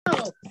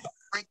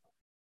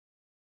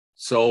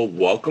So,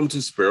 welcome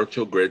to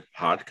Spiritual Grid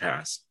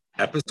Podcast,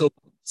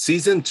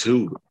 season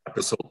 2,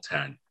 episode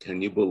 10.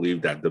 Can you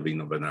believe that,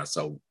 Davina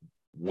Vanessa?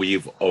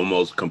 We've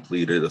almost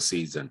completed a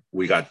season.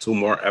 We got 2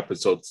 more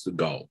episodes to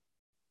go.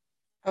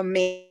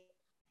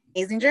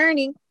 Amazing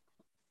journey.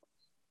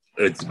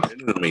 It's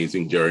been an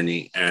amazing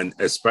journey. And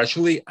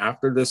especially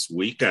after this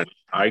weekend,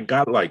 I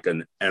got like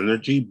an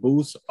energy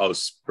boost of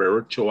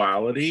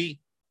spirituality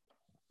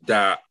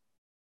that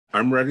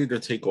I'm ready to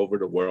take over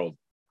the world.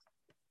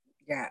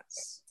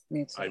 Yes.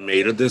 I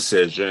made a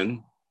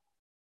decision.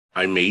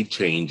 I made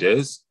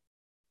changes.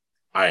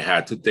 I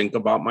had to think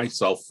about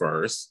myself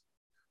first,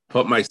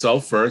 put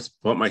myself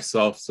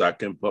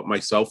second, put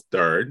myself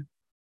third.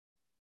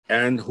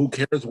 And who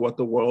cares what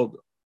the world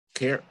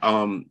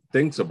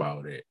thinks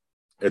about it?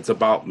 It's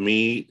about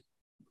me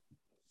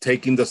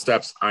taking the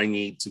steps I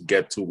need to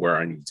get to where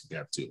I need to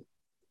get to.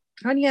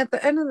 Honey, at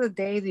the end of the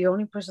day, the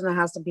only person that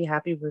has to be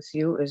happy with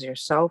you is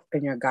yourself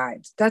and your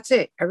guides. That's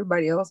it.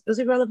 Everybody else is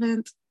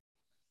irrelevant.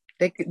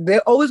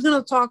 They're always going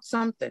to talk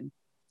something.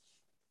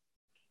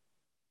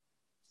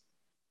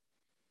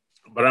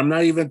 But I'm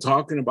not even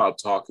talking about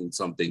talking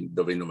something,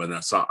 Davina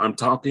Vanessa. I'm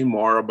talking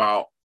more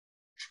about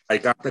I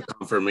got the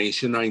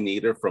confirmation I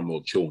needed from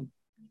Ochun.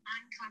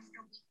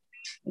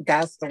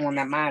 That's the one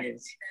that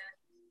matters.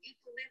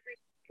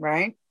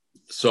 Right?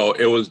 So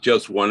it was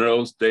just one of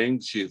those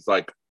things. She's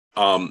like,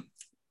 I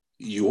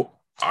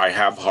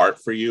have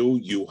heart for you.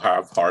 You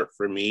have heart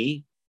for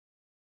me.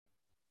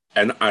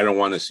 And I don't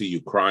want to see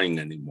you crying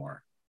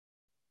anymore.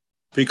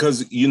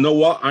 Because you know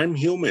what? I'm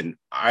human.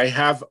 I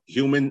have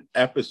human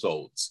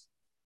episodes.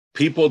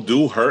 People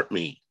do hurt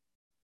me.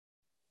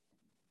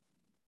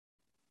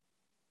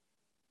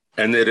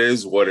 And it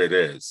is what it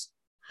is.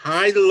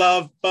 Hi,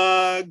 Love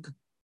Bug.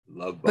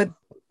 Love Bug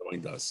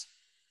joined us.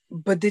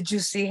 But did you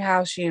see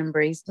how she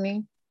embraced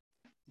me?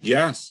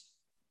 Yes.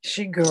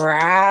 She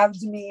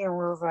grabbed me and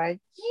was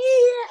like,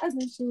 yeah. And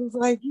then she was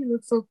like, you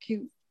look so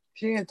cute.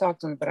 She didn't talk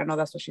to me, but I know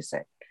that's what she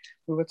said.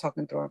 We were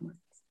talking through our minds.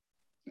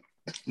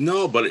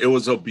 No, but it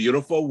was a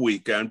beautiful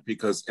weekend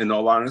because, in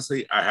all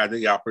honesty, I had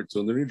the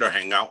opportunity to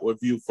hang out with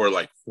you for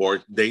like 4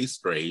 days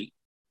straight.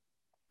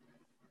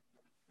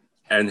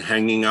 And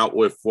hanging out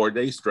with 4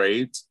 days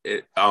straight,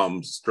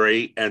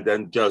 and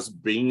then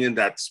just being in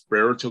that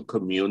spiritual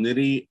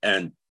community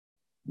and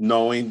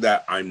knowing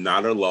that I'm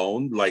not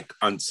alone. Like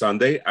on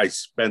Sunday, I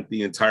spent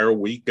the entire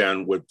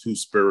weekend with 2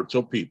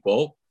 spiritual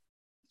people.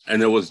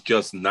 And it was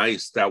just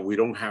nice that we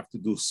don't have to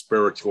do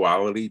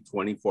spirituality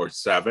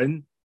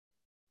 24/7.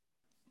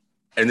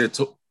 And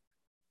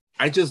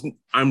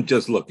I'm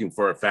just looking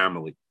for a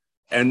family.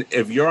 And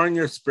if you're on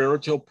your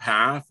spiritual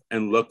path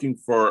and looking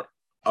for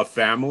a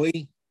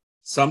family,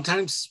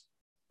 sometimes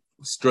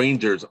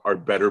strangers are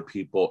better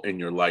people in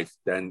your life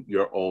than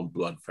your own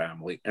blood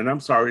family. And I'm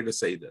sorry to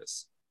say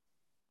this.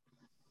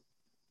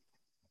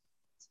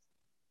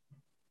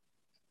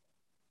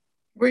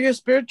 Well, your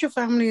spiritual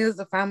family is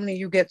the family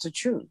you get to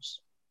choose.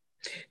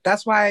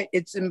 That's why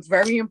it's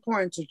very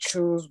important to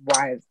choose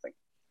wisely.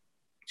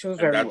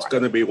 And that's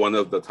going to be one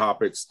of the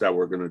topics that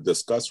we're going to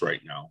discuss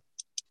right now.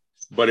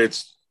 But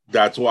it's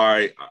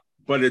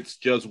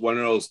just one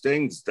of those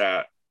things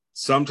that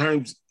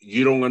sometimes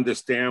you don't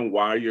understand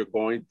why you're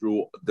going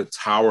through the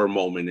tower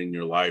moment in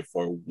your life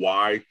or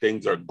why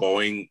things are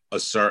going a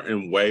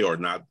certain way or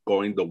not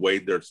going the way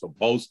they're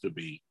supposed to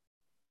be.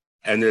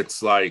 And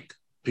it's like,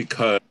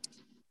 because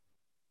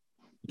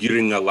you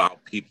didn't allow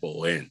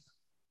people in.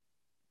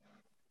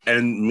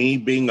 And me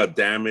being a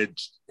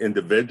damaged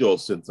individual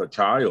since a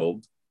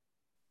child,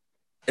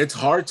 it's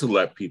hard to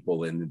let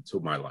people into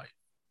my life.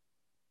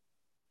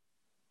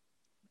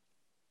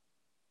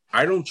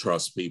 I don't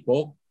trust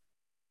people.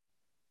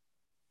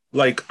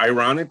 Like,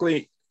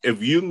 ironically,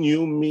 if you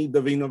knew me,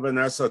 Davina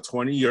Vanessa,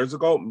 20 years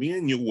ago, me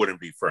and you wouldn't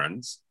be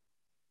friends.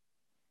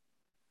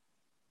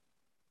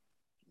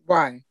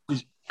 Why?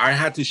 I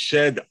had to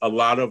shed a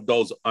lot of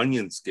those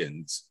onion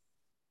skins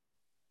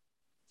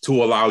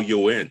to allow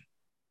you in.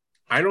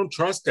 I don't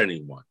trust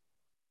anyone.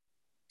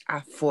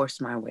 I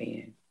forced my way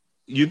in.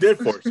 You did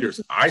force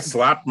yours. I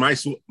slapped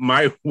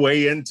my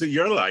way into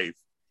your life.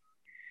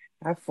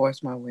 I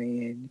forced my way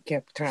in. You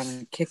kept trying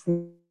to kick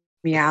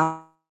me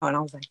out. And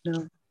I was like,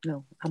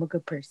 no, I'm a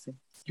good person.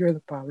 You're the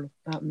problem,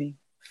 not me.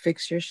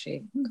 Fix your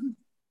shit.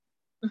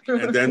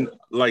 And then,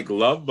 like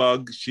Love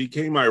Bug, she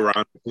came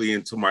ironically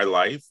into my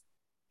life.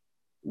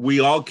 We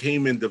all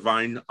came in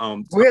divine.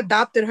 We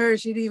adopted her.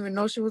 She didn't even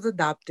know she was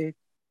adopted.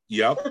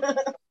 Yep.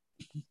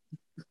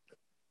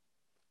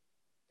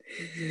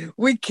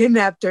 We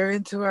kidnapped her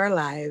into our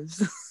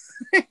lives.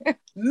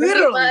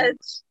 Literally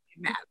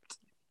kidnapped.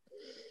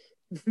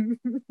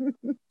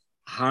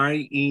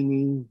 Hi,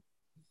 Amy.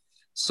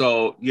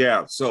 So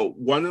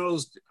one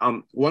of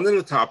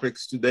the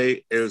topics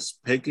today is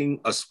picking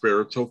a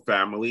spiritual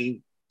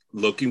family,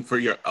 looking for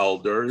your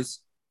elders,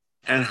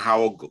 and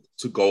how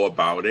to go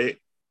about it.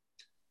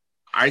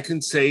 I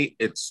can say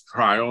it's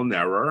trial and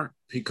error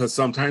because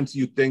sometimes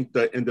you think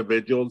the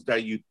individuals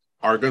that you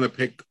are going to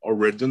pick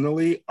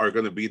originally are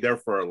going to be there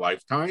for a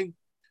lifetime.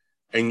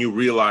 and you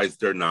realize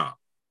they're not.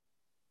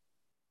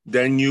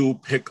 Then you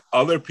pick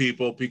other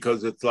people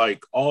because it's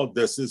like, oh,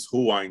 this is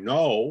who I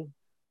know.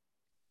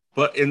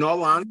 But in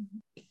all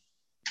honesty,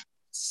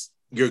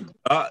 your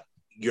gut,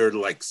 your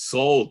like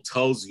soul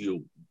tells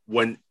you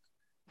when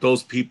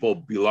those people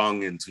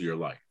belong into your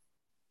life.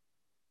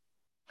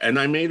 And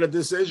I made a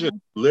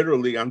decision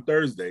literally on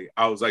Thursday.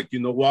 I was like, you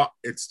know what?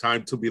 It's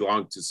time to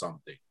belong to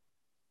something.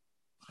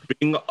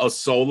 Being a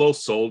solo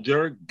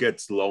soldier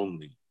gets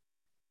lonely.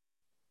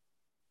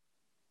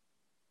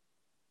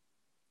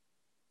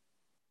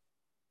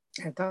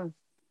 It does.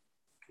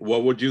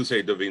 What would you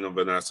say, Davina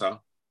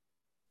Vanessa?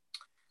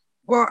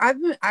 Well,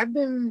 I've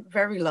been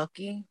very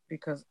lucky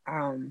because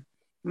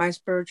my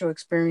spiritual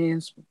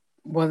experience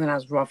wasn't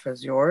as rough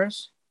as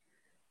yours.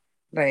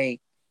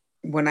 Like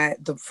when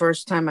the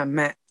first time I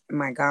met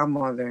my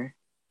godmother,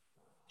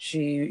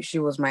 she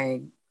was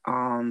my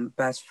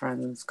best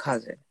friend's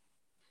cousin.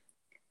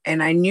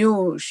 And I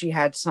knew she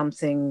had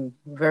something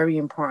very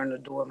important to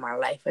do with my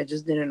life. I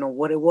just didn't know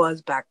what it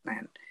was back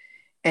then.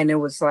 And it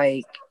was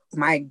like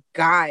my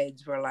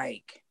guides were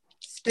like,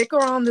 stick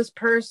around this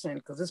person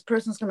because this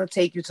person's going to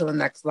take you to the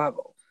next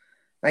level.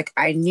 Like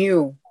I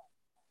knew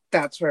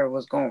that's where it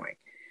was going.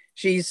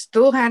 She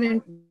still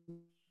hadn't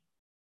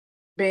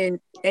been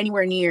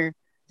anywhere near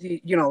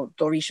the,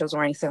 Dorishos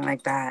or anything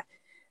like that.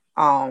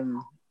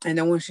 And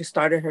then when she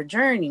started her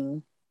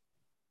journey,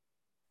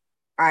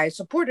 I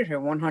supported her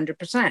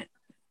 100%. I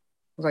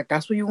was like,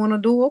 that's what you want to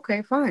do?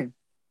 Okay, fine.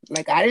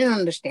 Like, I didn't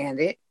understand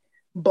it,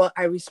 but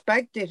I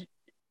respected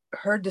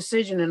her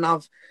decision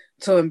enough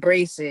to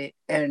embrace it.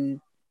 And,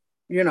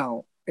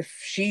 if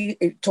she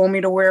told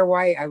me to wear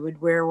white, I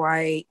would wear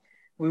white.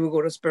 We would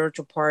go to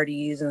spiritual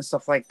parties and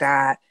stuff like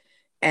that.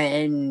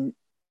 And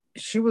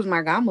she was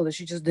my godmother.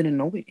 She just didn't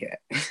know it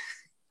yet.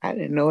 I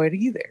didn't know it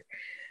either.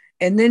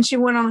 And then she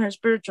went on her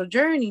spiritual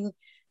journey.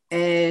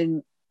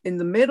 And in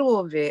the middle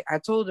of it, I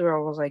told her,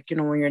 I was like,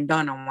 when you're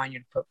done, I want you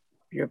to put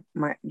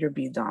your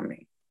beads on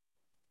me.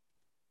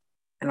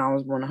 And I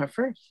was one of her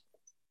first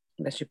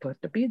that she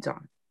put the beads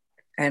on.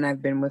 And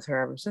I've been with her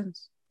ever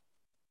since.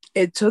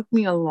 It took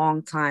me a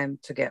long time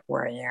to get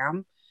where I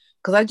am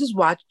because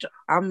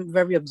I'm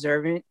very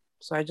observant.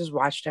 So I just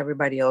watched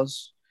everybody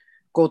else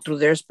go through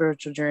their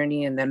spiritual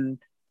journey. And then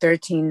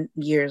 13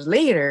 years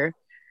later,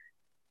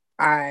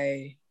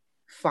 I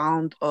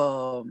found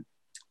a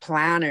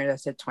planner that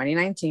said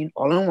 2019,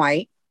 all in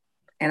white.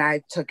 And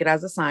I took it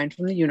as a sign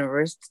from the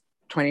universe.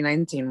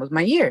 2019 was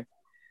my year.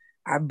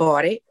 I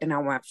bought it and I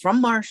went from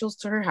Marshall's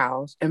to her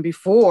house. And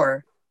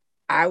before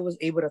I was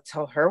able to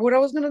tell her what I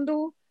was going to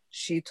do,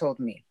 she told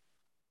me.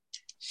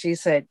 She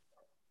said,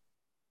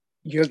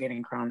 you're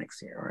getting crown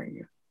next year, aren't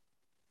you?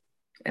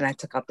 And I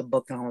took out the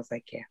book and I was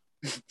like, yeah.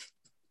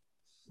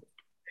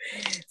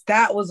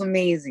 That was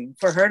amazing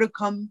for her to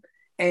come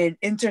and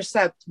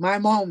intercept my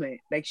moment.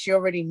 Like she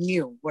already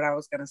knew what I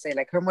was going to say.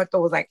 Like her motto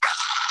was like,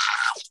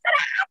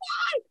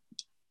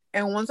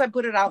 and once I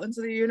put it out into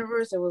the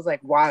universe, it was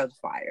like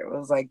wildfire. It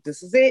was like,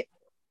 this is it.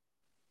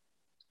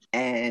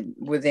 And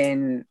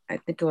within, I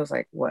think it was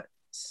like,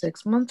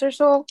 6 months or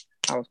so,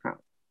 I was crowned.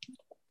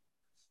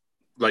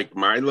 Like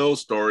my little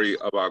story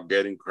about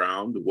getting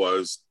crowned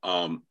was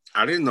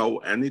I didn't know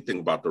anything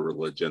about the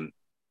religion.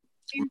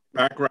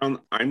 Background,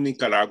 I'm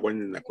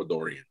Nicaraguan and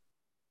Ecuadorian.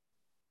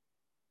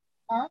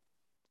 Huh?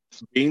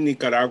 Being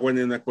Nicaraguan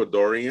and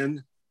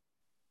Ecuadorian,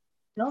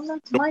 no,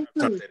 that's my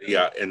food.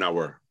 In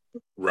our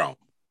realm.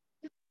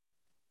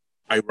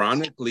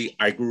 Ironically,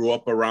 I grew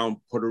up around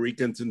Puerto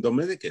Ricans and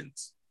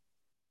Dominicans.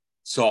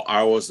 So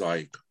I was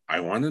like, I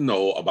want to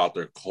know about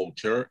their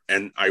culture.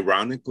 And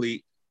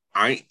ironically,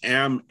 I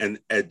am an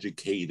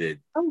educated.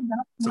 Oh,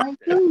 that's my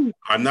food.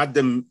 I'm not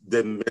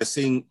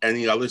missing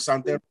any other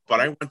something, but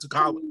I went to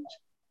college.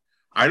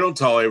 I don't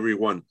tell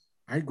everyone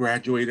I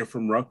graduated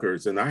from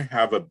Rutgers and I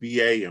have a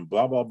BA and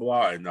blah, blah,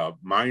 blah, and a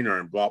minor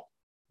and blah.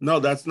 No,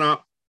 that's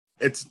not.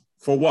 It's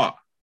for what?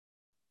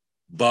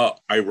 But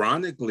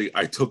ironically,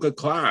 I took a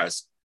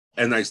class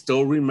and I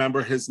still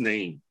remember his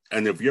name.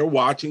 And if you're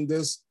watching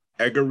this,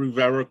 Edgar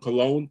Rivera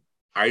Colon,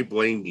 I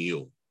blame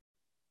you.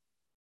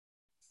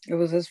 It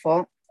was his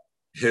fault?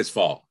 His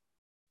fault.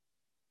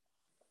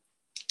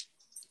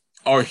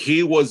 Or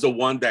he was the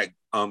one that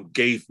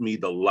gave me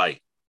the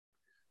light.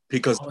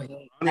 Because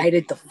he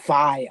lighted the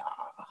fire.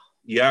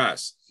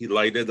 Yes, he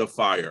lighted the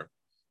fire.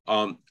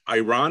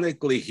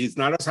 Ironically, he's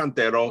not a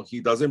santero. He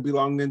doesn't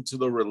belong into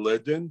the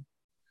religion.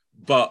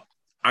 But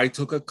I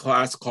took a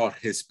class called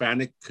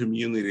Hispanic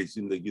Communities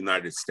in the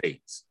United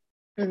States.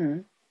 Mm-hmm.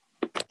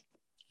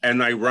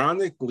 And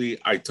ironically,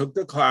 I took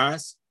the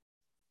class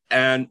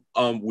and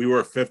we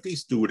were 50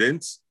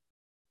 students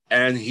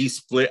and he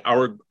split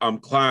our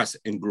class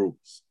in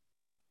groups.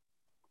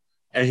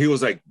 And he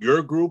was like,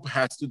 your group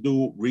has to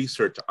do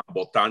research on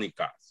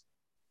botanicas.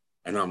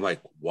 And I'm like,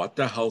 what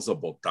the hell's a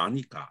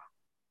botanica?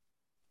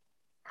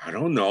 I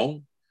don't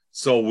know.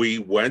 So we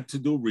went to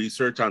do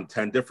research on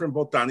 10 different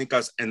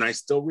botanicas. And I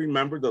still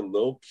remember the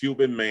little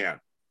Cuban man.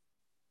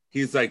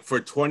 He's like, for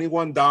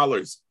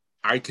 $21,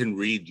 I can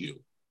read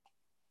you.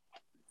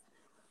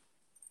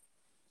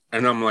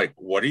 And I'm like,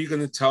 what are you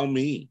going to tell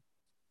me?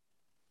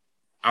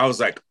 I was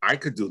like, I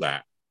could do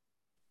that.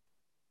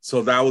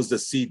 So that was the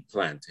seed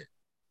planted.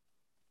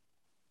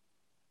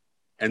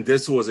 And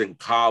this was in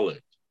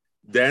college.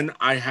 Then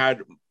I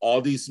had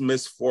all these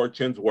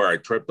misfortunes where I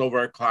tripped over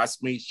a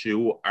classmate's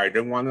shoe. I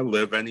didn't want to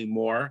live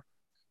anymore.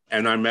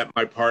 And I met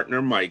my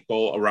partner,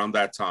 Michael, around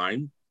that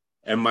time.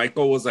 And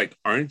Michael was like,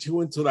 aren't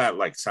you into that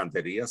like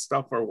Santeria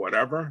stuff or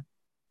whatever?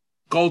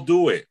 Go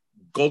do it.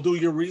 Go do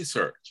your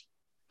research.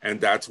 And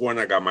that's when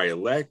I got my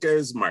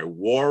Elekes, my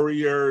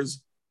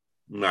warriors,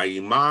 my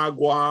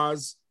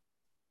Imaguas.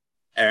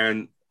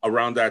 And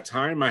around that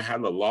time, I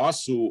had a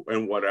lawsuit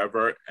and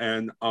whatever.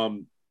 And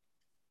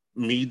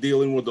me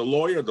dealing with the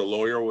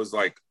lawyer was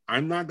like,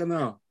 I'm not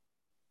gonna,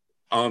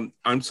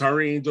 I'm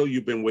sorry, Angel,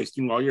 you've been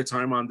wasting all your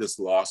time on this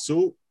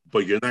lawsuit,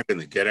 but you're not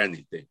gonna get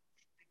anything.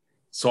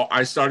 So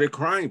I started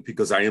crying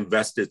because I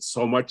invested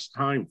so much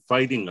time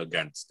fighting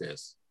against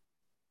this.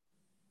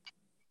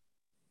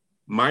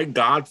 My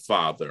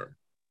godfather,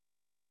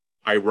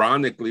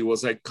 ironically,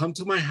 was like, come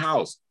to my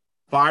house,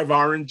 5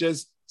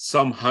 oranges,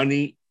 some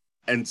honey,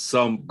 and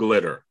some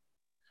glitter.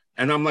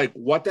 And I'm like,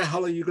 what the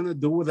hell are you gonna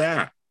do with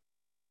that?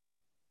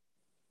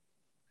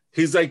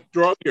 He's like,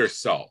 throw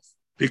yourself.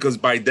 Because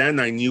by then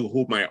I knew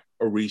who my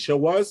Orisha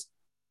was.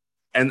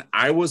 And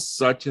I was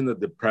such in a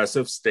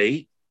depressive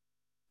state.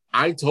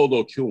 I told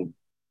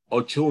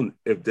Ochun,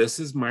 if this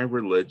is my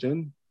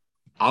religion,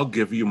 I'll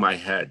give you my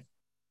head.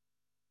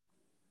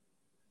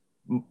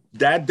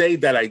 That day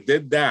that I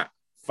did that,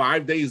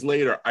 5 days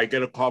later, I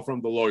get a call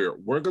from the lawyer.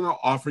 We're going to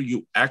offer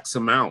you X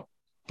amount,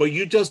 but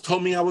you just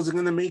told me I wasn't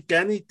going to make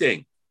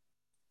anything.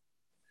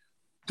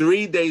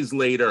 3 days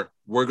later,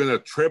 we're going to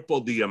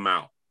triple the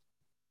amount.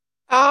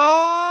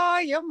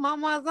 Oh, your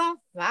mama's on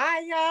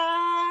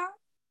fire.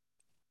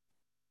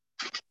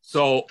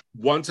 So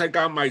once I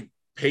got my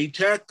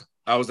paycheck,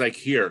 I was like,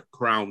 here,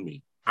 crown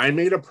me. I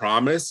made a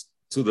promise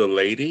to the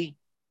lady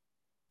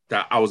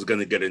that I was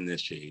going to get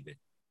initiated.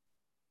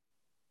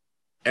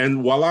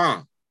 And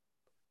voila,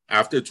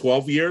 after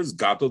 12 years,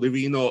 Gato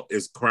Divino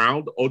is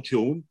crowned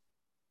Ochun.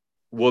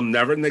 Will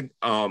never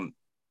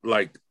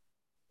like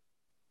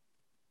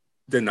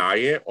deny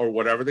it or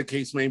whatever the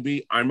case may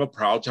be. I'm a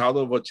proud child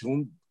of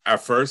Ochun.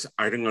 At first,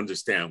 I didn't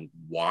understand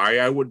why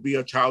I would be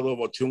a child of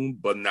Ochun,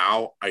 but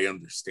now I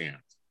understand.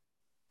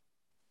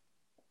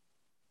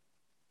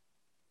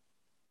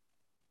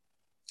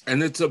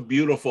 And it's a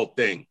beautiful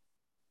thing.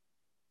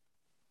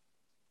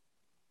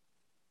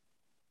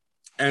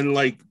 And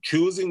like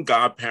choosing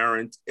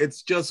godparents,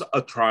 it's just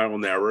a trial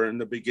and error in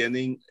the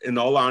beginning. In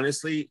all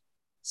honesty,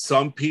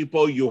 some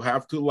people you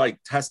have to like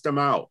test them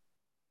out.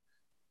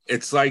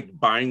 It's like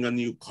buying a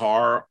new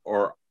car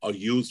or a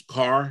used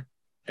car,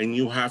 and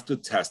you have to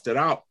test it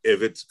out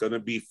if it's going to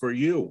be for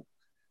you.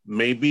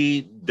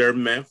 Maybe they're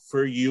meant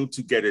for you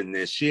to get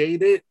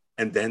initiated,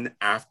 and then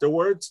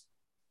afterwards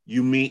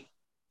you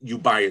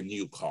buy a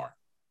new car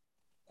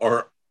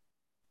or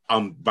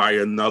buy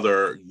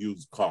another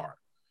used car.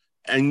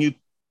 And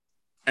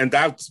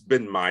that's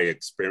been my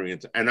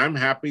experience. And I'm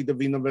happy,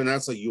 Divina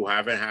Vanessa, you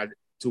haven't had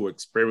to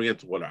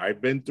experience what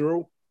I've been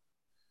through.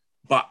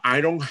 But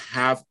I don't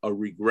have a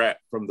regret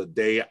from the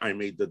day I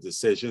made the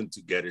decision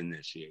to get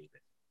initiated.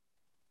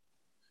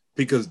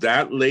 Because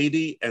that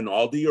lady and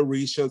all the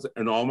Orishas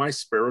and all my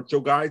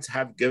spiritual guides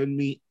have given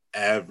me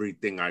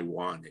everything I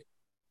wanted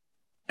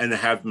and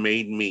have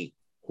made me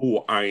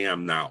who I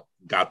am now,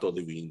 Gato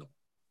Divino.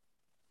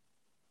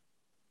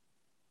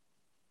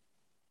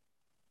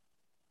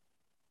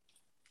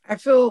 I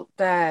feel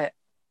that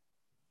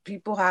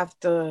people have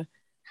to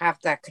have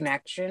that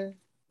connection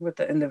with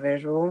the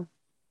individual.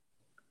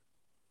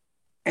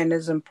 And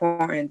it's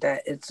important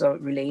that it's a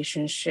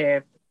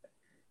relationship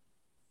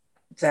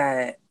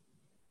that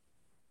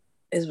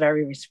is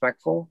very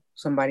respectful,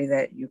 somebody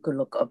that you could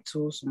look up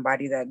to,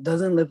 somebody that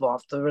doesn't live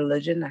off the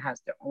religion, that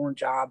has their own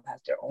job,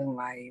 has their own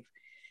life,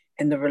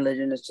 and the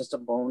religion is just a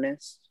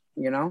bonus,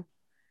 you know?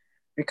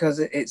 Because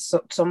it's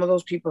some of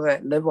those people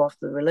that live off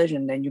the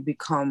religion, then you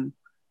become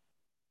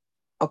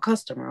a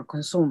customer, a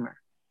consumer.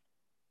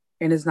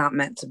 And it's not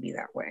meant to be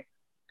that way.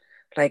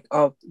 Like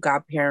a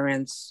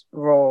godparent's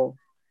role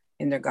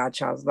in their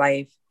godchild's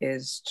life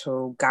is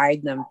to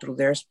guide them through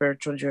their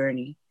spiritual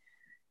journey,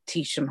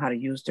 teach them how to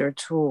use their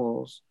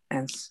tools,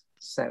 and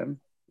set them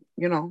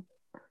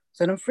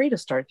free to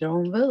start their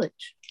own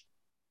village.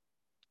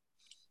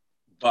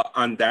 But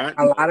on that,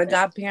 a lot of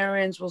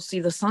godparents will see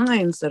the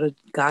signs that a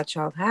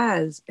godchild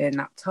has and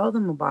not tell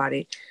them about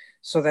it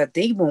so that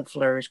they won't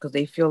flourish because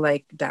they feel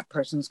like that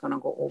person's going to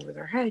go over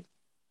their head.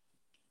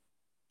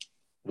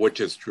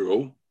 Which is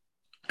true.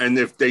 And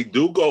if they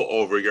do go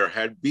over your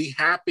head, be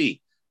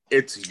happy.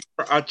 It's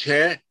your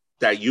ache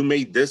that you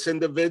made this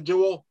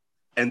individual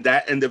and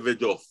that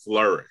individual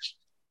flourished.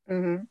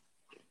 Mm-hmm.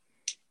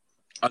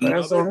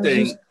 Another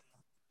thing,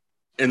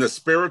 in a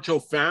spiritual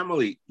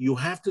family, you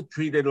have to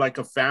treat it like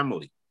a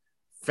family.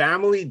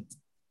 Family,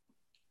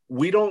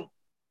 we don't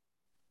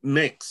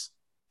mix.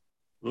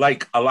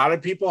 Like a lot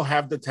of people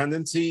have the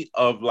tendency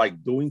of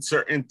like doing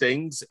certain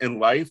things in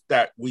life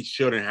that we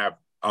shouldn't have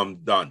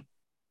I'm done.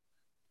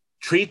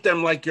 Treat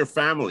them like your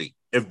family.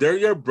 If they're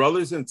your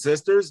brothers and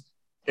sisters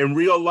in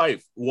real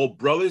life, will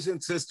brothers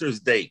and sisters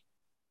date?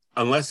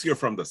 Unless you're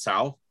from the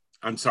South.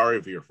 I'm sorry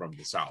if you're from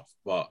the South,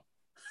 but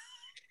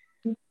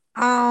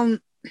I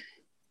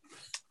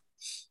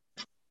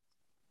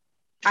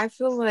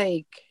feel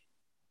like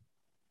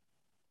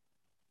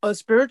a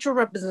spiritual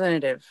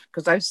representative,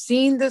 because I've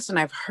seen this and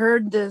I've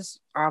heard this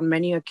on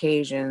many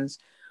occasions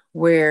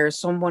where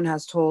someone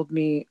has told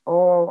me,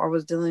 oh, I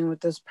was dealing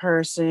with this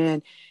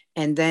person,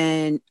 and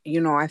then,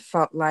 I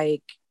felt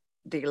like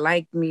they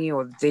liked me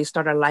or they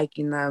started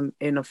liking them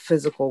in a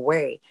physical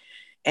way.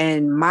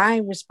 And my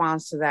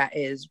response to that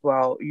is,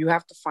 well, you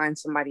have to find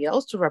somebody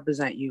else to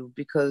represent you,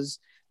 because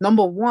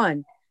number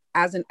one,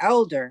 as an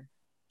elder,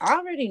 I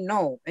already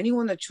know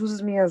anyone that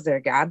chooses me as their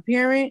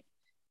godparent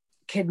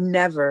can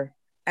never,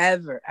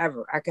 ever,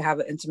 ever, I could have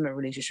an intimate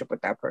relationship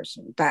with that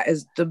person. That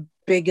is the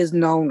biggest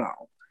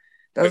no-no.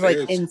 That's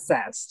like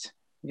incest,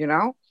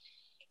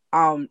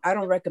 I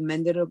don't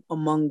recommend it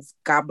amongst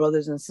god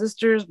brothers and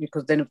sisters,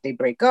 because then if they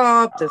break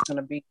up, there's going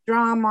to be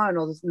drama and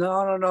all this.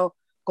 No.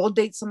 Go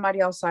date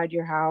somebody outside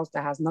your house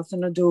that has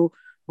nothing to do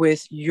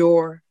with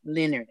your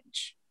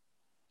lineage,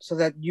 so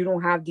that you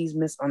don't have these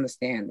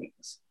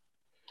misunderstandings.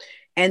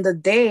 And the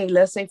day,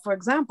 let's say, for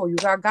example, you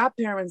got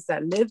godparents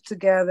that live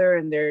together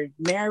and they're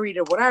married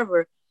or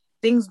whatever,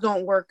 things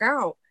don't work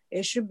out.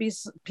 It should be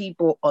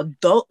people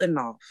adult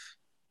enough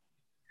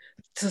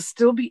to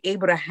still be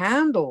able to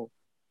handle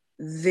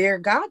their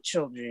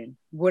godchildren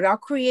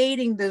without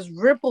creating this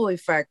ripple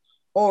effect.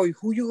 Oh,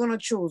 who you gonna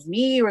choose,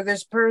 me or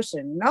this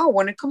person? No,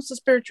 when it comes to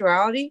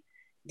spirituality,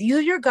 these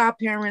are your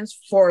godparents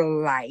for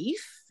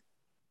life.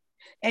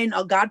 And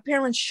a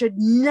godparent should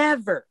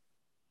never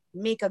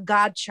make a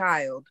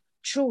godchild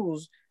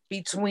choose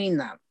between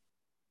them.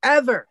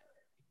 Ever.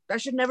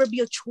 That should never be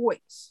a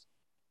choice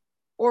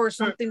or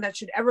something that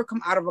should ever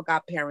come out of a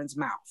godparent's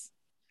mouth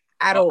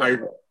at all.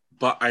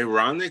 But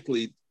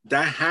ironically,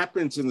 that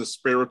happens in the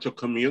spiritual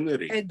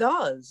community. It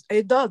does.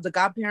 The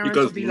godparents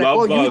will be like,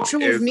 oh, you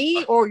choose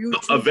me or you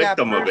choose a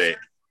victim of it.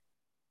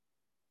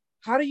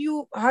 How do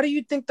you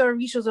think the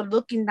Orishas are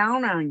looking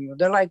down on you?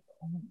 They're like,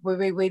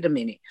 wait a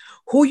minute.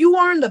 Who you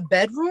are in the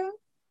bedroom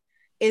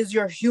is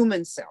your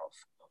human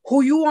self.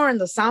 Who you are in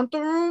the Santo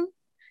room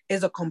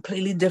is a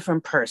completely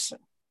different person.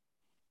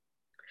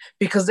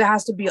 Because there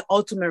has to be an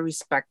ultimate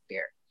respect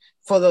there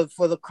for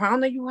the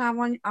crown that you have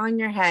on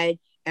your head,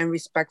 and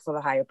respect for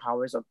the higher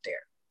powers up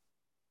there.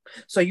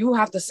 So you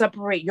have to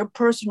separate your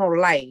personal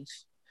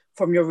life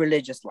from your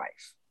religious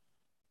life.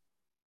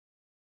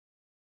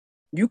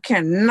 You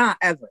cannot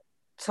ever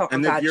talk.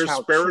 And if you're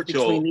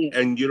spiritual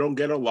and you don't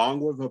get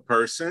along with a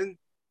person,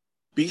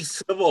 be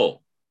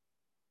civil.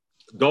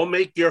 Don't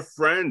make your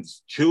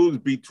friends choose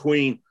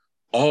between,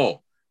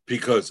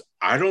 because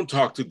I don't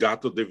talk to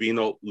Gato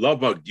Divino,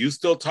 Love Bug. You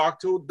still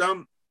talk to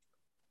them?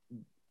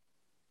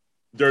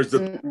 There's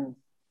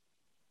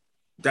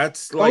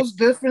that's like those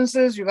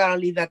differences you gotta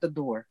leave at the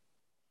door.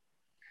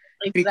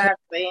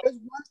 Exactly. There's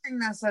one thing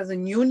that says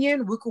in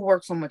union, we could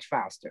work so much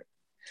faster.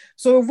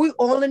 So if we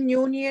all in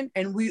union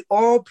and we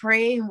all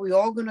pray and we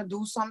all gonna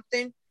do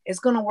something, it's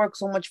gonna work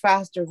so much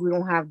faster if we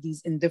don't have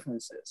these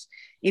indifferences.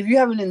 If you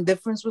have an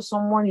indifference with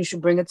someone, you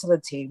should bring it to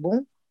the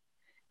table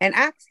and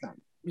ask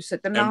them. You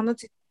sit them down on the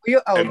table with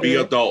your elder, and be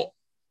adult.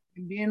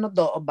 And be an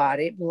adult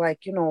about it. Like,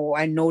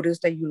 I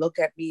noticed that you look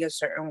at me a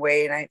certain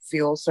way and I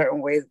feel a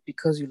certain way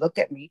because you look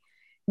at me.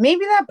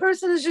 Maybe that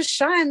person is just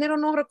shy and they don't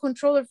know how to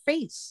control their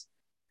face.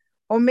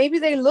 Or maybe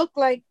they look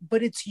like,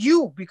 but it's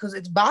you because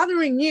it's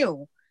bothering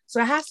you. So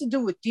it has to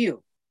do with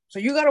you. So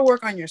you got to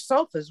work on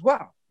yourself as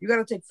well. You got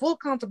to take full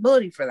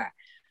accountability for that.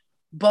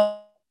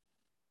 But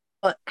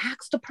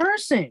ask the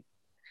person.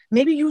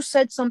 Maybe you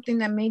said something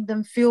that made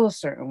them feel a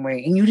certain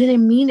way and you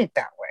didn't mean it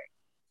that way.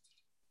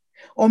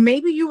 Or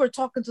maybe you were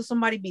talking to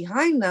somebody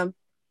behind them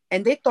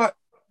and they thought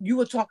you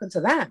were talking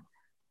to them.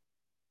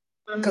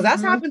 Because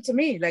that's happened to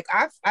me. Like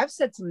I've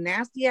said some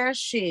nasty ass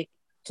shit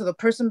to the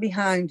person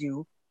behind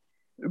you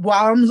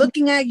while I'm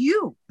looking at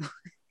you.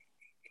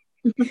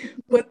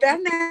 But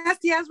that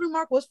nasty ass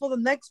remark was for the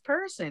next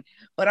person.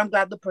 But I'm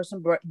glad the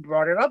person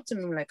brought it up to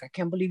me. Like, I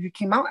can't believe you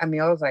came out at me.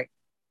 I was like,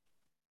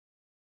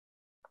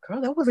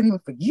 girl, that wasn't even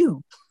for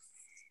you.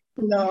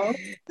 No.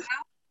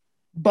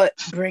 But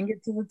bring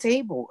it to the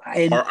table.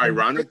 Or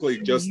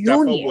ironically, just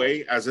step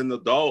away as an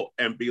adult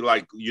and be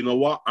like, you know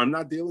what? I'm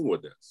not dealing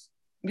with this.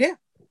 Yeah.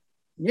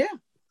 Yeah.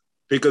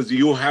 Because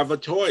you have a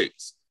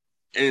choice.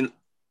 And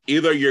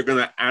either you're going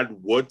to add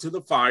wood to the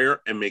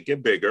fire and make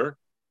it bigger,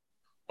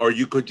 or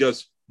you could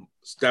just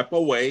step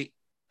away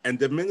and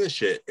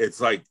diminish it. It's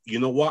like, you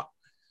know what?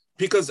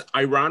 Because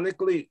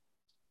ironically,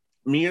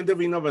 me and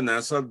Divina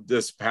Vanessa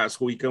this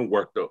past weekend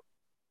worked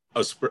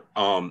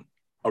a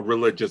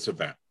religious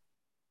event.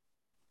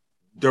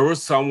 There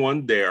was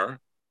someone there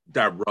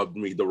that rubbed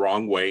me the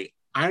wrong way.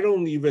 I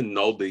don't even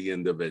know the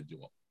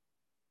individual.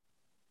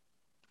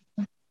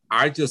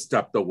 I just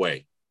stepped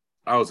away.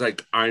 I was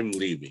like, I'm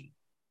leaving.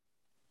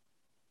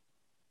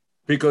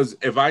 Because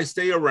if I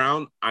stay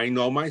around, I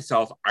know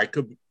myself, I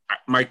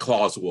my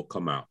claws will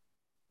come out.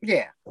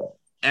 Yeah.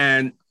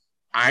 And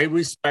I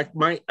respect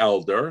my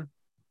elder,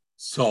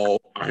 so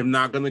I'm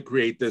not going to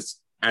create this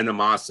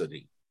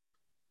animosity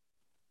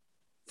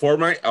for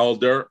my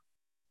elder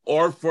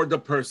or for the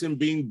person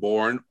being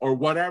born or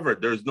whatever.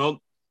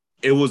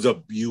 It was a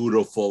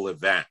beautiful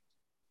event.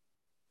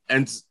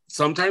 And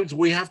sometimes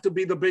we have to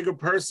be the bigger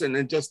person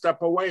and just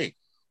step away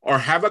or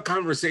have a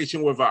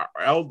conversation with our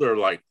elder,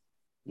 like,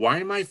 why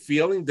am I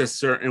feeling this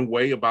certain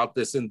way about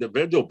this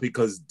individual?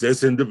 Because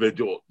this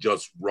individual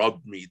just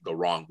rubbed me the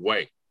wrong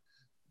way.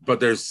 But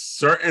there's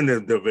certain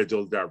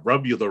individuals that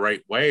rub you the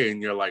right way,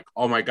 and you're like,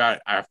 oh my God,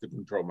 I have to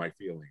control my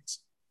feelings.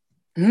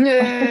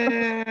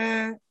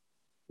 Yeah,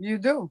 you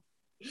do.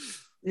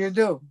 You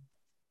do.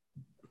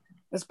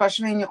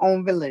 Especially in your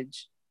own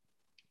village.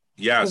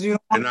 Yes.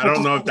 And I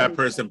don't know if that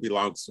person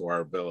belongs to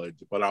our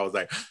village, but I was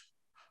like,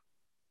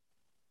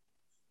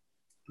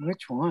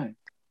 which one?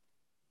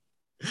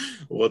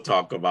 We'll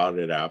talk about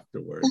it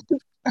afterwards.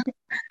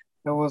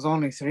 There was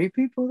only 3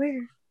 people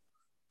there.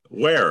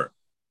 Where?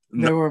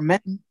 There were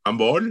men.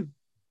 Tambor?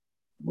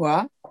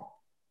 What?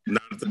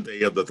 Not the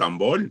day of the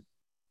tambor.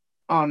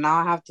 Oh, now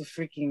I have to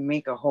freaking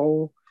make a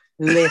whole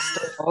list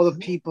of all the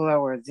people that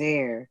were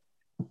there.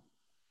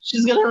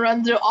 She's gonna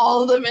run through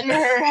all of them in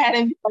her head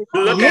and be like,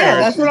 oh, look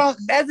at her.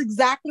 That's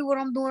exactly what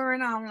I'm doing right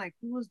now. I'm like,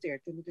 who was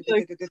there?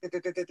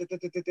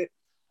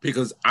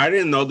 Because I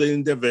didn't know the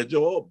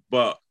individual,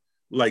 but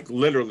like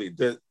literally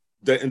the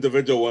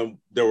individual when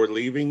they were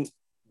leaving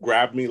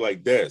grabbed me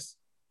like this.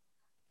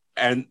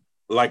 And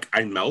like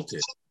I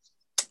melted.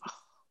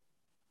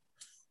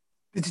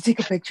 Did you take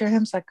a picture of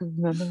him so I could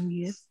remember who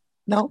he is?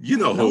 No. You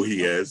know who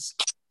he is.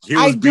 He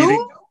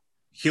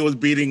was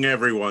beating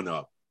everyone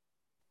up.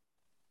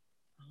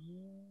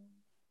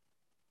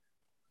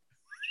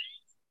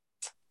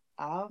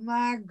 Oh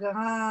my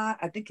God.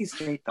 I think he's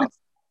straight though.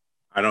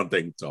 I don't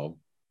think so.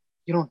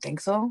 You don't think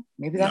so?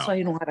 Maybe that's why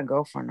you don't have a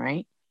girlfriend,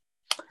 right?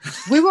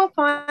 We will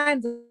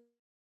find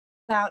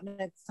out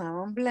next time.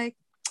 I'm like,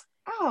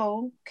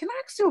 oh, can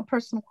I ask you a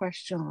personal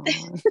question?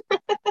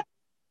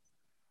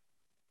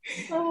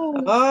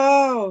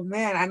 Oh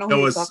man, I know. There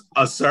was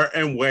a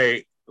certain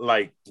way,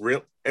 like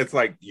real. It's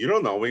like, you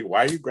don't know me.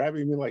 Why are you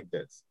grabbing me like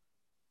this?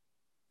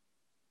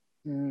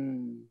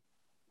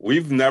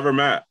 We've never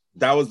met.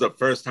 That was the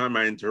first time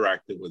I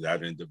interacted with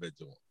that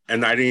individual,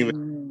 and I didn't even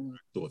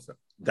interact with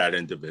that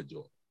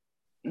individual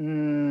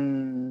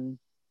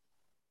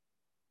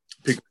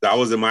because I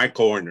was in my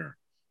corner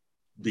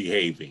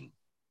behaving.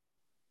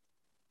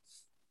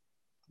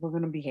 We're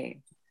gonna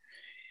behave.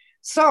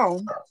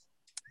 So,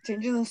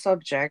 changing the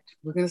subject,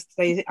 we're gonna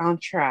stay on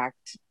track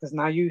because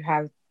now you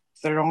have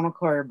thrown a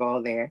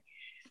curveball there.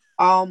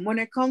 When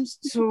it comes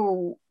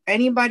to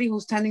anybody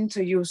who's tending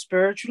to you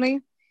spiritually,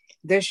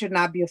 there should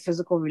not be a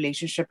physical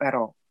relationship at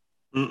all.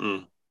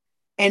 Mm-mm.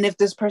 And if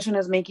this person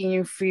is making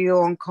you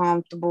feel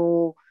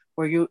uncomfortable,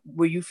 where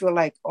you feel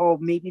like, oh,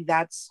 maybe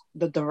that's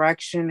the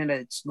direction and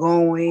it's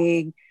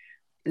going,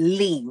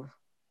 leave.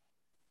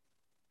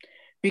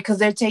 Because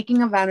they're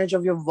taking advantage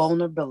of your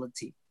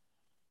vulnerability.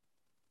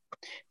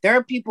 There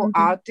are people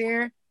out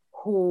there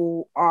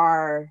who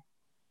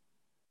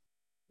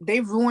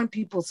they ruin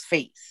people's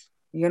faith,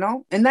 you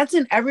know? And that's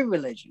in every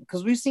religion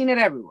because we've seen it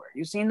everywhere.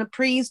 You've seen the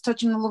priests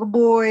touching the little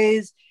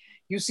boys.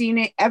 You've seen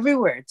it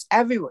everywhere. It's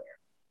everywhere.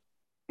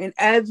 In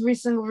every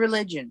single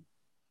religion,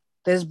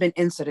 there's been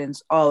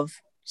incidents of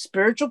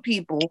spiritual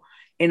people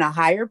in a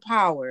higher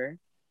power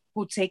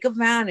who take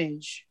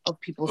advantage of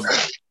people's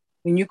faith.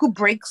 And you could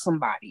break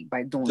somebody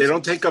by doing They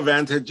don't take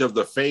advantage of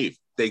the faith.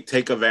 They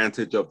take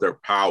advantage of their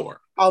power.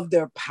 Of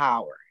their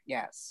power,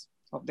 yes.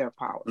 Of their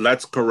power.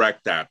 Let's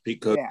correct that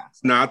because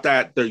it's not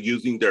that they're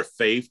using their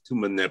faith to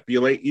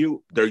manipulate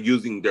you. They're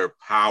using their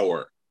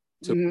power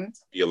to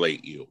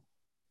manipulate you.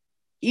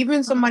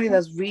 Even somebody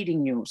that's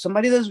reading you,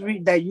 somebody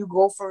that you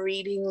go for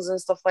readings and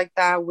stuff like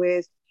that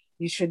with,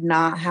 you should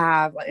not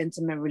have an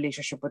intimate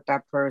relationship with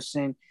that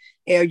person.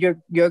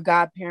 Your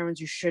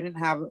godparents, you shouldn't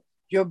have.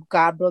 Your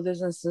god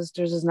brothers and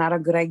sisters is not a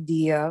good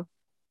idea.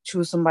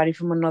 Choose somebody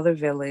from another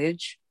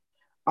village.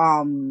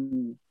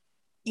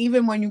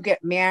 Even when you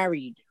get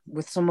married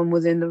with someone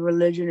within the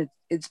religion,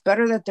 it's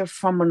better that they're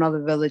from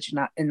another village,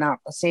 not the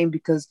same,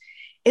 because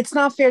it's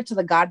not fair to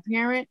the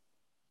godparent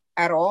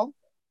at all.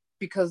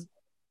 Because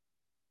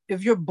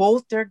if you're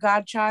both their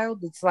godchild,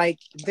 it's like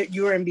that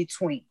you're in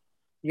between.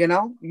 You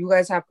know, you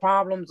guys have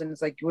problems, and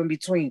it's like you're in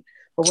between.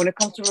 But when it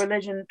comes to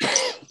religion,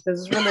 this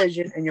is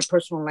religion, and your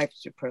personal life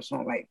is your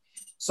personal life.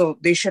 So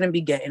they shouldn't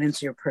be getting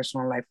into your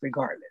personal life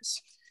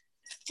regardless.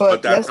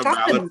 But that's a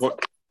valid point.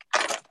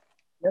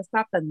 Let's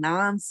stop the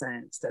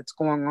nonsense that's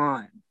going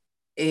on.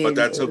 But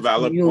that's a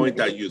valid point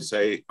that you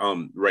say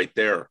right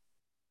there.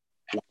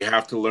 We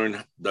have to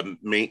learn the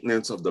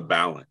maintenance of the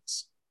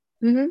balance.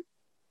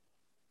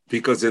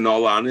 Because in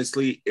all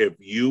honesty, if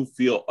you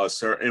feel a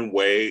certain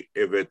way,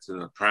 if it's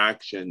an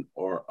attraction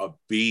or a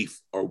beef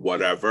or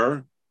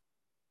whatever,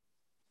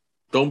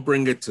 don't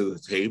bring it to the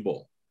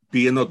table.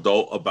 Be an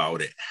adult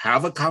about it.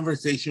 Have a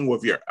conversation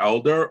with your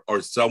elder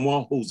or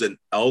someone who's an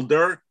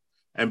elder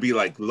and be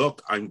like,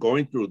 look, I'm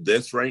going through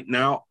this right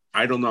now.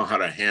 I don't know how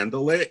to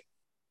handle it.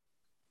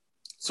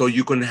 So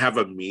you can have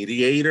a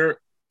mediator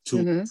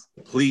to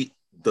complete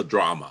the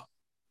drama.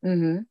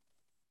 Mm-hmm.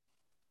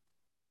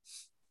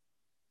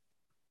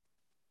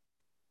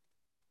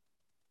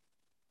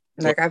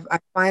 Like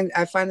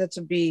I find it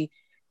to be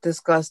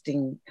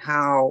disgusting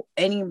how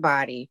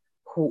anybody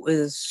who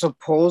is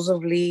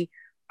supposedly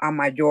a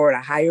mayor,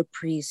 a higher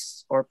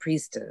priest or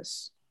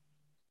priestess,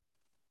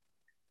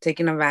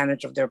 taking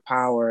advantage of their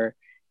power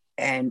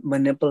and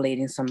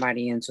manipulating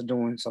somebody into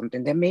doing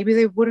something that maybe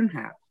they wouldn't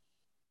have.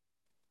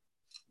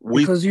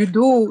 Because you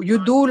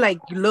do like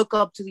you look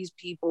up to these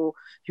people,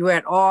 you're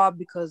at awe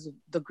because of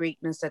the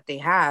greatness that they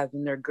have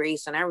and their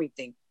grace and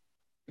everything.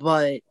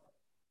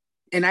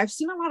 And I've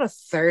seen a lot of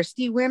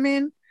thirsty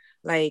women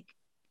like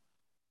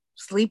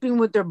sleeping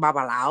with their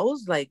babalaos.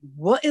 Like,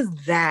 what is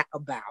that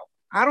about?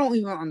 I don't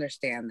even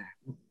understand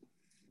that.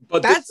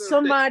 But that's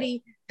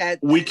somebody that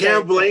we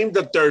can't blame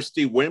the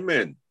thirsty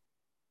women.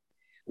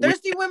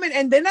 Thirsty women,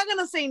 and they're not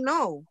gonna say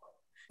no.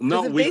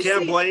 No, we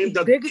can't blame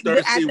the thirsty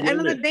women. At the end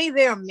of the day,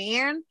 they're a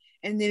man,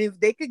 and then if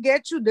they could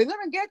get you, they're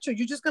gonna get you.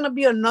 You're just gonna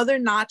be another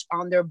notch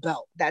on their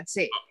belt. That's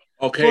it.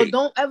 Okay. So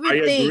don't ever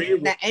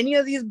think that any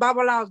of these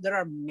babalaos that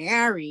are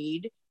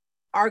married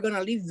are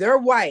gonna leave their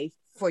wife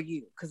for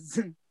you, because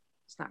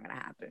it's not gonna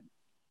happen.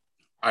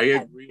 I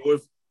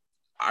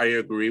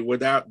agree with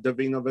that,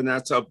 Davina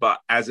Vanessa. But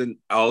as an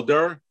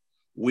elder,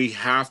 we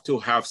have to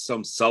have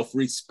some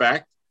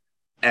self-respect,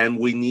 and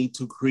we need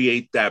to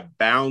create that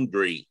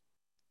boundary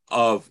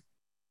of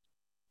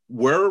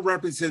we're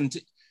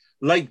representing.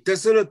 Like,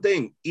 this is the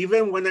thing.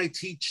 Even when I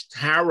teach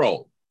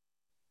tarot,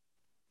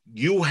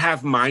 you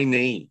have my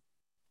name.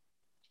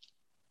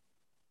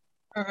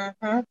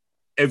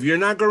 If you're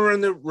not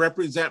going to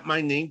represent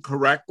my name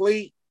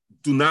correctly,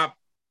 do not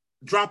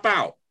drop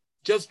out.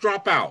 Just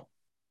drop out.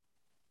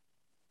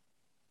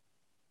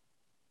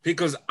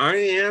 Because I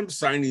am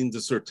signing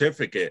the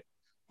certificate.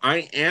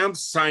 I am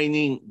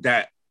signing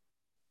that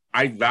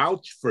I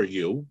vouch for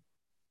you.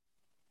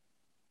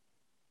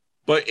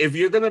 But if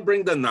you're going to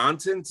bring the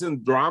nonsense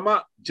and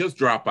drama, just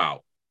drop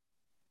out.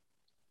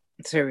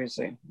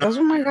 Seriously. That's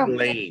what my God.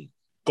 Lane.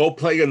 Go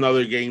play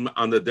another game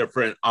on the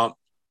different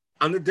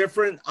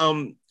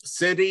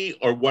city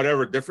or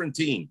whatever, different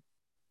team.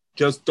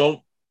 Just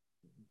don't.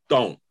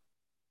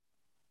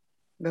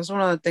 That's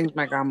one of the things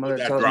my grandmother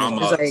tells me.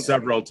 She's like,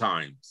 several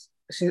times.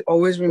 She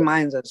always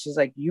reminds us, she's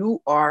like,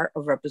 you are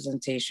a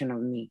representation of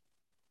me.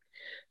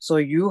 So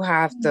you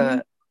have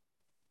to,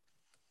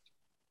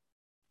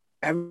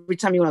 every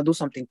time you want to do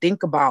something,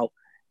 think about,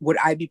 would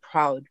I be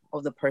proud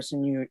of the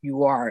person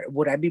you are?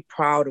 Would I be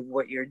proud of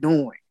what you're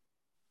doing?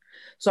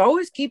 So I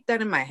always keep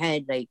that in my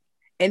head. Like,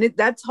 and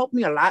that's helped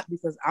me a lot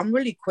because I'm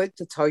really quick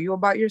to tell you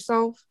about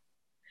yourself.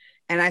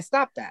 And I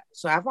stop that.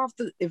 So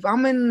if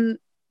I'm in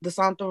the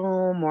Santo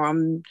room or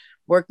I'm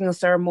working a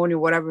ceremony or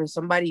whatever, and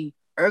somebody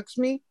irks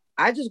me,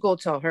 I just go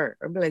tell her.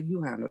 I'll be like,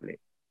 you handle it.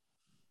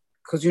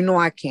 Because you know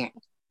I can't.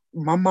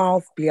 My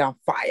mouth be on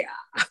fire.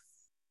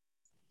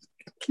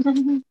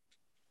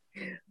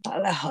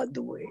 I'll let her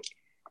do it.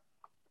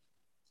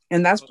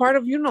 And that's part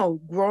of,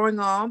 growing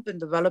up and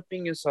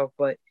developing yourself.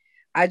 But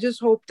I just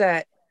hope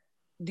that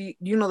the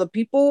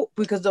people,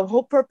 because the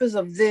whole purpose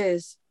of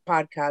this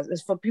podcast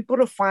is for people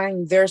to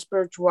find their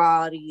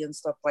spirituality and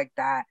stuff like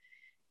that.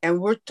 And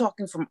we're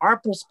talking from our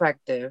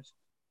perspective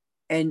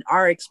and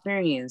our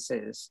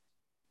experiences.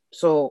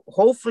 So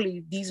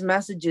hopefully these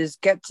messages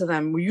get to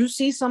them. When you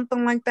see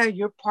something like that,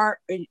 you're part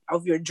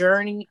of your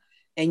journey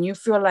and you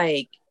feel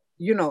like,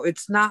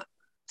 it's not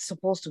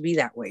supposed to be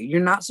that way. You're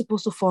not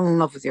supposed to fall in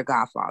love with your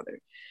godfather.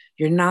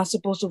 You're not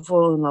supposed to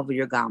fall in love with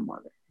your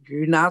godmother.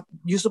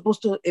 You're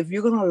supposed to, if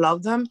you're going to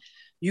love them,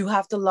 you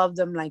have to love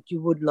them like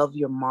you would love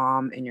your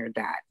mom and your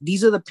dad.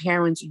 These are the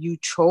parents you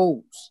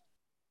chose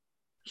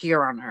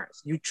here on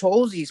earth. You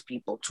chose these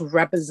people to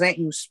represent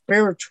you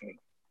spiritually.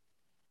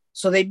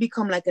 So they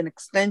become like an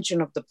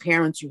extension of the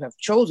parents you have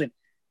chosen.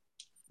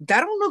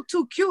 That don't look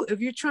too cute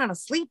if you're trying to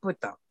sleep with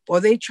them or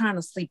they trying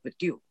to sleep with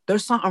you.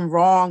 There's something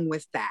wrong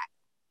with that.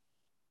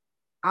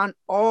 On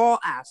all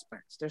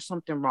aspects, there's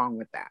something wrong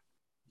with that.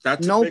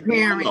 That's no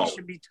parent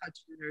should be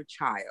touching their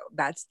child.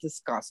 That's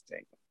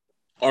disgusting.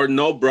 Or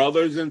no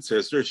brothers and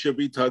sisters should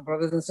be touching.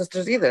 Brothers and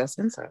sisters either. That's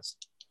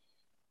incest.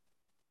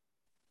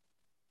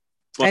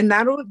 But and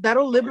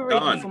that'll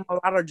liberate you from a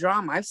lot of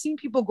drama. I've seen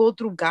people go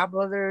through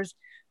godbrothers.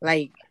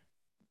 Like,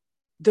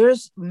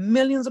 there's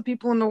millions of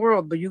people in the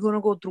world, but you're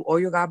gonna go through all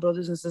your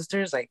godbrothers and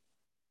sisters. Like,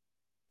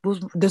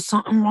 there's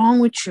something wrong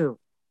with you.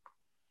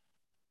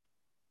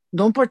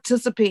 Don't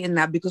participate in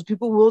that because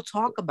people will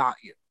talk about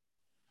you.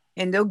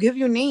 And they'll give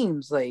you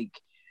names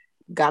like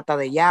Gata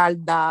de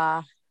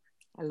Yalda.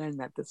 I learned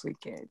that this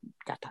weekend.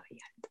 Gata de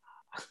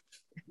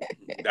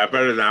Yalda. That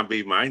better not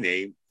be my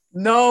name.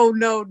 No.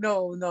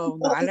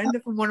 I learned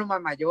it from one of my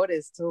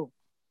mayores too.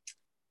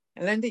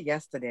 I learned it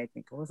yesterday, I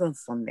think. It was on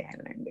Sunday I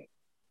learned it.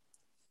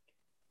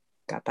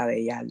 Gata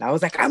de Yalda. I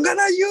was like, I'm going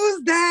to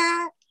use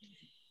that.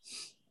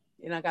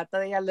 You know, Gata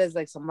de Yarda is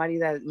like somebody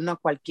that, una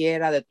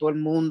cualquiera, de todo el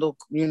mundo,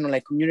 you know,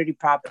 like community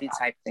property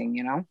type thing,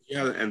 you know?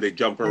 Yeah, and they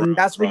jump around. And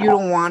that's what you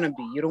don't want to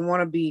be. You don't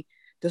want to be,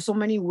 there's so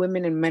many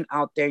women and men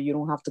out there, you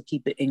don't have to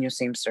keep it in your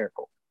same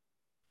circle.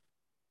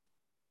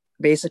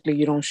 Basically,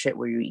 you don't shit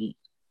where you eat.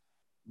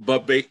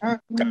 But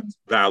that's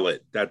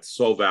valid. That's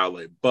so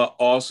valid. But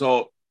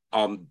also,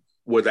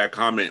 with that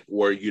comment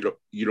where you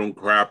don't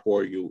crap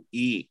or you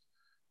eat,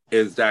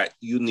 is that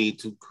you need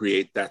to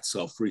create that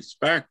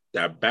self-respect,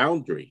 that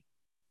boundary.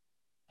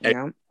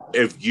 And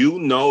if you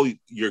know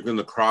you're going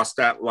to cross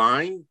that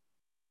line,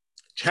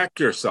 check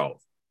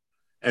yourself.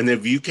 And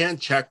if you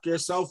can't check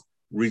yourself,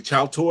 reach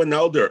out to an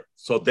elder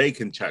so they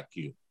can check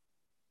you.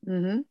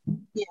 Mm-hmm.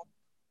 Yeah.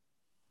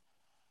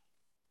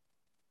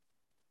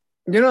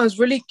 You know, it's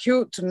really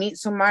cute to meet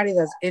somebody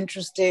that's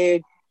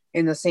interested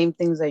in the same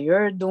things that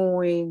you're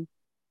doing,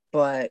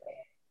 but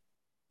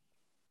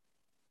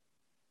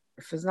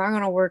if it's not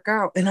going to work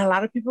out, and a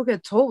lot of people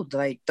get told,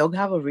 like, they'll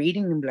have a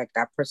reading and be like,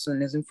 that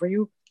person isn't for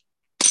you.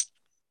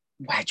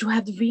 Why'd you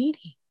have the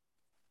reading?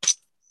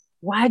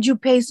 Why'd you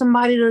pay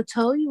somebody to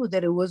tell you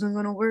that it wasn't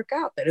going to work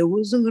out, that it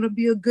wasn't going to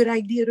be a good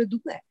idea to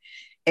do that?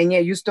 And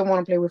yet you still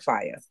want to play with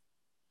fire.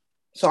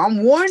 So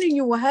I'm warning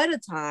you ahead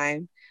of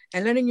time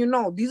and letting you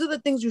know, these are the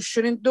things you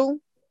shouldn't do.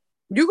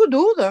 You could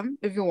do them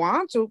if you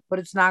want to, but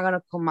it's not going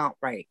to come out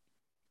right.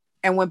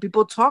 And when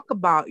people talk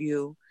about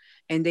you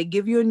and they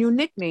give you a new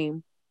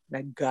nickname,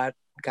 like Gata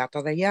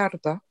de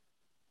Yarda,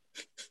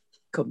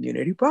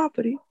 community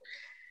property,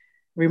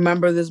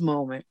 remember this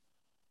moment.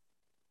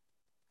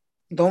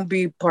 Don't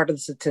be part of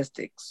the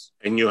statistics.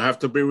 And you have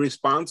to be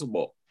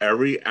responsible.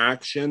 Every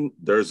action,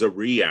 there's a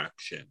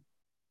reaction.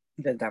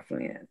 There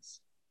definitely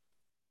is.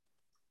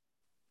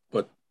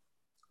 But,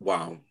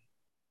 wow.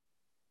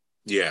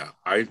 Yeah,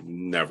 I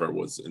never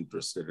was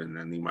interested in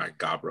any of my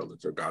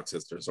godbrothers or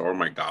godsisters or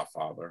my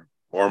godfather.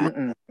 Or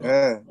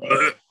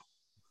my...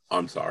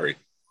 I'm sorry.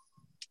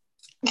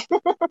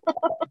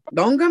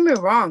 Don't get me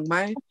wrong.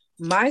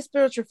 My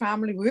spiritual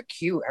family, we're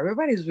cute.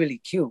 Everybody's really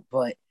cute,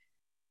 but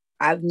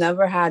I've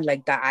never had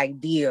like that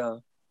idea.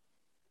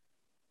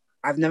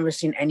 I've never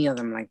seen any of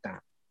them like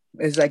that.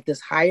 It's like this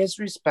highest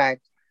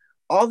respect.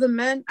 All the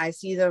men, I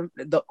see them,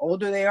 the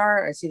older they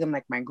are, I see them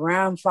like my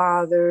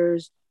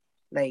grandfathers.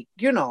 Like,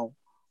 you know,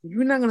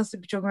 you're not going to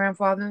sleep with your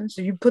grandfather.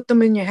 So you put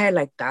them in your head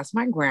like, that's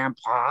my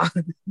grandpa,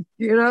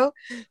 you know,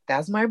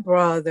 that's my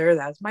brother,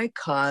 that's my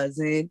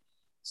cousin.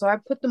 So I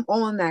put them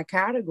all in that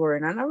category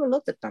and I never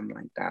looked at them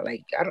like that.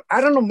 Like,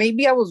 I don't know,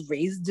 maybe I was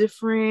raised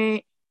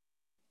different.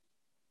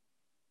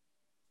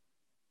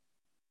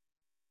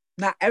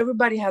 Not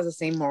everybody has the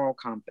same moral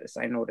compass.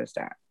 I noticed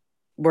that,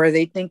 where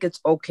they think it's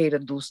okay to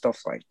do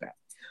stuff like that.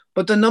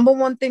 But the number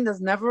one thing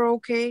that's never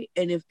okay,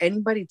 and if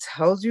anybody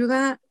tells you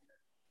that,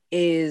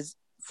 is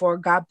for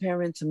a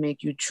godparent to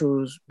make you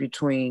choose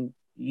between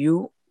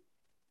you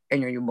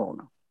and your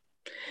yubona.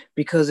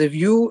 Because if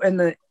you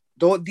and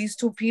these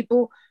two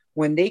people,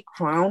 when they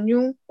crown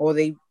you or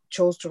they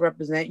chose to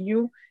represent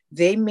you,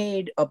 they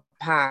made a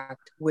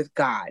pact with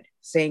God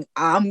saying,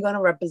 I'm going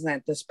to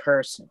represent this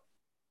person.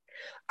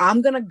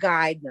 I'm going to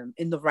guide them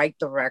in the right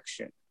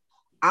direction.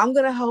 I'm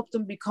going to help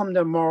them become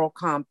their moral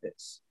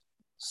compass.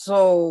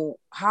 So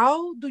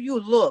how do you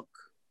look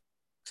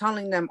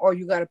telling them, oh,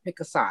 you got to pick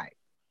a side?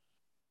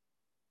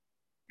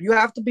 You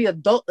have to be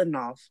adult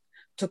enough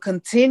to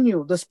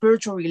continue the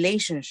spiritual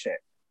relationship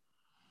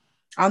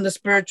on the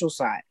spiritual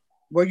side,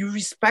 where you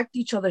respect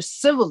each other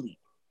civilly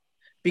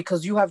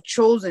because you have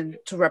chosen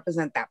to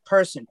represent that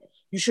person.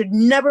 You should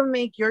never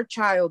make your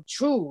child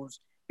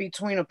choose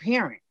between a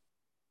parent,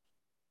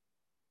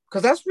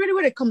 because that's really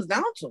what it comes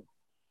down to.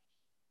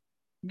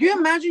 Do you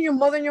imagine your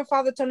mother and your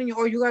father telling you,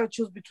 oh, you got to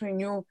choose between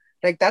you?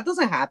 Like, that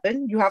doesn't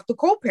happen. You have to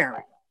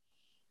co-parent.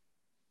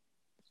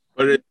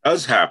 But it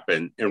does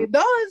happen. It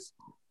does,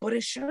 but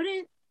it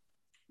shouldn't.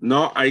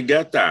 No, I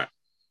get that.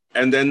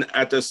 And then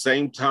at the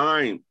same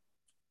time,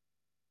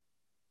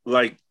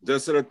 like,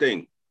 this is the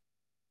thing.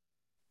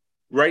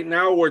 Right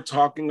now, we're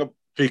talking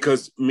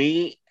because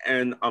me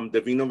and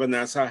Divino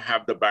Vanessa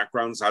have the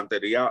background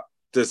Santeria.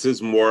 This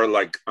is more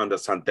like on the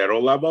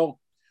Santero level.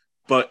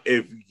 But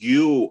if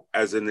you,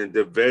 as an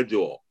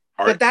individual,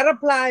 but that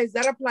applies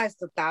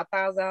to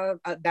tatas.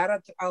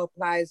 That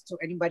applies to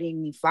anybody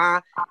in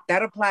Nifa.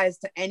 That applies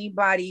to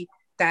anybody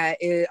that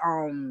is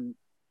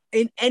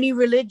in any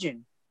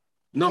religion.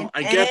 No,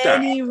 I get that.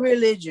 Any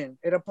religion,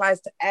 it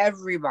applies to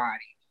everybody.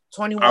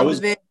 21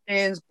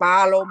 divisions,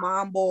 Palo,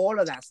 Mambo, all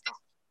of that stuff.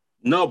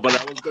 No, but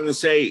I was going to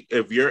say,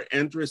 if you're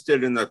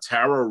interested in a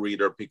tarot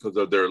reader because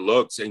of their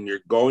looks, and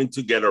you're going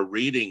to get a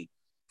reading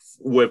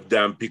with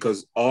them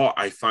because, oh,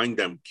 I find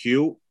them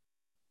cute,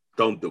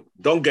 don't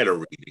get a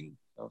reading.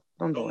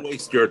 Don't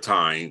waste your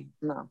time.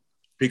 No.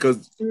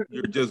 Because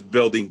you're just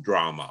building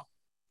drama.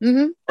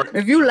 Mm-hmm.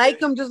 If you like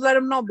them, just let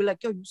them know. Be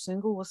like, yo, you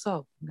single? What's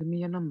up? Give me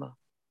your number.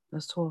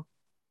 Let's talk.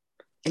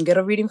 And get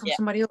a reading from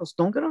somebody else.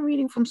 Don't get a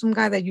reading from some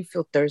guy that you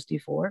feel thirsty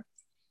for.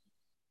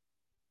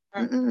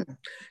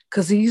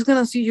 Because he's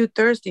going to see you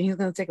thirsty. He's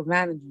going to take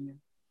advantage of you.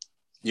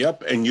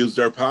 Yep, and use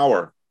their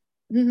power.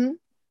 Mm-hmm.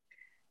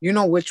 You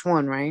know which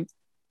one, right?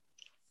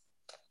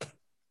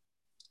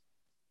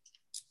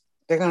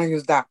 They're gonna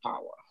use that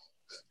power.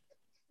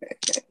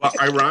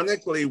 But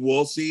ironically,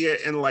 we'll see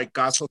it in like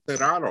Caso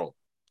Cerrado.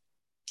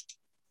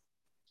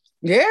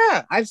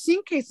 Yeah, I've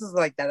seen cases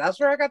like that. That's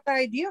where I got the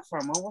idea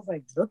from. I was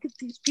like, look at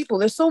these people.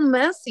 They're so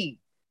messy.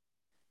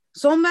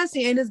 So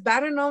messy. And it's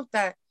bad enough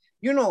that,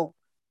 you know,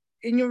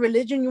 in your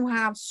religion, you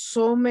have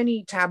so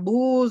many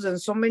taboos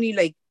and so many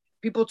like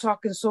people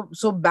talking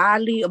so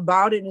badly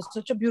about it. It's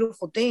such a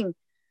beautiful thing.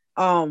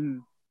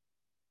 And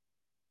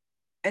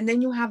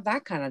then you have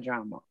that kind of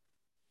drama.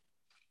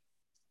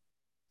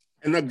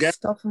 And again,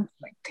 Stuff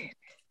inflicted.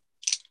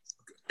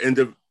 and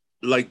the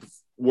like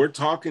we're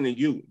talking to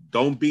you.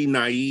 Don't be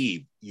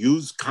naive.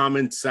 Use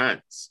common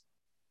sense.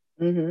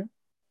 Mm-hmm.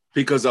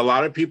 Because a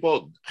lot of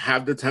people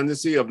have the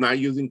tendency of not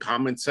using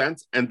common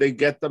sense and they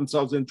get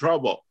themselves in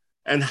trouble.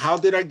 And how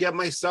did I get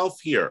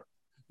myself here?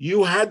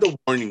 You had the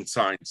warning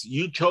signs.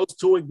 You chose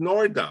to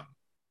ignore them.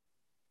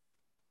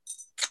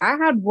 I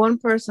had one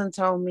person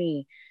tell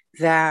me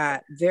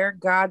that their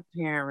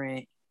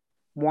godparent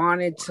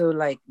wanted to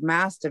like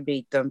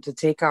masturbate them to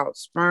take out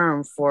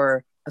sperm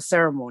for a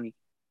ceremony.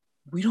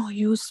 We don't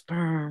use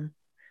sperm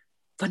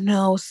for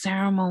no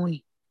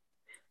ceremony.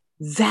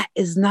 That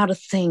is not a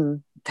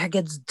thing that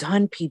gets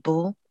done,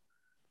 people.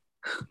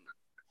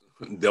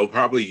 They'll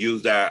probably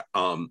use that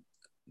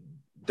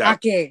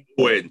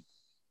with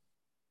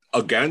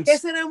against. ¿Qué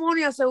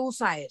ceremonia se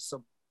usa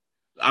eso?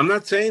 I'm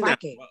not saying that.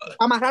 ¿Qué?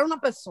 Amarrar una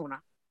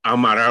persona.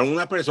 Amarrar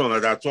una persona.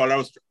 That's what I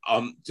was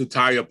to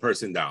tie a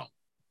person down.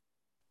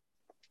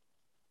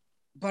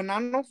 But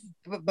not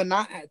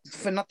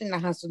for nothing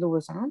that has to do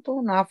with Santo.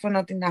 Not for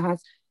nothing that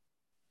has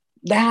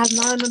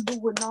nothing to do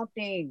with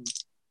nothing.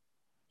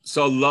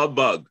 So, Love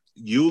Bug,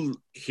 you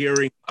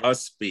hearing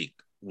us speak,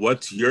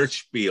 what's your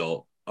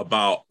spiel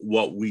about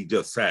what we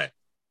just said?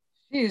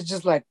 She's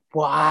just like,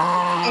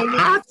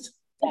 what?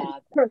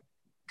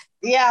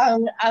 Yeah,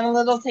 I'm a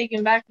little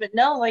taken back, but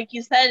no, like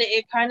you said,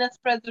 it kind of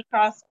spreads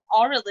across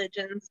all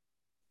religions.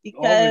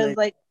 Because,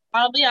 like,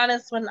 I'll be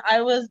honest, when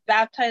I was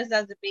baptized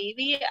as a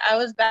baby, I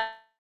was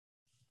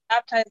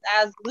baptized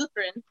as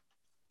Lutheran,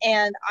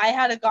 and I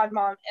had a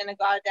godmom and a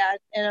goddad,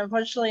 and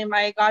unfortunately,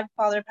 my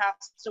godfather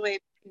passed away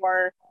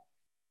before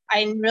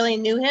I really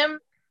knew him.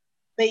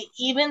 But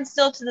even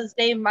still to this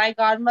day, my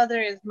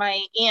godmother is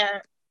my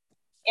aunt,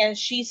 and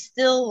she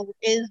still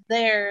is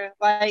there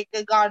like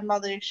a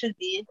godmother should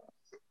be.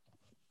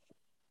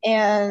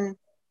 And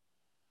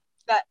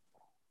that,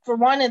 for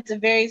one, it's a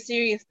very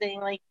serious thing.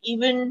 Like,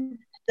 even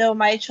though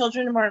my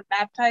children weren't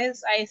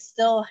baptized, I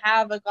still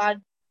have a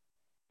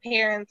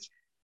godparents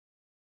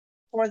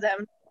for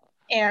them,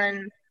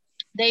 and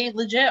they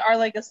legit are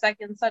like a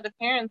second set of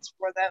parents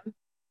for them.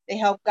 They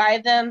help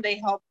guide them, they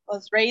help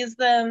us raise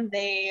them,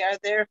 they are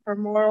there for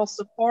moral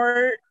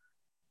support.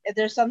 If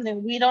there's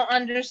something we don't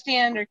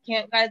understand or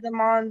can't guide them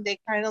on, they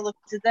kind of look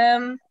to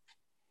them.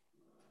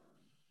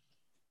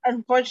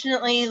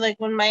 Unfortunately, like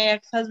when my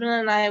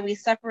ex-husband and we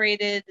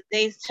separated,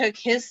 they took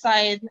his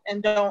side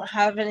and don't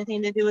have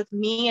anything to do with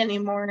me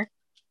anymore.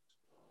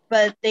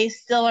 But they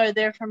still are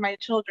there for my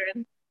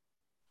children,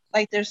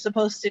 like they're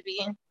supposed to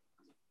be.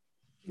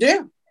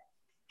 Yeah.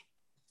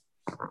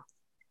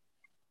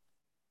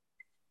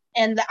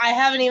 And I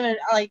haven't even,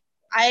 like,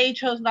 I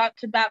chose not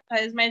to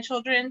baptize my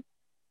children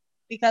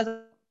because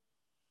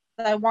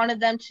I wanted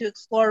them to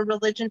explore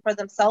religion for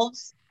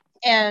themselves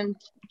and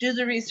do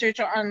the research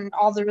on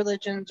all the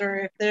religions, or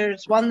if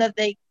there's one that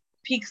they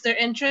piques their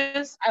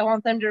interest, I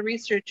want them to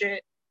research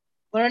it,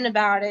 learn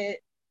about it,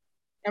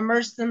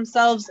 immerse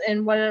themselves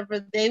in whatever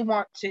they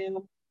want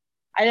to.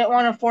 I didn't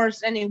want to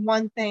force any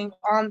one thing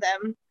on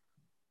them.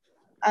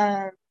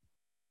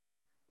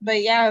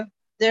 But yeah,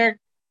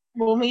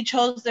 when we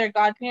chose their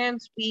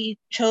godparents, we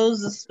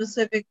chose a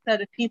specific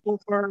set of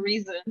people for a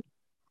reason.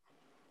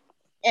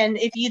 And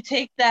if you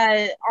take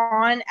that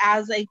on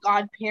as a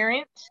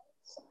godparent,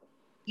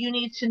 you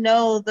need to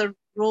know the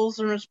rules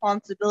and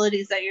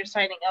responsibilities that you're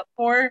signing up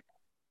for,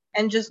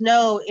 and just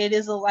know it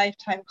is a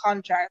lifetime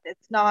contract.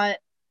 It's not,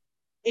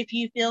 if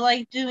you feel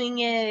like doing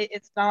it,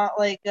 it's not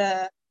like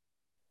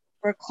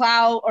for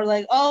clout or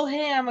like, oh,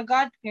 hey, I'm a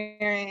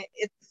godparent.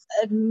 It's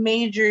a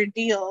major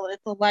deal.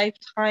 It's a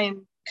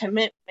lifetime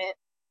commitment,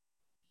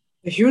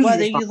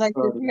 whether you like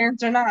your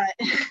parents or not.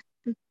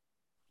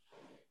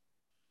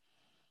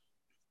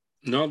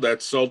 No,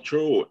 that's so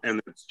true.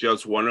 And it's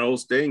just one of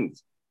those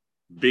things.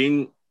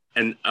 Being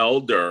an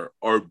elder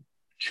or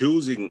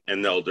choosing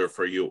an elder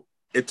for you,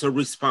 it's a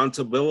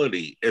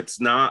responsibility. It's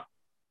not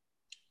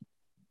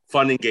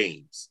fun and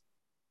games.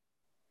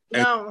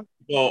 No. And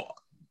people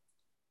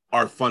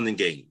are fun and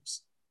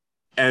games.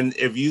 And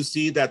if you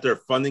see that they're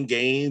fun and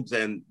games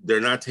and they're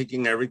not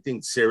taking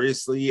everything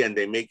seriously and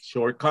they make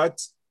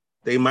shortcuts,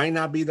 they might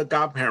not be the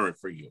godparent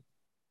for you.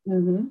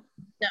 Mm-hmm.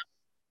 No.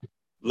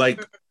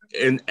 Like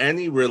in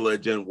any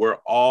religion, we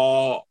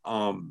all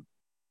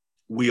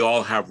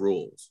have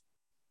rules.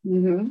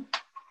 Mm-hmm.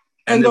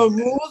 And the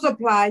rules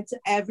apply to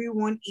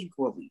everyone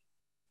equally.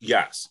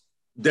 Yes,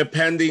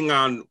 depending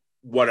on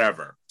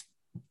whatever.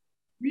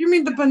 You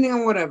mean depending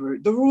on whatever?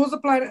 The rules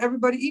apply to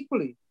everybody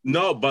equally.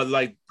 No, but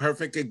like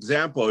perfect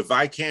example. If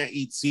I can't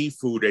eat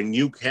seafood and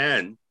you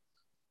can,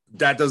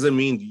 that doesn't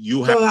mean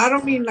you have. So I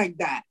don't mean like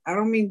that. I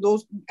don't mean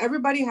those.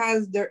 Everybody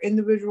has their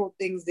individual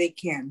things they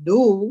can't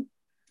do.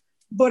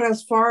 But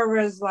as far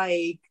as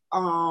like,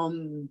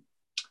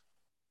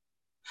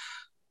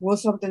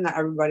 what's something that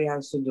everybody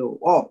has to do?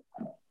 Oh,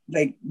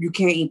 like you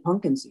can't eat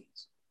pumpkin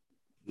seeds.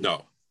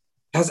 No.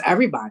 That's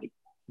everybody.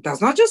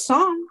 That's not just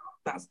some.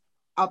 That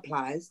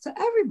applies to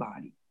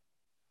everybody.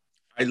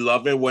 I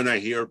love it when I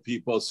hear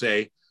people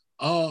say,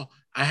 "Oh,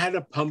 I had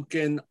a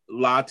pumpkin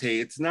latte.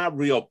 It's not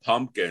real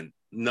pumpkin."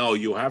 No,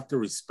 you have to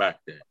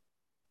respect it.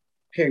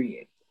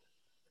 Period.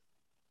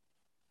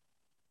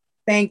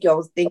 Thank you. I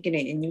was thinking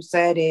it and you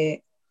said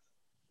it.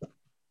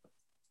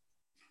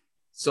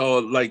 So,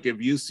 like,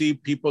 if you see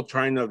people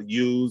trying to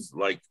use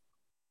like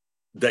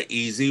the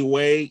easy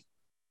way,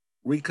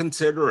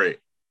 reconsider it.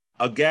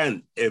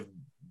 Again, if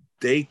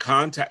they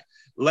contact,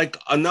 like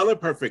another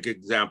perfect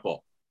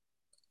example,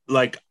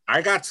 like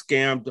I got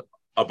scammed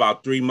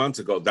about 3 months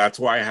ago. That's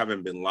why I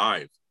haven't been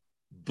live.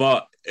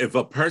 But if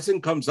a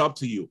person comes up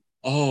to you,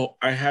 oh,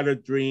 I had a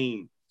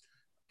dream,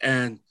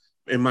 and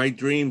in my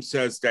dream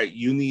says that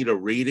you need a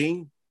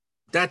reading,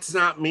 that's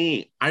not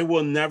me. I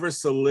will never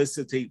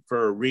solicitate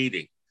for a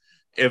reading.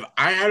 If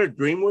I had a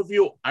dream with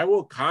you, I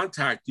will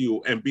contact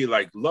you and be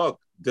like, look,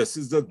 this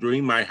is the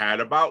dream I had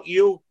about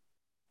you.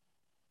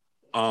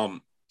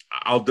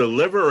 I'll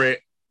deliver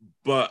it,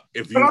 but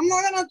I'm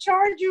not gonna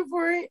charge you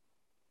for it.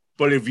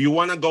 But if you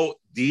want to go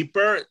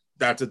deeper,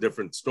 that's a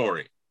different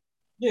story.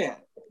 Yeah,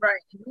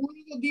 right. If you want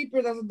to go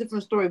deeper, that's a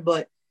different story.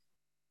 But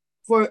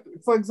for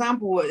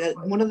example,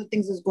 one of the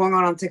things that's going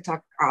on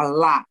TikTok a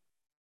lot,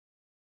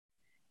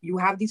 you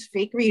have these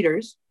fake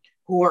readers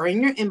who are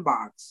in your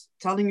inbox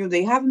telling you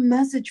they have a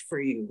message for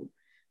you,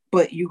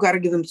 but you got to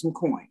give them some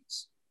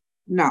coins.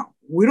 No,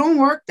 we don't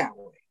work that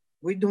way.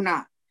 We do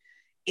not.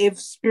 If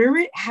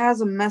spirit has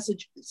a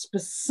message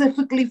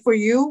specifically for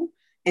you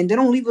and they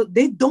don't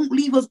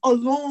leave us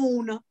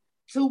alone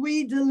till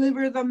we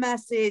deliver the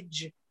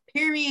message,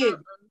 period.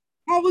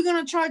 How are we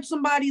going to charge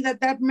somebody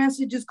that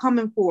message is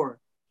coming for?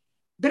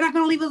 They're not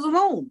going to leave us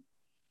alone.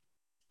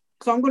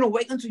 So I'm going to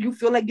wait until you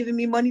feel like giving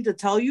me money to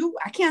tell you.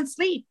 I can't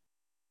sleep.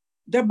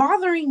 They're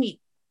bothering me.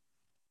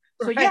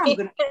 So yeah, I'm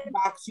going to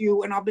inbox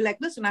you and I'll be like,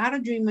 listen, I had a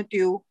dream with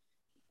you.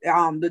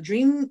 The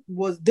dream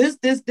was this.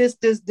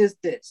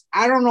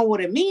 I don't know what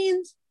it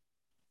means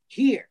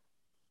here,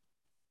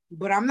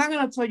 but I'm not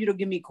going to tell you to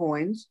give me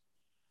coins.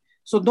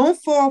 So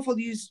don't fall for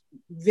these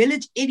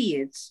village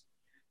idiots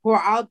who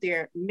are out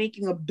there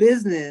making a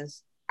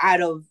business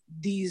out of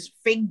these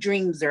fake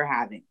dreams they're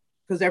having,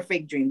 because they're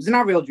fake dreams. They're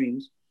not real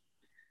dreams.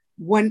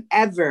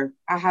 Whenever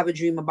I have a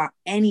dream about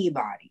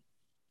anybody,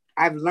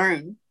 I've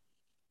learned,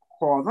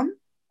 call them.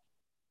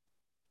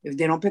 If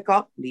they don't pick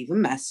up, leave a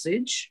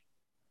message.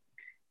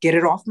 Get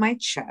it off my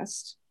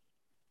chest.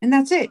 And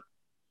that's it.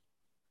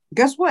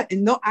 Guess what?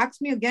 And they'll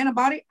ask me again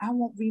about it. I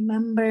won't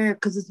remember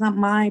because it's not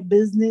my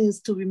business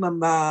to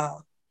remember.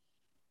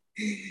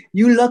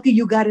 You lucky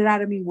you got it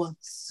out of me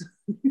once.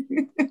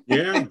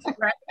 Yeah.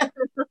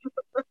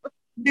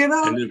 You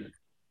know?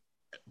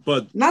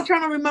 But not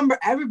trying to remember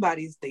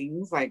everybody's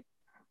things. Like,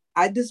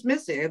 I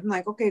dismiss it. I'm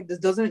like, okay, this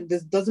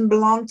doesn't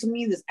belong to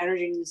me. This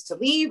energy needs to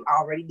leave.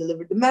 I already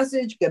delivered the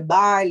message.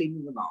 Goodbye. Leave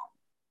me alone.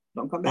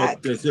 Don't come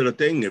back. This is the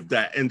thing. If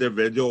that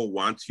individual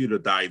wants you to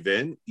dive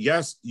in,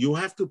 yes, you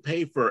have to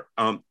pay for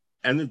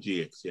energy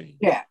exchange.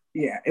 Yeah.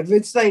 If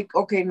it's like,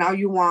 okay, now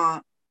you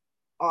want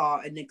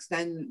an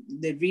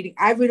extended reading,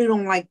 I really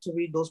don't like to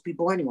read those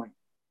people anyway.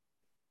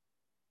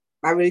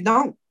 I really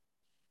don't.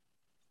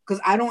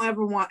 Because I don't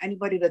ever want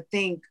anybody to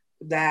think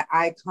that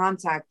I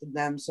contacted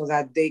them so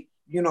that they,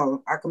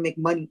 I can make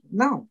money.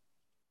 No,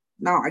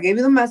 I gave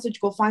you the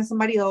message. Go find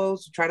somebody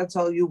else to try to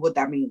tell you what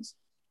that means.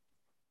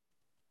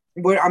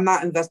 But I'm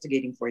not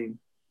investigating for you,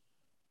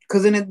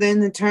 because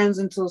then it turns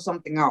into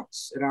something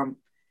else, and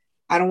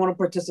I don't want to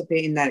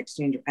participate in that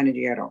exchange of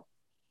energy at all.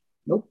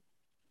 Nope,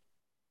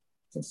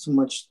 it's too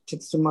much.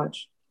 It's too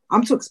much.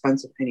 I'm too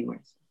expensive,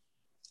 anyways.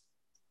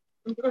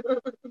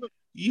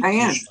 You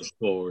can't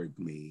afford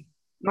me.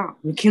 No,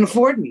 you can't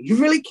afford me. You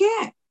really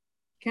can't.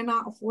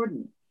 Cannot afford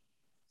me.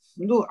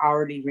 You do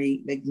hourly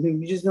rate, like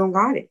you just don't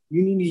got it.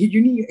 You need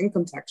your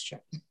income tax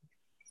check.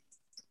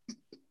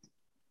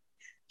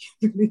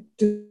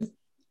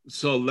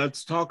 So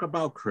let's talk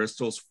about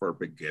crystals for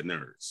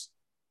beginners.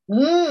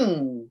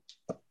 I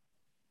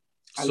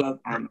love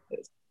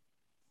amethyst.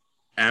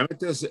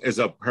 Amethyst is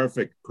a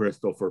perfect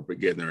crystal for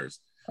beginners.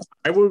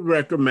 I would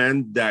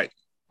recommend that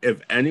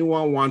if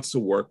anyone wants to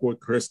work with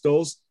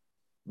crystals,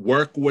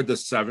 work with the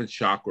 7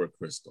 chakra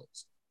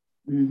crystals.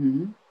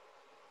 Mm-hmm.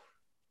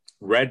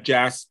 Red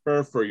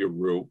jasper for your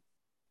root,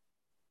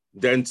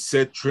 then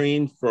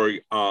citrine for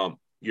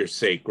your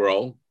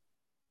sacral,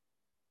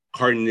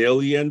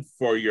 carnelian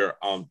for your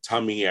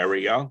tummy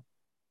area.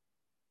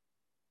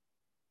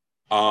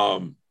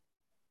 Then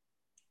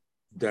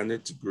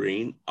it's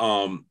green.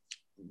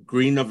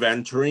 Green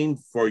aventurine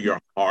for your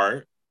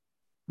heart.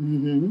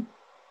 Mm-hmm.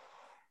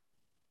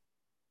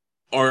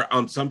 Or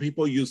some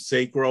people use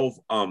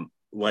sacral,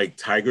 like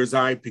tiger's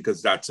eye,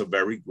 because that's a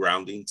very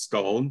grounding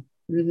stone.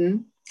 Mm-hmm.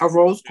 A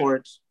rose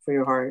quartz for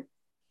your heart.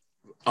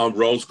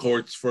 Rose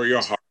quartz for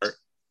your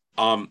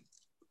heart.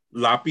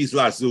 Lapis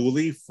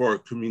lazuli for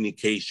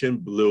communication,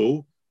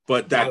 blue,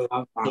 but that's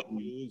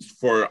used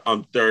for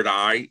third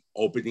eye,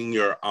 opening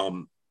your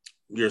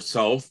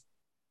yourself.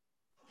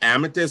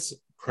 Amethyst,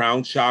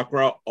 crown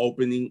chakra,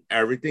 opening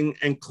everything,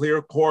 and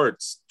clear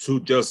quartz to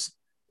just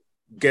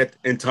get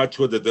in touch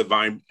with the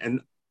divine.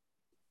 And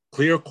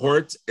clear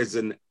quartz is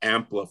an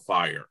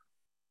amplifier.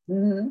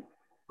 Mm-hmm.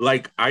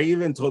 Like I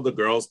even told the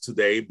girls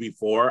today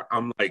before,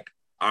 I'm like,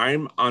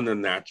 I'm on a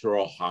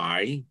natural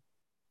high.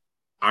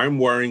 I'm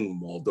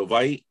wearing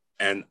moldavite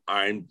and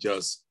I'm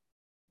just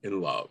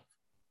in love.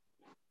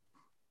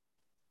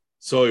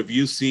 So if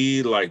you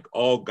see like,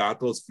 oh,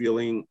 Gato's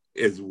feeling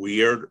is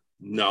weird.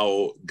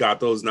 No,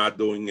 Gato's not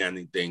doing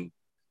anything.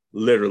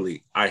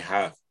 Literally, I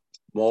have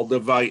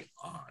moldavite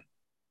on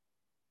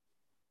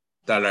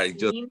that I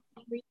just...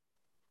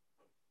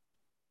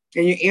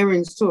 And your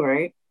earrings too,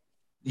 right?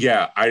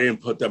 Yeah, I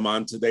didn't put them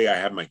on today. I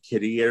have my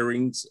kitty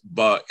earrings,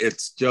 but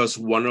it's just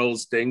one of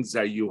those things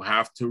that you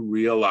have to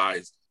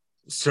realize.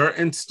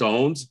 Certain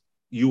stones,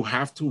 you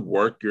have to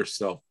work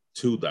yourself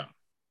to them.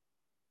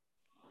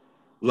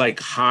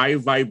 Like high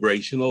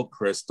vibrational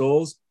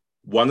crystals,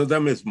 one of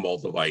them is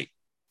moldavite.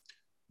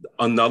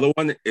 Another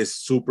one is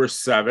Super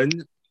 7.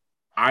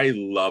 I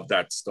love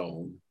that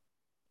stone.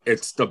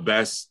 It's the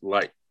best.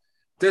 Like,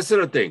 this is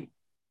the thing.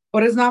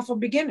 But it's not for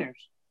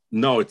beginners.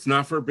 No, it's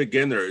not for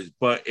beginners.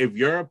 But if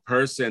you're a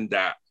person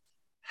that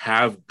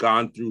have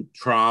gone through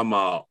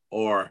trauma,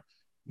 or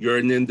you're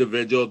an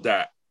individual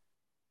that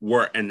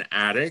were an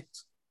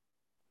addict,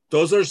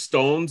 those are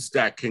stones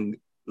that can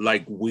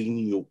like wean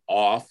you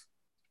off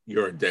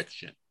your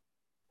addiction,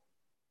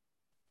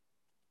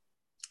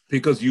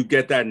 because you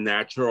get that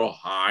natural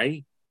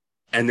high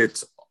and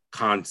it's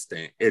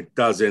constant. It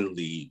doesn't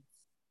leave.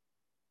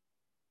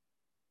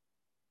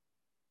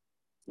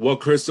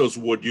 What crystals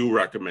would you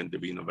recommend,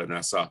 Divina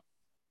Vanessa?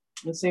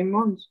 The same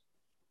ones.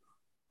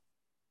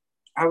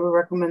 I would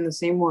recommend the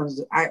same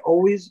ones. I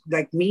always,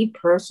 like me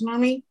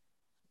personally,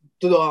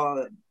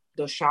 the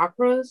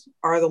chakras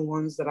are the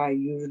ones that I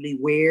usually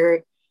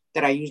wear,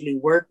 that I usually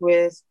work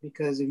with,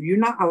 because if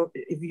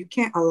you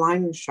can't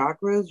align your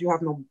chakras, you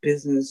have no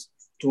business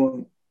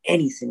doing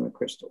anything with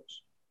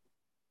crystals.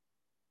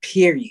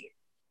 Period.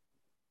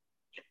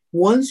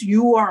 Once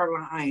you are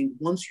aligned,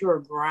 once you're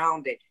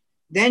grounded,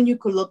 then you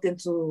could look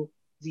into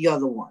the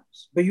other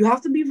ones. But you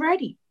have to be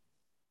ready.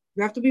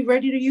 You have to be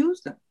ready to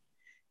use them,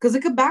 because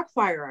it could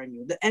backfire on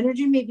you. The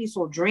energy may be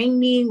so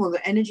draining, or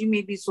the energy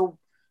may be so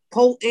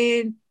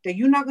potent that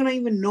you're not going to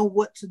even know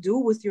what to do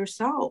with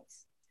yourself.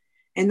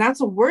 And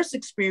that's a worse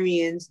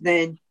experience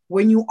than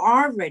when you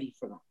are ready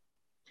for them,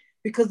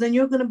 because then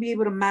you're going to be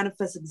able to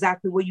manifest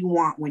exactly what you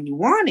want when you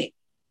want it.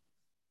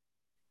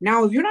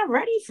 Now, if you're not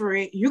ready for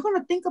it, you're going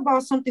to think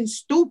about something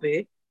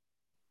stupid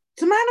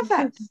to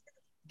manifest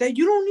that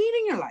you don't need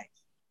in your life,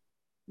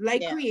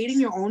 like creating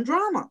your own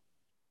drama.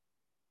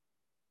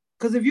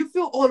 Because if you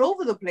feel all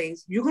over the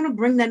place, you're going to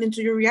bring that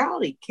into your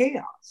reality,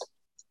 chaos.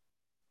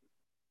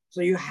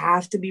 So you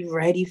have to be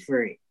ready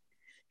for it.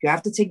 You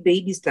have to take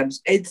baby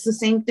steps. It's the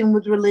same thing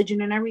with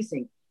religion and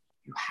everything.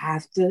 You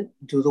have to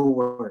do the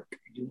work.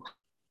 You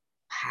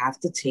have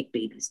to take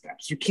baby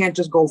steps. You can't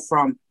just go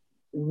from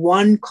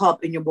 1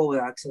 cup in your bowl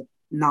to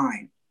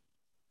 9.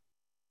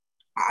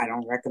 I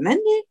don't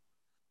recommend it.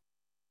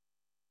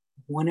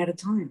 One at a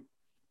time.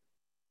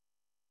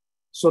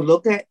 So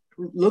look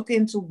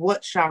into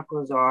what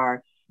chakras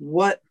are,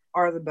 what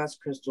are the best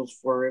crystals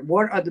for it,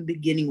 what are the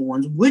beginning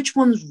ones, which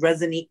ones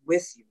resonate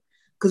with you.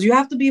 Because you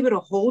have to be able to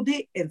hold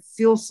it and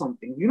feel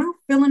something. If you're not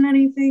feeling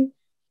anything,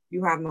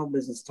 you have no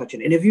business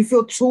touching it. And if you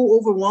feel too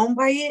overwhelmed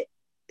by it,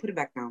 put it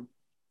back down.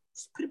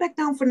 Just put it back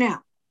down for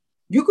now.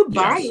 You could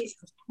buy it,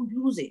 but don't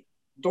use it.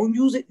 Don't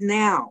use it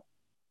now.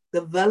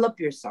 Develop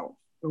yourself.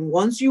 And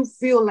once you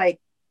feel like,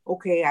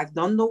 okay, I've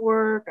done the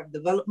work, I've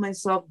developed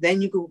myself,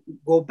 then you can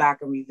go back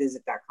and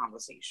revisit that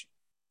conversation.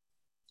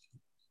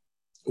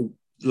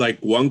 Like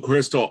one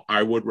crystal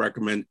I would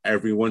recommend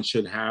everyone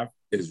should have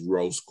is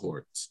rose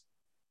quartz.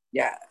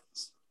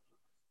 Yes.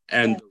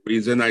 And the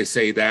reason I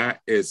say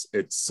that is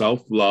it's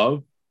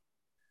self-love.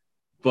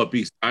 But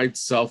besides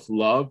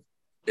self-love,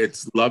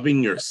 it's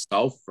loving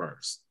yourself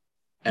first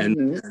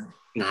and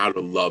how to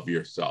love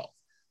yourself.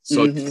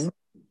 So you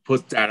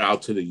put that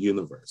out to the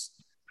universe.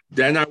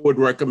 Then I would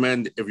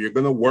recommend, if you're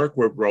going to work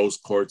with rose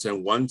quartz,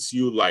 and once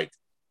you like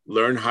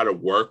learn how to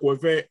work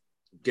with it,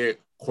 get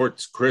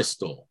quartz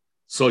crystal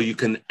so you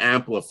can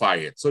amplify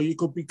it. So you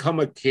could become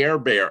a Care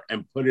Bear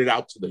and put it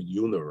out to the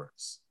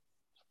universe.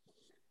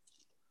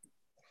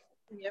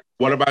 Yep.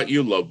 What about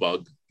you, Love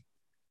Bug?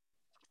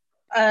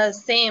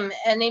 Same.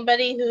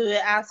 Anybody who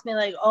asks me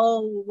like,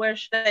 oh, where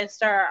should I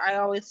start? I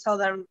always tell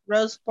them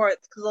rose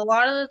quartz, because a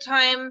lot of the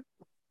time,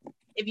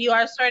 if you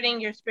are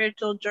starting your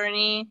spiritual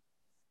journey,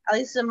 at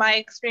least in my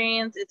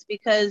experience, it's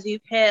because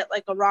you've hit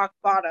like a rock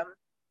bottom.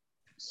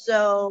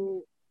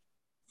 So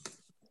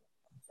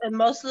And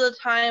most of the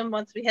time,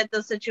 once we hit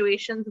those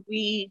situations,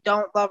 we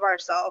don't love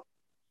ourselves.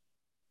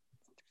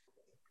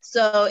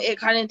 So it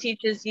kind of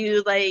teaches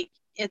you, like,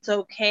 it's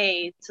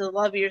okay to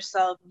love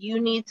yourself.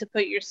 You need to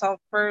put yourself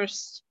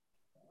first.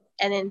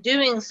 And in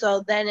doing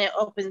so, then it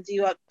opens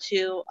you up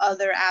to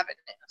other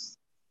avenues.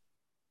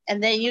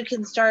 And then you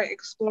can start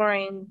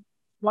exploring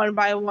one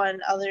by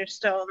one other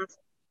stones.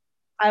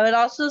 I would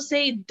also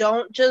say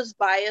don't just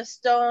buy a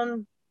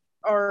stone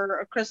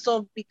or a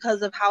crystal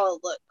because of how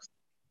it looks.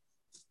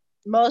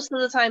 Most of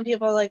the time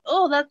people are like,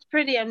 oh, that's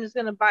pretty, I'm just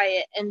going to buy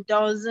it, and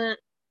doesn't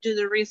do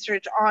the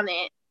research on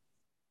it.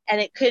 And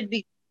it could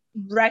be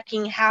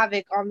wreaking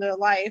havoc on their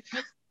life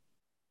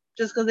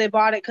just because they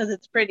bought it because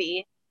it's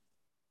pretty.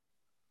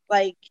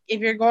 Like,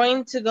 if you're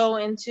going to go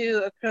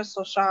into a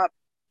crystal shop,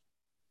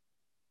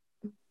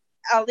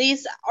 at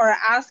least, or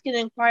ask and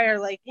inquire,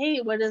 like,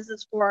 hey, what is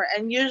this for?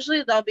 And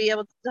usually they'll be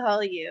able to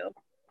tell you,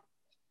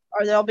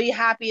 or they'll be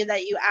happy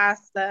that you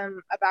asked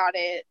them about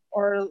it,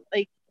 or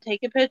like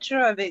take a picture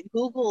of it,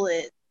 Google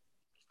it,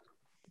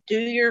 do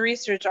your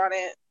research on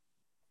it.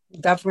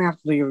 Definitely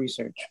have to do your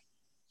research.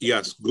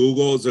 Yes,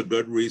 Google is a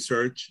good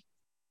research.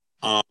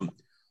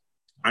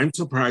 I'm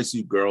surprised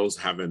you girls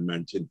haven't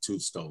mentioned two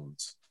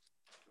stones.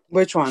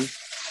 Which one?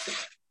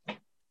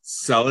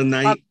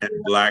 Selenite and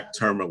black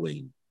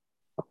tourmaline.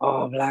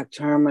 Oh, black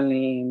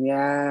tourmaline,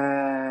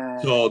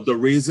 yeah. So the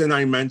reason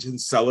I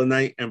mentioned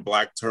selenite and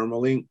black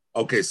tourmaline,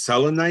 okay,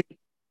 selenite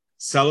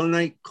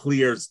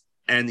clears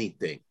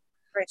anything.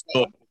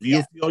 So if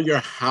you feel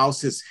your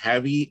house is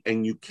heavy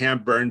and you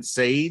can't burn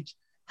sage,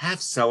 have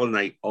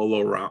selenite all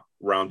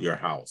around your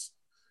house.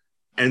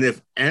 And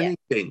if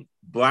anything,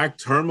 black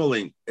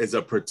tourmaline is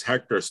a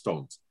protector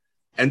stone.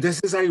 And this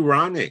is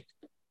ironic.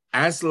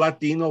 As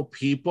Latino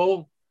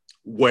people,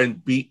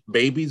 when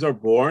babies are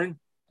born,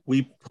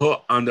 we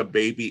put on the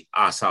baby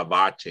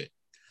azabache.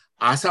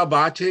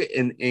 Azabache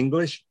in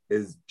English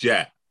is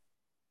jet.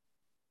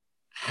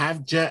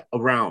 Have jet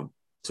around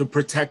to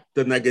protect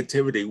the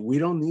negativity. We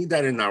don't need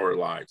that in our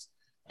lives.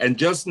 And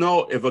just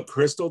know, if a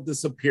crystal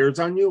disappears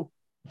on you,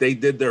 they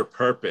did their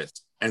purpose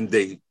and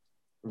they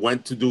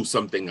went to do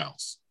something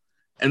else.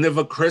 And if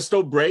a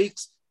crystal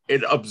breaks,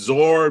 it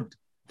absorbed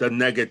the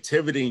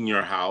negativity in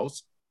your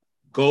house.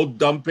 Go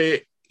dump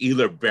it,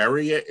 either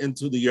bury it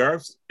into the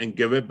earth and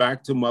give it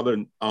back to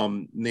Mother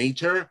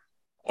Nature,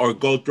 or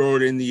go throw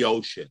it in the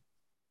ocean.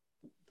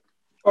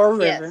 Or a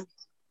river. Yes.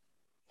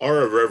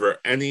 Or a river,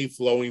 any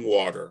flowing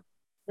water.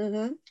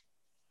 Mm-hmm.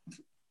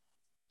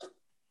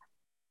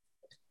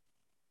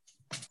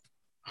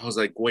 I was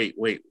like, wait,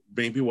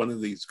 maybe one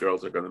of these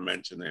girls are going to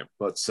mention it,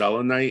 but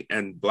selenite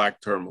and black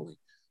tourmaline.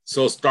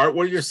 So start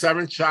with your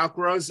 7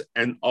 chakras,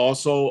 and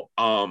also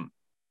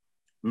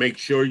make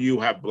sure you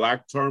have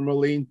black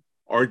tourmaline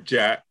or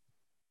jet,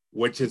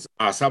 which is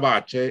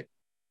azabache,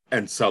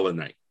 and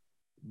selenite.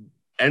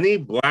 Any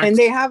black... And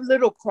they have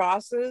little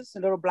crosses,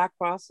 little black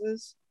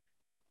crosses,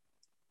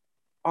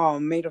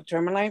 made of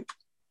tourmaline.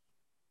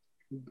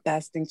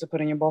 Best thing to put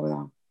in your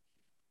bubble,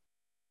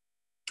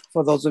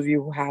 for those of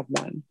you who have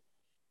one.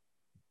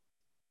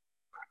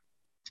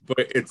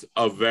 But it's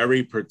a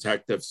very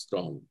protective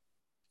stone,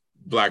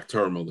 black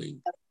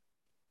tourmaline.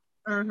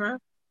 Mm-hmm.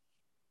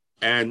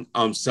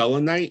 And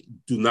selenite,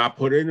 do not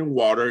put it in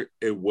water.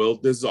 It will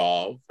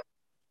dissolve.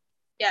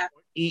 Yeah.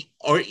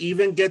 Or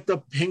even get the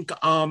pink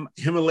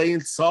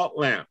Himalayan salt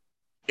lamp.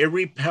 It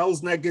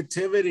repels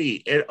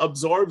negativity. It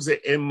absorbs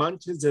it. It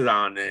munches it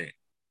on it.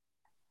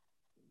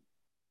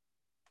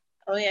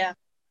 Oh, yeah.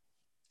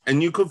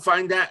 And you could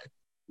find that,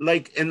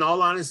 like, in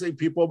all honesty,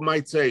 people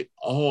might say,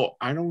 oh,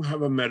 I don't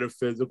have a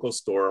metaphysical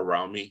store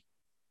around me.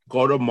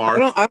 Go to Mark.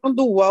 I don't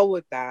do well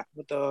with that,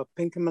 with the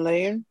pink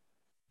Himalayan.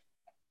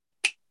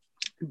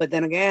 But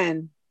then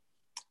again,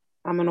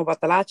 I'm an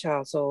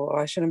Obatalacha, so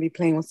I shouldn't be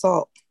playing with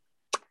salt.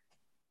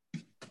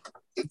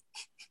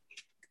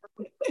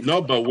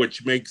 No, but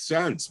which makes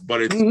sense.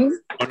 But it's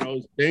one of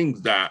those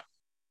things that,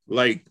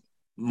 like,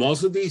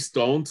 most of these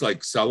stones,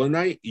 like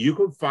selenite, you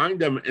can find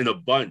them in a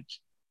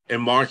bunch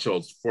in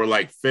Marshall's for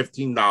like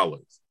 $15.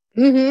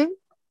 Mm-hmm.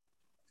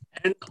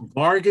 And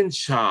bargain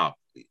shop.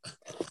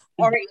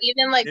 Or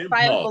even like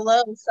Five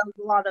Below sells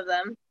a lot of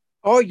them.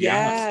 Oh,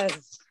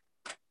 yes.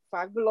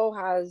 Five Below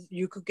has,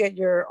 you could get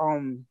your,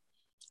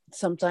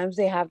 sometimes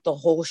they have the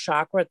whole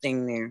chakra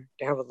thing there.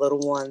 They have a little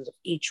ones of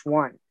each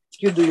one.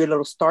 You do your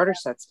little starter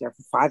sets there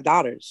for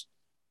 $5.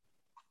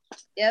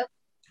 Yep.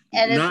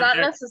 And it's not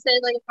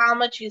necessarily how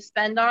much you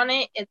spend on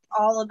it. It's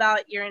all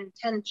about your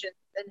intentions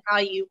and how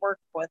you work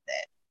with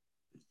it.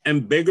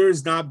 And bigger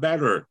is not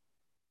better.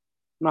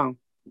 No,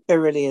 it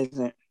really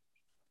isn't.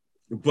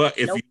 But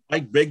if you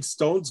like big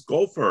stones,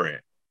 go for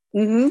it.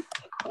 Mm-hmm.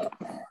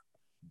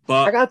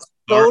 But I got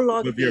so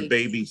lucky with your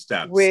baby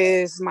steps.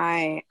 With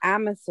my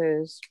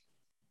amethyst,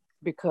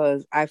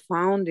 because I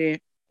found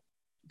it,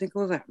 I think it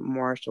was at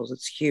Marshall's.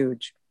 It's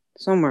huge.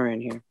 Somewhere in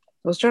here.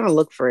 I was trying to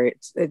look for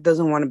it. It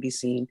doesn't want to be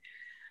seen.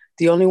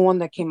 The only one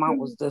that came out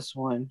was this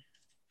one.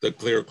 The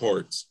clear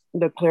quartz.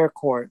 The clear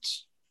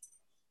quartz.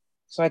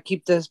 So I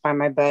keep this by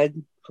my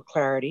bed for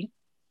clarity.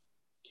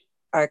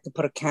 I could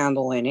put a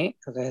candle in it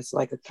because it's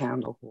like a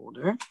candle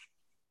holder.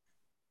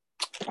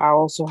 I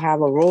also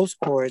have a rose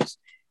quartz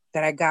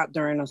that I got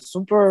during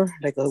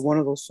one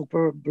of those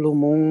super blue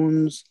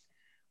moons.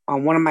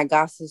 One of my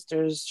god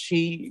sisters,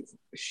 she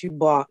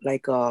bought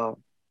like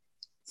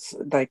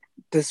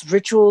this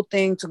ritual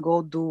thing to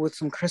go do with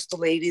some crystal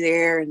lady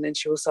there, and then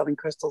she was selling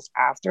crystals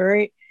after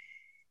it,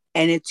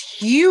 and it's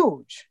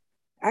huge.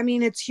 I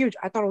mean, it's huge.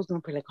 I thought I was gonna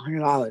pay like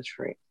 $100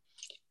 for it.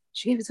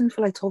 She gave it to me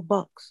for like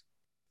 $12.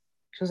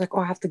 She was like,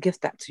 "Oh, I have to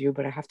gift that to you,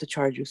 but I have to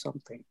charge you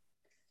something."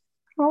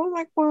 I was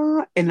like,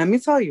 "What?" And let me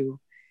tell you,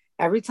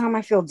 every time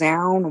I feel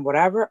down or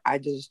whatever, I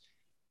just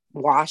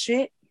wash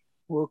it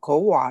with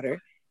cold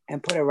water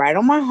and put it right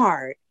on my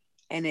heart,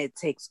 and it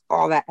takes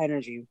all that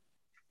energy,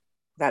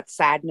 that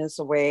sadness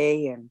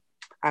away, and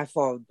I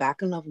fall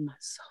back in love with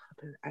myself.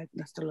 I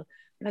still look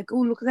like,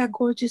 oh, look at that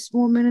gorgeous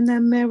woman in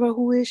that mirror.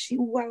 Who is she?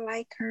 Oh, I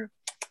like her.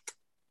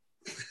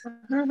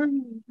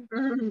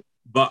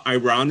 But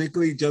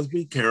ironically, just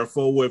be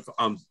careful with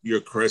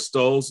your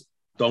crystals.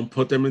 Don't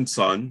put them in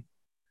sun.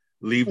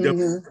 Leave them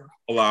for a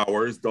couple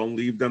hours. Don't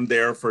leave them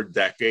there for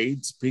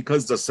decades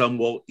because the sun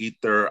will eat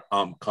their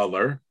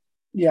color.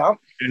 Yeah.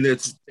 And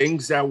it's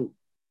things that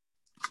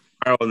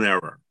trial and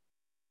error.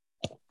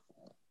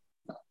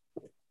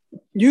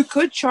 You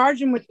could charge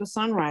them with the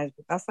sunrise,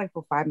 but that's like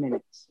for 5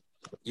 minutes.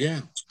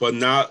 Yeah, but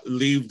not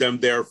leave them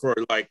there for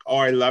like, oh,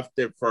 I left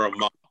it for a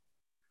month.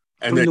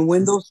 And then the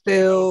window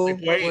still.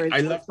 Like, wait,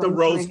 I left the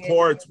rose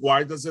quartz.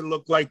 Why does it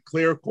look like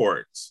clear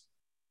quartz?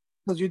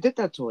 Because you did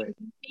that to it.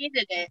 You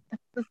faded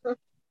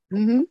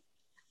it.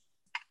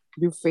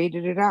 You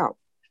faded it out.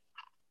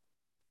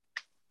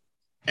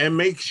 And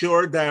make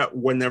sure that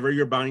whenever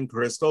you're buying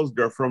crystals,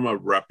 they're from a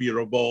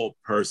reputable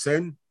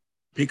person.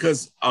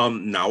 Because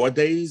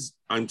nowadays,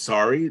 I'm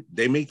sorry,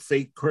 they make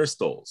fake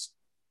crystals.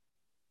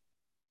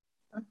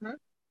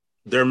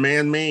 They're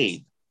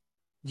man-made.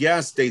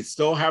 Yes, they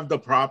still have the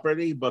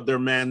property, but they're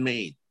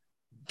man-made.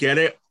 Get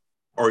it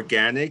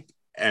organic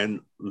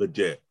and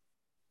legit.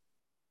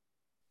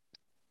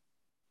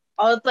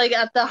 Oh, it's like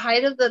at the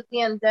height of the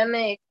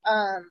pandemic,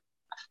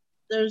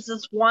 there's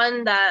this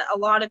one that a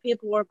lot of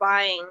people were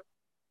buying,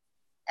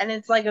 and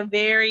it's like a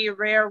very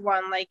rare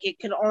one. Like it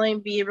could only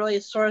be really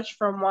sourced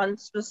from one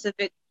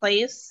specific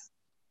place.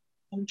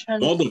 I'm trying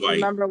to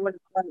remember what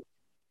it was.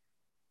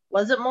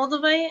 Was it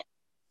Moldavite?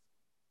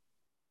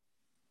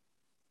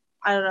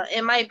 I don't know.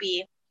 It might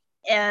be.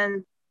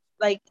 And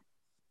like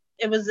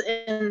it was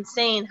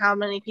insane how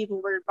many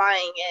people were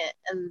buying it,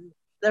 and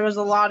there was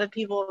a lot of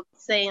people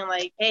saying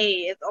like, hey,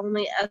 it's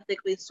only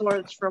ethically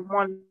sourced from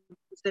one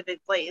specific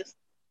place.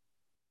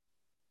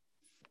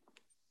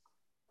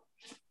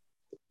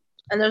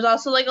 And there's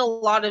also like a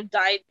lot of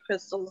dyed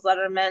crystals that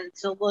are meant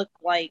to look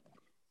like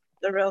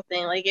the real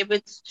thing. Like if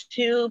it's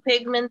too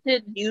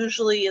pigmented,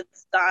 usually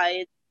it's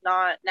dyed,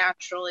 not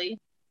naturally.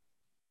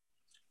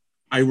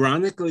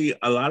 Ironically,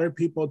 a lot of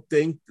people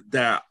think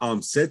that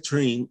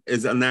citrine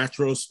is a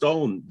natural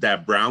stone,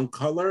 that brown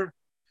color.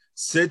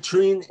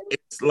 Citrine,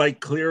 it's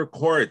like clear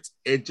quartz.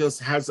 It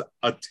just has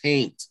a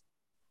taint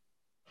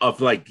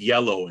of like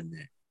yellow in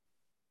it.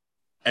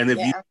 And if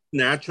you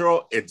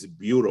natural, it's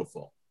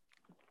beautiful.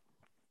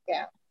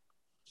 Yeah.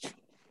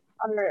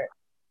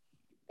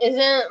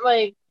 Isn't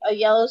like a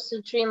yellow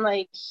citrine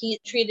like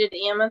heat treated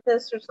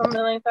amethyst or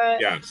something like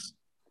that? Yes.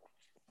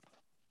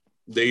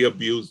 They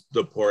abused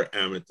the poor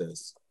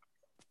amethyst.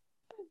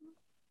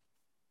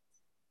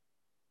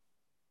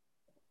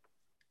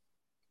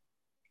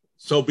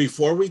 So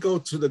before we go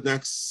to the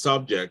next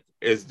subject,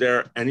 is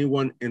there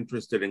anyone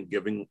interested in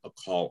giving a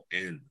call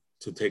in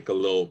to take a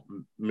little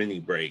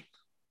mini break?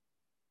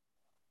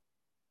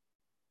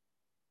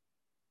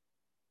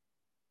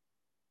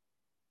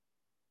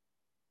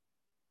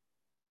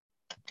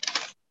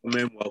 Come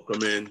in,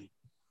 welcome in.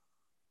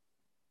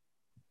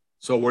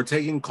 So we're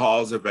taking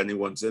calls if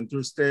anyone's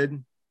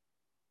interested.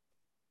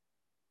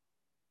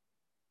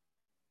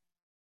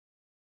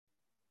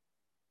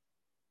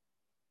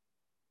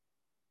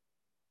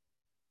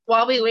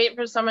 While we wait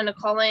for someone to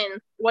call in,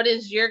 what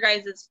is your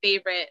guys'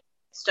 favorite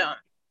stone?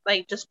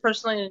 Like just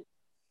personally,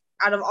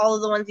 out of all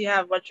of the ones you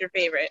have, what's your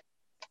favorite?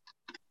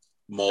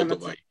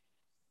 Moldavite.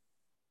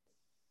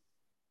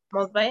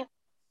 Moldavite?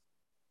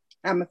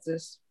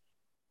 Amethyst.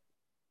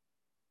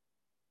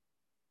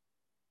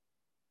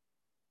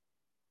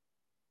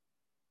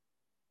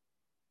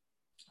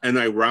 And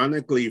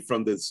ironically,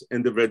 from this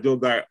individual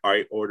that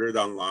I ordered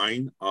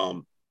online,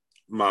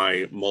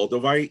 my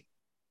Moldavite,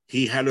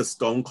 he had a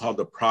stone called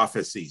the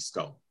Prophecy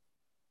Stone.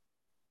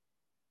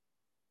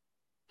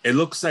 It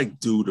looks like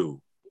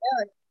doo-doo.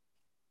 Really?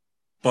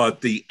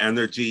 But the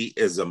energy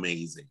is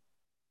amazing.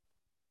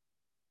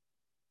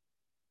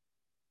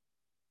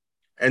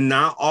 And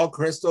not all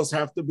crystals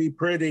have to be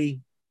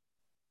pretty.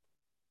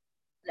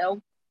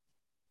 No.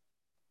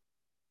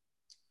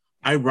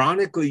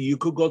 Ironically, you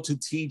could go to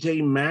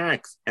TJ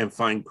Maxx and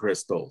find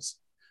crystals,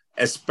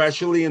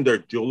 especially in their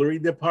jewelry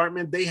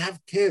department. They have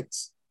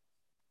kits.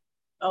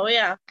 Oh,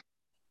 yeah.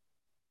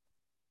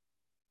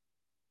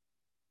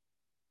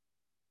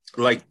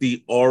 like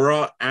the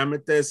aura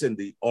amethyst and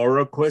the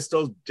aura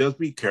crystals, just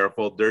be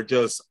careful. They're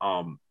just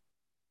not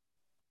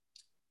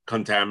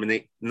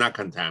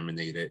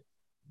contaminated.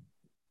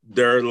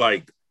 They're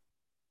like,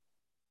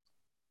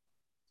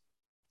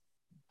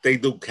 they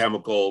do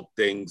chemical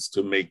things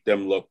to make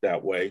them look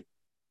that way.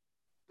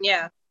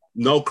 Yeah.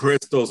 No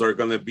crystals are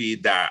going to be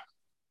that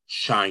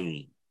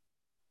shiny.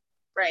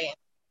 Right.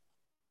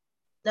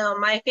 No,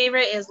 my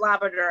favorite is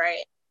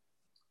labradorite.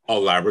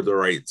 Oh,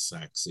 labradorite's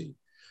sexy.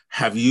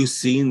 Have you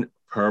seen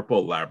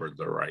purple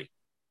labradorite?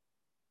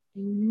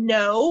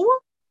 No.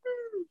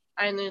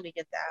 I need to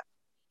get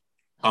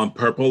that.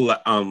 Purple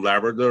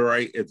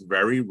labradorite, it's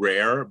very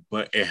rare,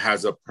 but it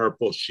has a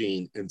purple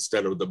sheen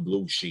instead of the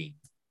blue sheen.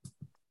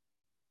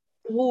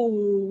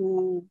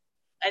 Ooh,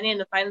 I need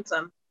to find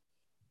some.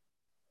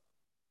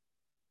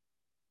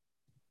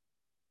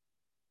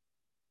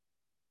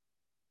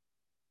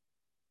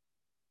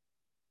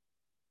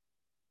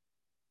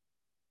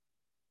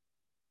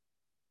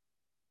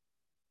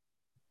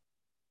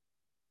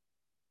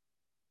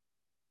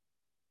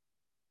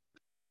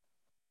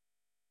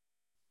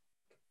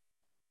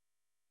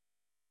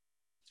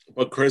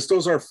 But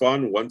crystals are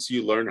fun once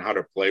you learn how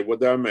to play with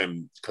them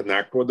and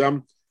connect with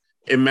them.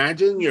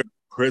 Imagine your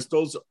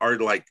crystals are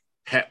like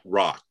pet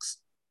rocks.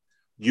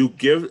 You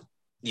give,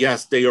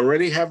 yes, they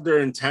already have their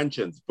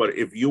intentions, but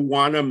if you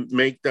want to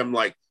make them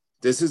like,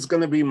 this is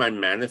going to be my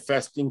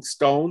manifesting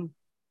stone,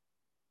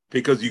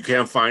 because you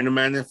can't find a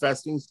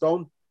manifesting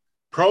stone,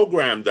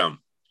 program them,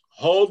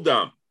 hold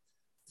them,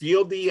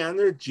 feel the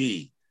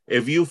energy.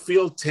 If you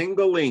feel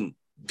tingling,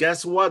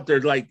 guess what?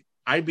 They're like,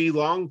 I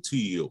belong to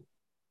you.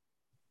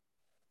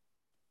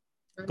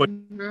 But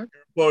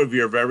if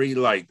you're very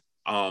like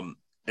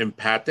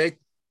empathic,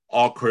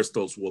 all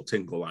crystals will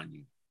tingle on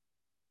you.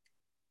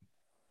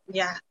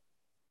 Yeah.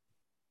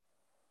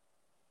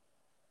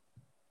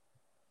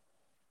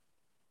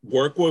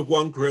 Work with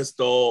one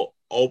crystal,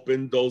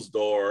 open those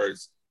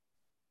doors,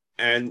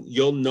 and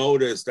you'll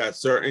notice that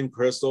certain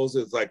crystals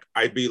is like,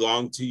 I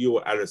belong to you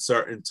at a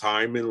certain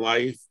time in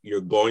life.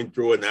 You're going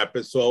through an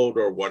episode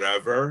or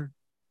whatever.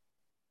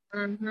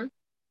 Mm-hmm.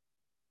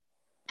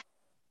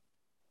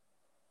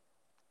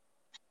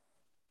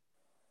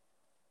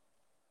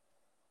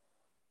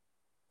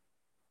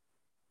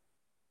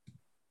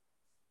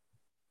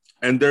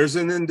 And there's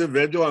an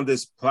individual on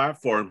this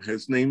platform.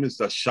 His name is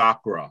the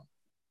Chakra,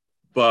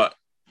 but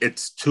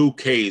it's 2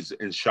 Ks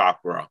in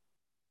Chakra.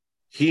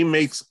 He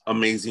makes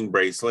amazing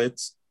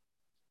bracelets.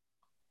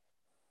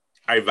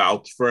 I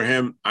vouch for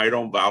him. I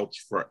don't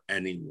vouch for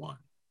anyone.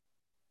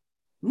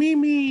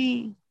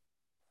 Mimi.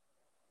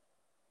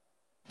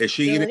 Is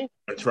she Really? eating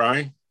a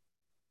try?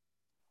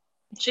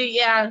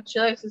 She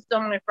likes to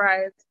steal my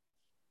fries.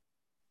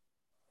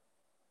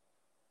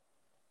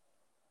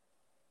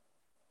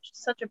 She's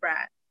such a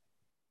brat.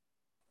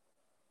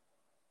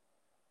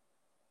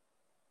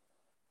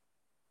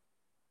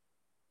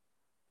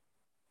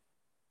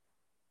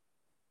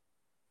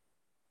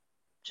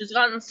 She's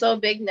gotten so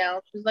big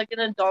now. She's like an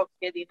adult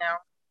kitty now.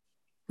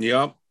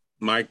 Yep.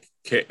 My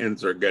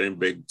kittens are getting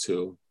big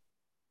too.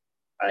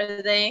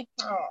 Are they?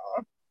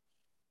 Oh,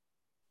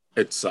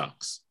 It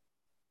sucks.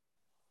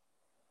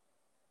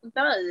 it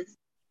does.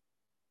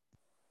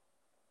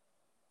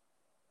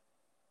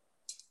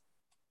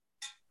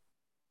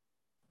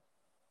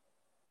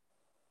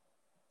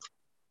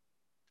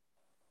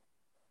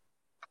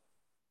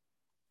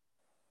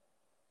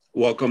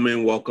 Welcome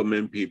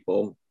in,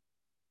 people.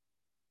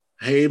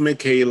 Hey,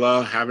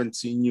 Michaela, haven't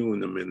seen you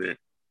in a minute.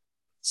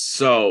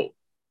 So,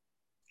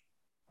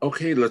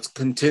 okay, let's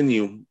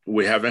continue.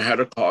 We haven't had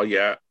a call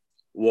yet.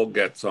 We'll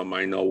get some.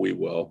 I know we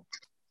will.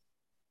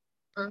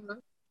 Mm-hmm.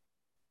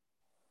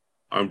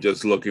 I'm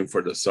just looking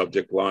for the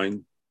subject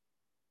line.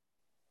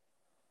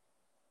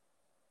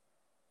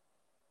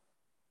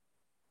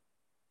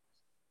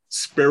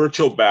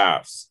 Spiritual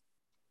baths.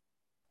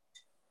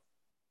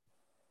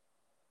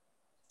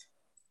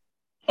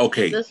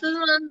 Okay. This is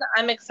one that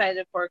I'm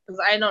excited for because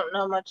I don't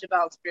know much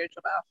about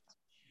spiritual baths.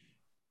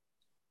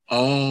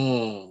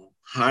 Oh,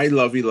 hi,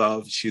 Lovey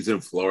Love. She's in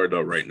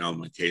Florida right now,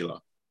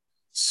 Michaela.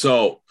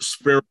 So,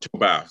 spiritual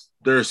baths.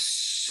 There's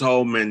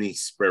so many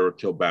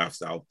spiritual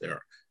baths out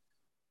there.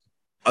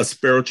 A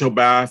spiritual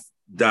bath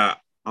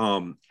that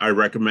I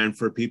recommend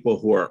for people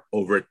who are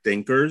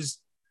overthinkers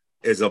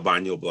is a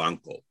baño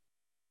blanco.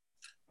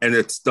 And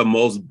it's the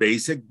most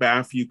basic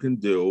bath you can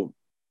do.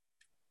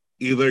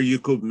 Either you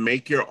could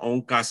make your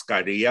own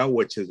cascarilla,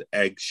 which is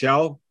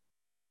eggshell,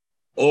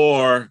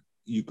 or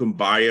you can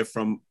buy it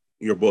from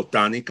your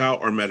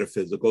botanica or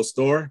metaphysical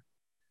store.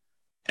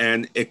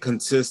 And it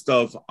consists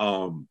of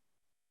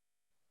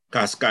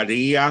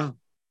cascarilla,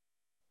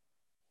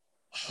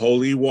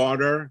 holy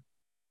water.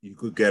 You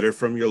could get it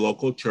from your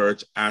local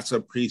church. Ask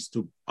a priest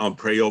to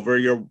pray over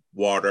your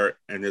water,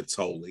 and it's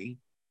holy.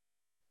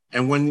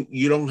 And when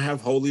you don't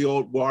have holy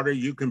old water,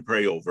 you can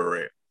pray over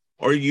it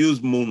or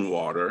use moon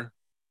water.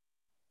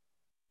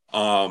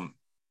 Some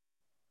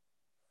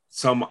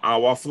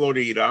agua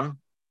florida,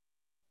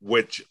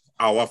 which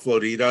agua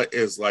florida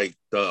is like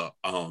the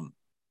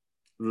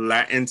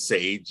Latin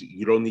sage.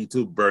 You don't need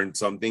to burn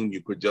something.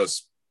 You could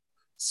just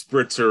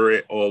spritzer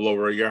it all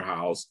over your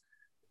house.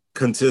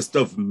 Consists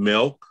of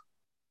milk.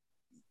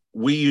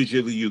 We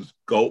usually use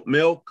goat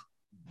milk,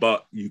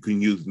 but you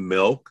can use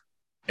milk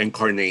and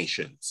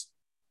carnations.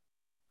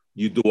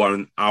 You do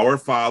an Our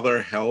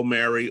Father, Hail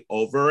Mary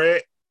over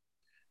it.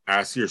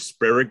 Ask your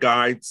spirit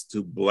guides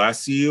to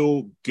bless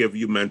you, give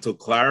you mental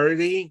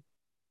clarity,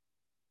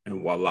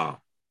 and voila.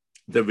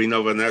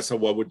 Divina Vanessa,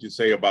 what would you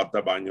say about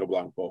the baño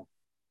blanco?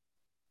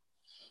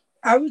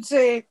 I would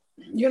say,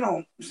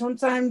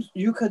 sometimes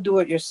you could do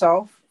it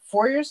yourself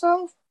for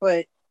yourself,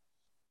 but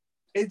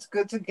it's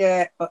good to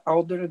get an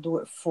elder to do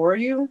it for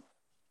you,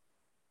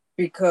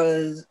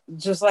 because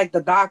just like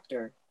the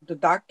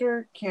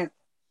doctor can't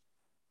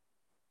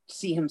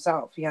see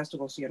himself. He has to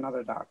go see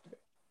another doctor.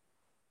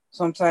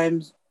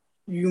 Sometimes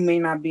you may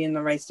not be in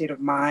the right state of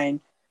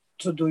mind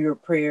to do your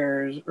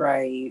prayers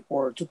right,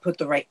 or to put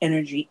the right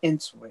energy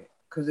into it,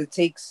 because it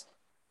takes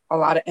a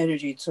lot of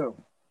energy too.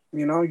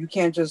 You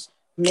can't just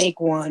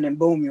make one and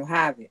boom, you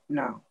have it.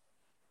 No,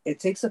 it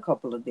takes a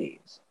couple of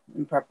days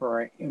in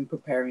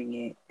preparing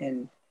it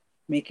and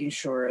making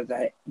sure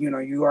that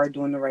you are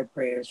doing the right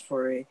prayers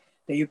for it,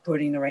 that you're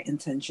putting the right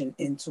intention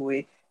into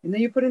it, and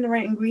then you're putting the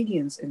right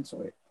ingredients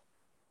into it.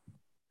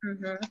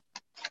 Mm-hmm.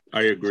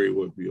 I agree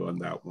with you on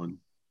that one.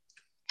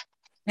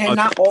 And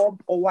not all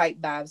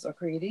white baths are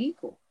created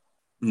equal.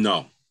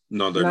 No,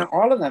 they're not.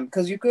 All of them,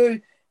 because you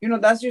could,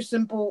 that's your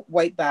simple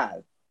white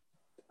bath.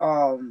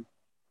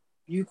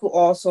 You could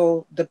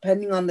also,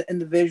 depending on the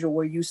individual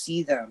where you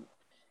see them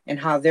and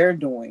how they're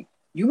doing,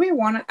 you may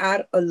want to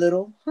add a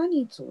little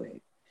honey to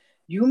it.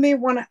 You may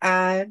want to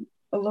add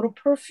a little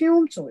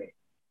perfume to it.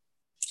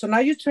 So now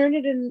you turn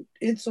it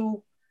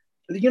into,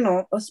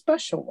 a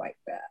special white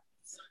bath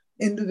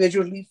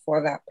individually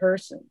for that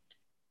person.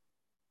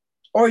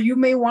 Or you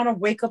may want to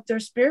wake up their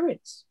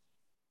spirits,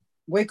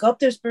 wake up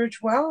their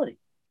spirituality,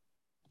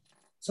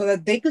 so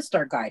that they could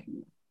start guiding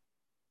you.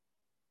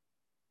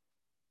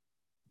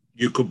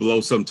 You could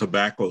blow some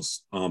tobacco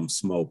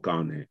smoke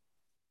on it.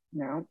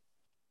 No.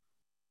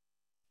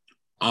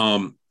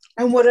 And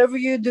whatever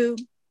you do,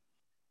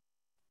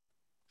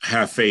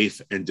 have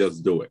faith and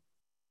just do it.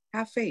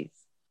 Have faith.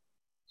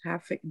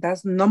 Have faith.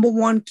 That's number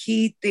one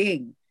key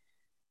thing.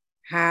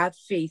 Have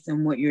faith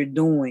in what you're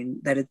doing,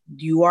 that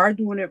you are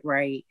doing it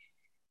right.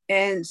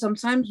 And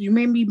sometimes you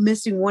may be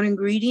missing one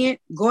ingredient.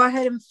 Go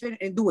ahead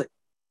and do it.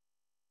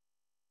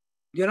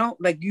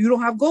 Like you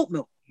don't have goat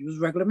milk, use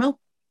regular milk.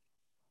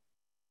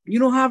 You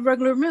don't have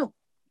regular milk,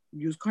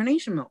 use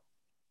carnation milk.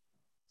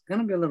 It's going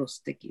to be a little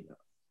sticky though.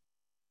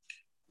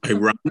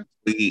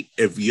 Ironically,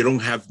 if you don't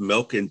have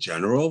milk in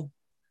general,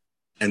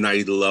 and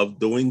I love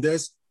doing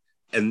this,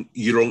 and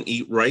you don't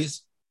eat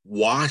rice,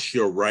 wash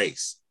your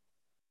rice.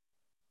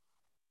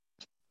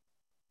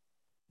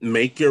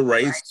 Make your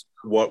rice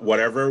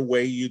whatever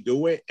way you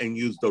do it, and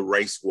use the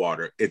rice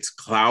water. It's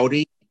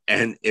cloudy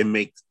and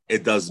it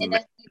does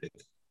magic.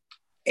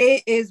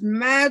 It is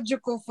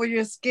magical for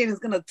your skin. It's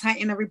gonna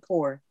tighten every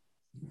pore.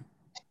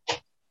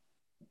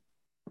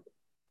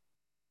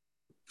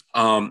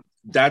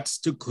 That's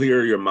to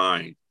clear your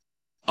mind.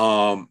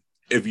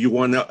 If you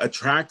want to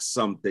attract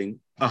something,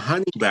 a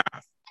honey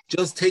bath.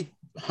 Just take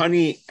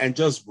honey and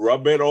just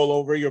rub it all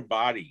over your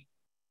body.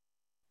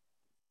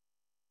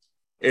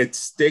 It's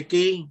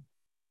sticky,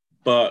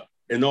 but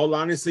in all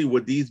honesty,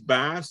 with these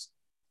baths,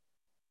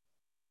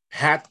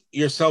 pat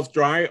yourself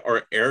dry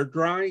or air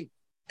dry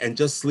and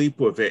just sleep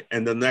with it.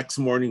 And the next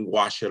morning,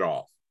 wash it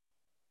off.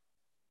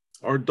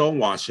 Or don't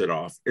wash it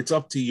off. It's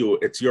up to you.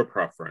 It's your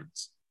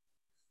preference.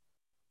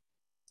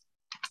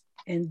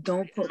 And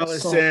don't put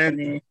salt in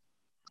it.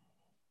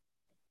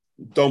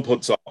 Don't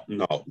put salt.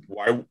 No.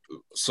 Why?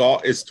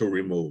 Salt is to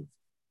remove.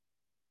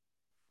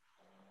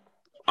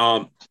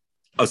 A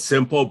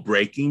simple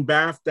breaking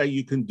bath that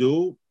you can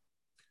do.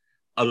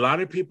 A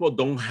lot of people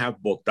don't have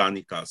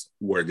botanicas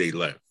where they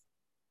live.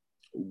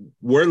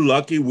 We're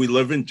lucky we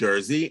live in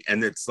Jersey,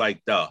 and it's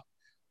like the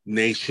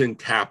nation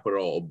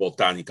capital of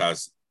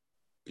botanicas.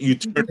 You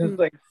turn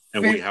like 50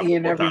 and we have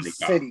in every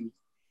city.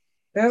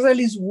 There's at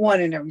least one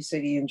in every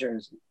city in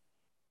Jersey.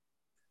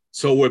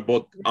 So we're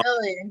both.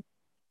 Really?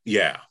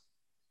 Yeah.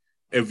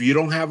 If you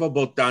don't have a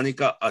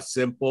botanica, a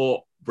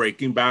simple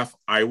breaking bath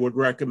I would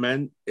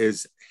recommend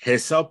is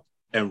hyssop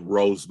and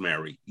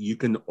rosemary. You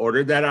can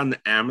order that on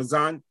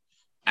Amazon.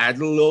 Add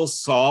a little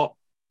salt,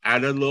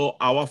 add a little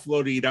agua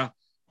florida.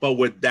 But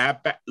with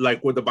that,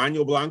 like with the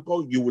baño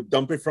blanco, you would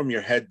dump it from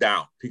your head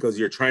down because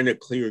you're trying to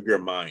clear your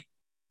mind.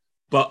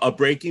 But a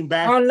breaking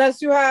bath,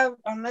 unless you are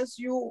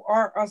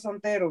a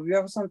santero, you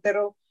have a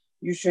santero,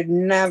 you should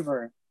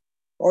never.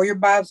 All your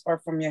baths are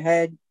from your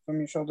head, from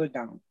your shoulder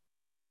down.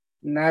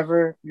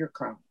 Never your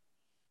crown.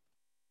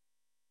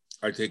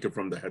 I take it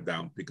from the head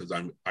down because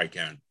I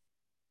can.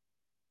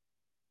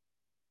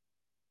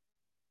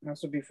 That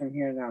should be from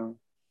here down.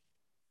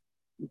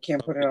 You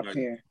can't put it up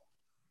here.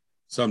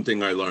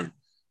 Something I learned.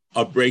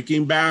 A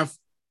breaking bath,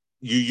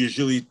 you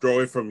usually throw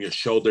it from your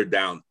shoulder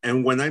down.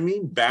 And when I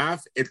mean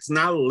bath, it's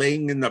not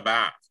laying in the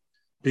bath.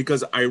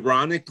 because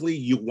ironically,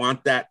 you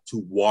want that to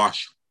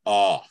wash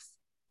off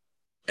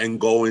and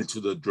go into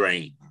the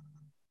drain.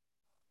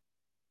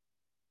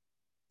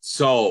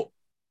 So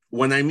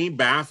when I mean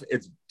bath,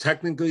 it's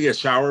technically a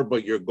shower,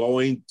 but you're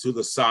going to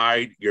the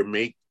side, you're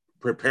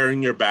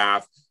preparing your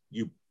bath,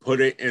 you put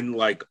it in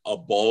like a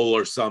bowl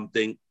or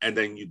something, and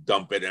then you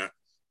dump it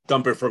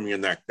from your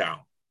neck down.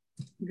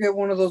 You get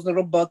one of those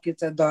little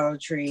buckets at Dollar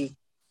Tree,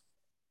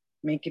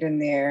 make it in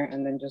there,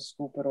 and then just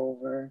scoop it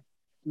over.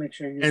 Make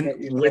sure you get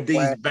your with these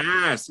wet.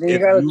 baths, then you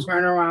gotta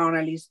turn around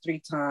at least 3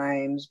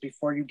 times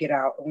before you get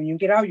out. When you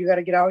get out, you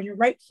gotta get out on your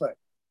right foot.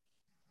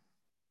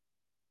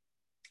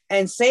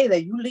 And say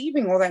that you're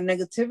leaving all that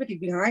negativity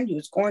behind you.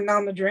 It's going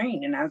down the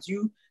drain. And as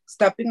you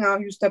stepping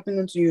out, you're stepping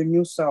into your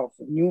new self,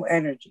 new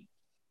energy.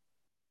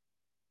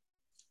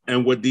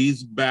 And with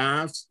these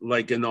baths,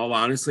 like in all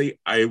honesty,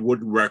 I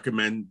would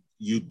recommend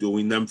you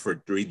doing them for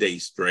 3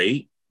 days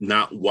straight,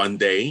 not 1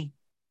 day.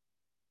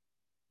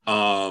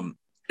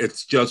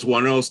 It's just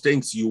one of those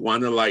things you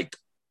want to like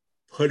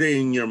put it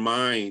in your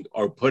mind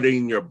or put it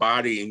in your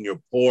body, in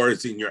your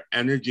pores, in your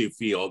energy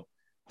field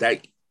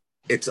that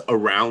it's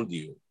around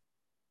you.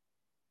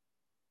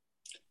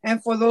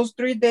 And for those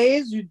 3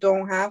 days, you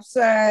don't have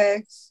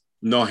sex.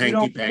 No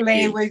hanky-panky. You don't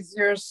play with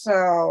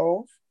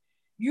yourself.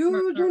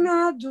 You do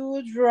not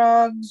do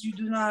drugs. You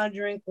do not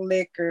drink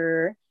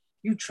liquor.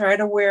 You try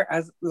to wear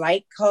as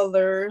light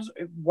colors.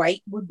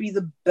 White would be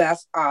the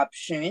best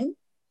option.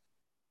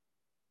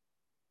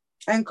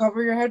 And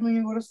cover your head when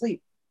you go to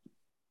sleep.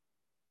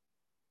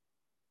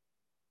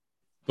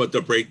 But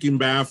the breaking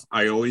bath,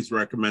 I always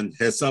recommend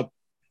hyssop,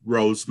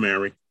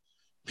 rosemary,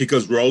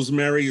 because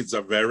rosemary is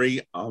a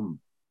very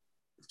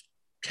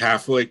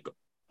Catholic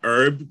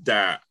herb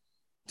that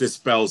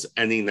dispels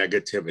any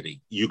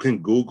negativity. You can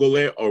Google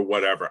it or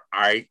whatever.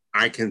 I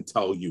can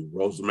tell you,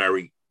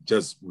 rosemary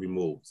just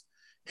removes.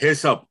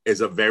 Hyssop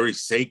is a very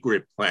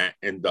sacred plant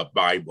in the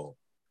Bible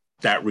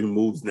that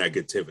removes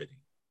negativity.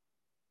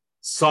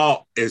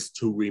 Salt is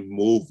to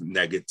remove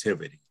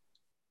negativity.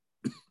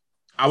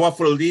 Agua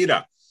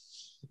Florida.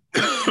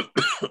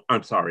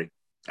 I'm sorry.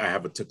 I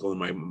have a tickle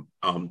in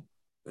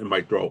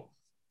my throat.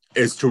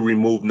 Is to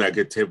remove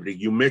negativity.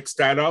 You mix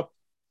that up,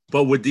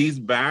 but with these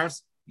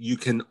baths, you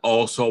can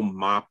also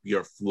mop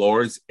your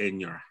floors in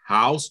your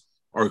house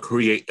or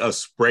create a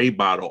spray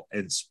bottle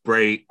and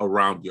spray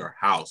around your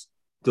house.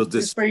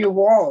 You spray your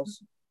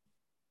walls.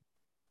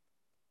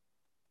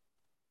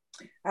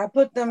 I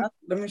put them,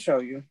 let me show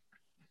you.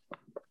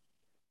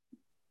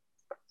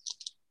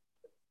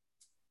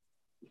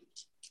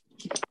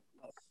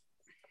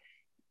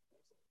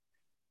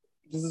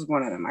 This is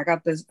one of them. I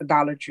got this at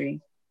Dollar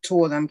Tree.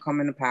 2 of them come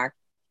in a pack.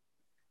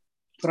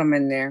 Put them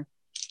in there.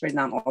 Spray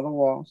down all the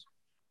walls.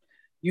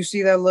 You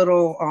see that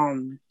little,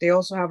 they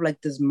also have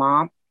like this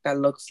mop that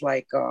looks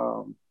like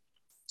a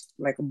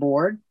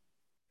board.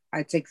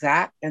 I take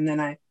that and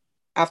then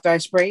after I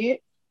spray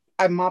it,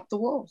 I mop the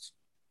walls.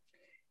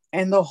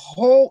 And the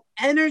whole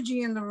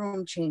energy in the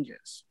room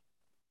changes.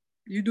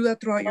 You do that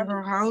throughout your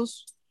whole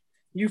house.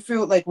 You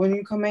feel like when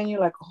you come in, you're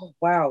like, oh,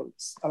 wow,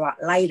 it's a lot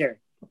lighter.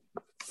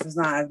 It's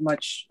not as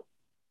much,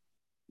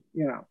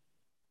 you know.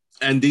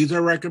 And these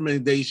are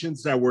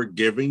recommendations that we're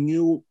giving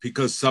you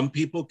because some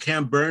people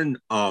can't burn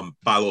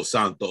Palo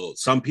Santo.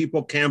 Some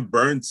people can't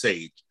burn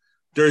sage.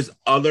 There's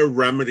other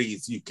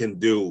remedies you can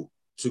do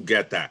to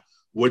get that.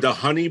 With a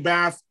honey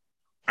bath,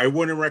 I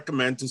wouldn't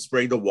recommend to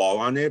spray the wall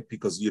on it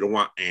because you don't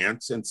want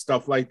ants and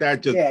stuff like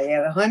that.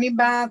 Yeah, the honey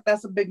bath,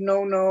 that's a big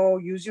no-no.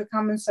 Use your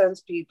common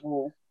sense,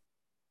 people.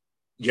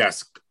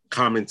 Yes,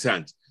 common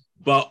sense.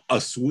 But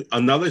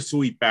another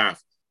sweet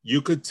bath,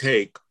 you could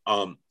take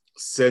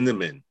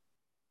cinnamon,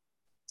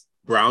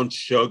 brown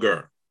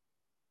sugar,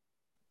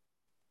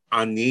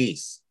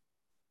 anise,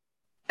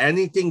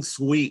 anything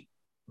sweet,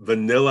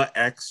 vanilla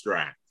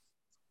extract.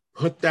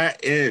 Put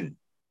that in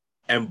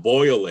and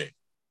boil it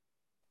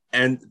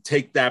and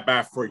take that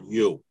bath for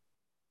you.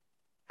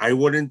 I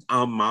wouldn't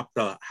mop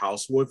the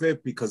house with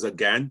it because,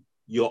 again,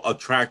 you'll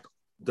attract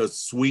the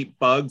sweet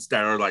bugs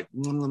that are like,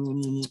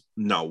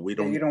 no, we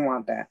don't. Yeah, you don't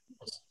want that.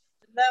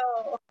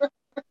 No.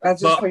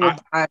 That's just for your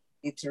body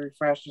to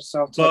refresh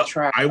yourself. To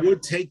attract. I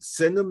would take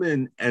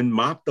cinnamon and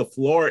mop the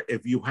floor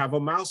if you have a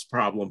mouse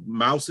problem.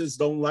 Mouses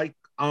don't like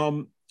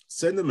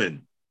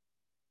cinnamon,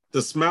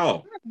 the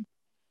smell.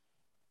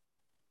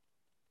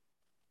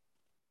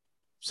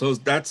 So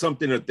that's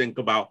something to think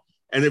about.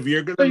 And if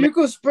you're gonna, so you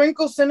could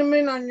sprinkle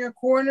cinnamon on your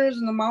corners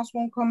and the mouse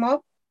won't come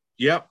up.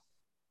 Yep.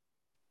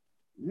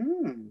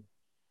 Mm.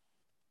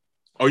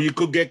 Or you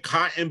could get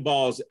cotton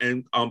balls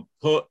and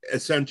put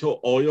essential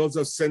oils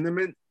of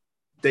cinnamon.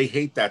 They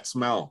hate that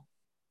smell.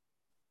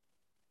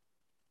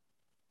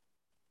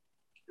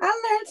 I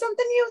learned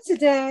something new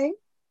today.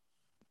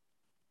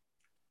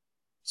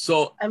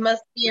 So I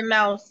must be a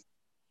mouse.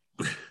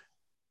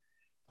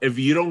 If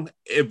you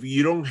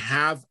don't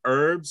have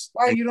herbs,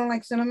 why you don't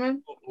like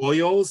cinnamon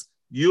oils?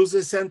 Use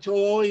essential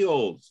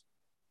oils.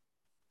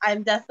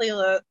 I'm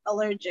definitely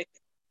allergic.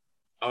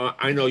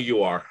 I know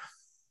you are.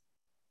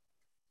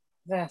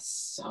 That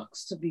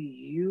sucks to be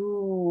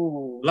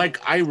you.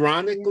 Like,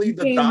 ironically, You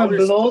the can't even dollar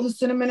blow the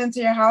cinnamon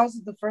into your house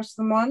at the first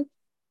of the month.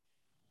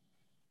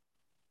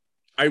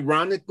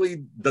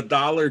 ironically, the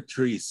Dollar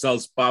Tree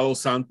sells Palo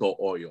Santo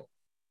oil.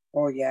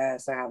 Oh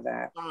yes, I have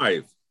that.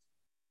 5.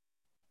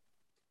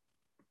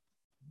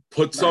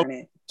 Put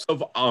some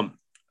of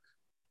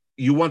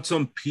you want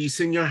some peace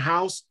in your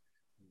house?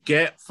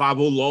 Get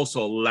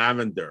Fabuloso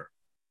lavender.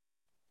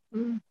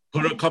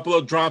 Put a couple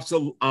of drops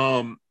of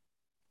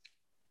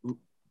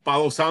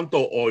Palo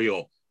Santo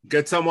oil.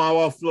 Get some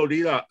agua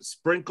florida,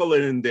 sprinkle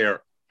it in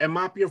there, and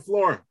mop your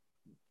floor.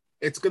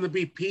 It's going to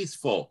be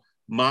peaceful.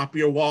 Mop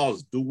your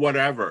walls, do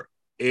whatever.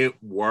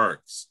 It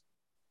works.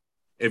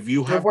 If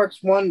you have, it works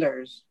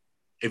wonders.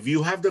 If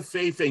you have the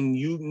faith and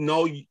you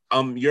know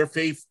your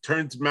faith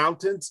turns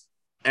mountains,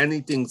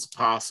 anything's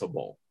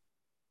possible.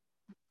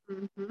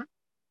 Mm-hmm.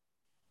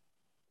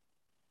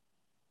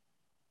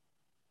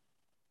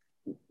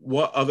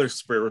 What other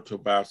spiritual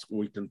baths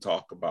we can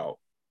talk about?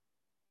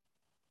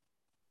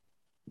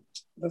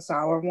 The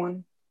sour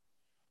one.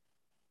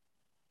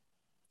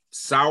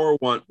 Sour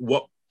one,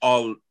 what,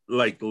 all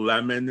like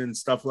lemon and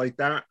stuff like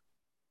that?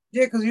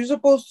 Yeah, because you're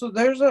supposed to,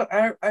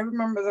 I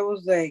remember there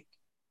was like,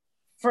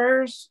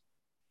 first,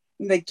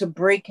 like to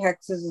break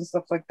hexes and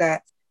stuff like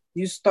that,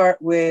 you start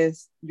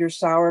with your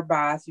sour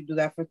bath, you do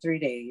that for 3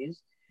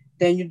 days.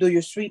 Then you do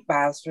your sweet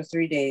baths for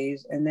 3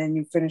 days, and then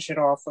you finish it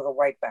off with a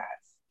white bath.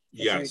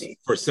 Yes,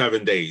 for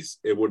 7 days.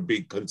 It would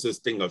be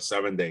consisting of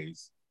 7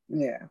 days.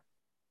 Yeah.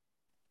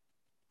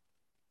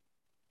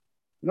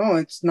 No,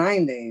 it's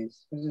 9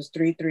 days. It's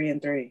 3, 3,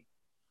 and 3.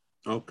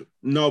 Okay.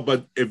 No,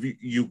 but if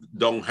you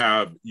don't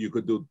have, you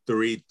could do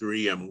 3,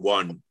 3, and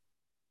 1,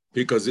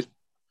 because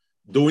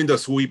doing the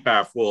sweet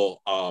bath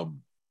will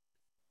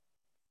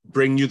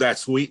bring you that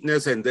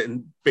sweetness, and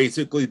then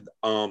basically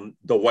the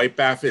white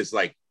bath is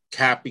like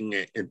capping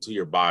it into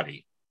your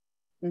body.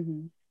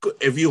 Mm-hmm.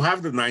 If you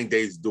have the 9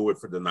 days, do it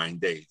for the 9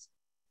 days.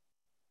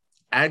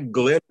 Add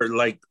glitter,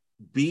 like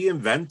be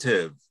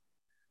inventive.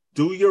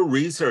 Do your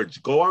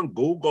research. Go on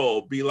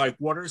Google. Be like,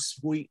 what are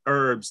sweet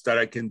herbs that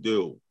I can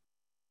do?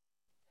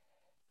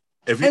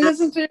 And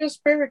listen to your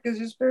spirit, because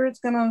your spirit's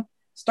going to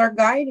start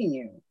guiding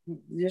you.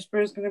 Your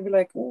spirit's going to be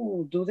like,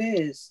 oh, do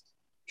this.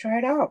 Try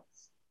it out.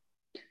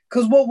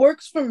 Because what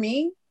works for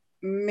me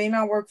may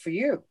not work for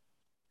you.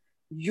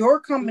 Your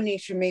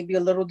combination may be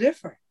a little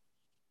different.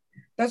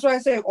 That's why I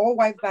say all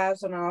white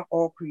baths are not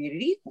all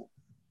created equal.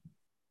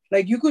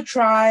 Like you could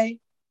try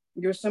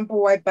your simple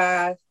white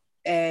bath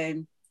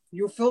and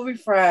you'll feel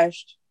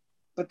refreshed,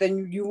 but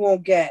then you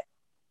won't get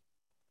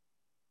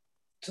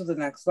to the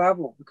next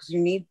level because you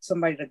need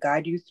somebody to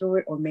guide you through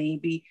it, or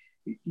maybe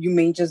you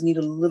may just need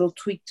a little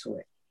tweak to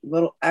it, a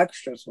little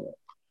extra to it.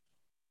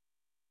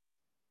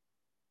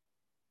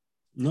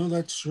 No,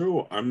 that's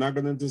true. I'm not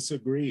going to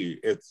disagree.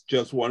 It's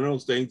just one of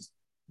those things.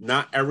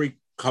 Not every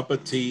cup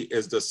of tea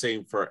is the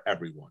same for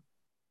everyone.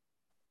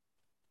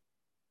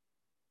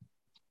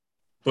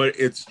 But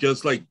it's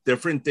just like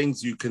different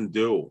things you can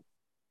do.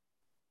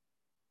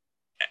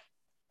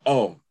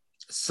 Oh,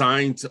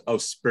 signs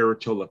of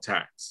spiritual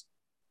attacks.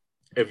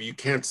 If you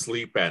can't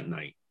sleep at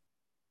night,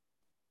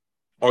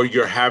 or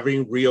you're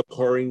having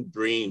reoccurring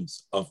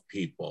dreams of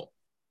people,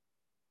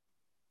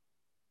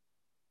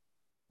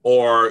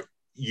 or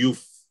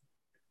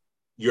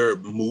your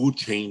mood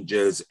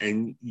changes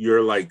and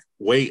you're like,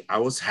 wait, I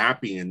was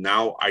happy and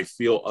now I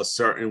feel a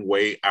certain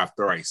way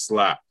after I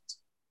slept.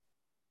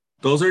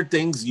 Those are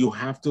things you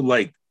have to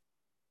like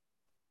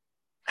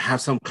have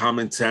some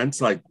common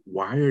sense. Like,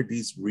 why are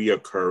these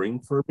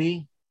reoccurring for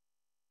me?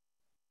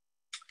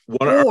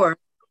 Or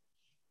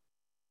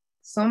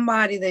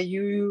somebody that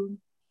you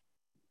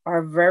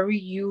are very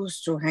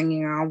used to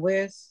hanging out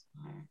with,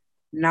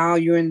 now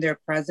you're in their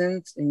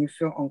presence and you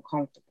feel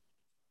uncomfortable.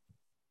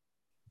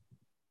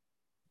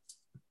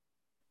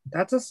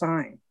 That's a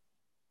sign.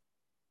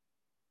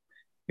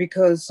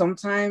 Because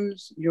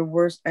sometimes your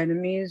worst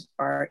enemies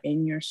are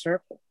in your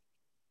circle.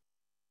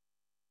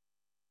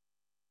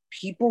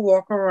 People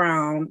walk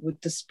around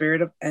with the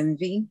spirit of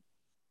envy,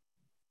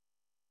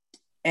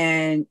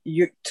 and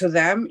to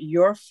them,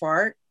 your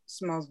fart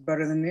smells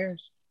better than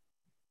theirs.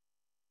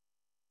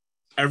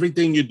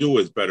 Everything you do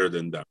is better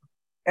than them.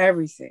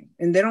 Everything.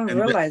 And they don't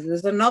realize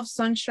there's enough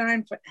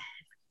sunshine for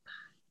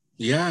everybody.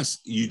 Yes,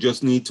 you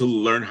just need to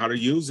learn how to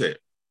use it.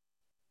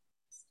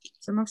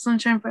 There's enough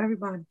sunshine for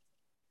everybody.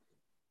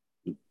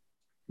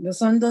 The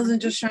sun doesn't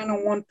just shine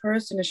on one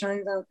person, it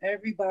shines on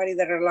everybody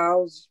that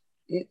allows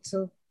it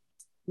to,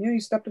 you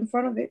step in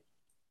front of it.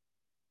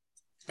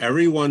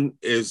 Everyone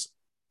is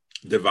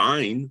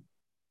divine.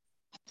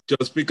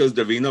 Just because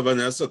Divina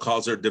Vanessa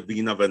calls her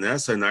Divina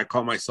Vanessa and I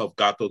call myself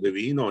Gato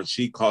Divino and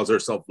she calls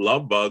herself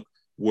Love Bug,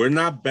 we're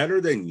not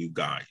better than you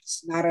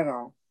guys. Not at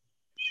all.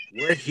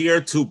 We're here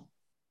to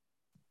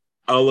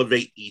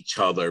elevate each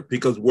other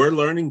because we're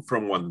learning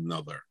from one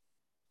another.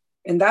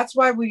 And that's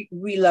why we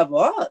level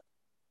up.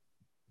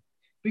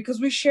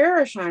 Because we share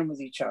our shine with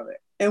each other.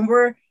 And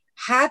we're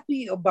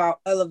happy about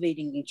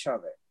elevating each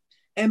other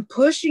and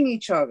pushing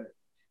each other.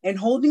 and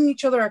holding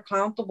each other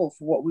accountable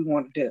for what we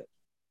want to do.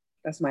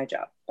 That's my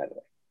job, by the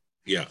way.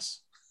 Yes.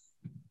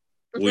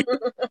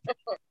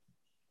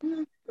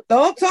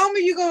 Don't tell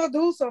me you're going to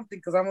do something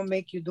because I'm going to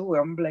make you do it.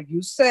 I'm going to be like,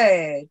 you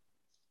said.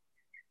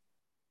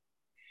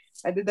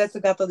 I did that to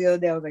Gato the other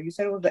day. I was like, you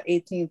said it was the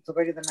 18th,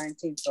 already the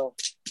 19th. So.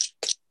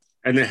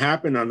 And it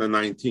happened on the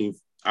 19th.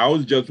 I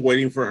was just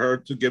waiting for her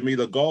to give me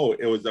the go.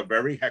 It was a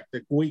very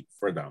hectic week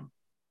for them.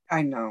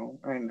 I know.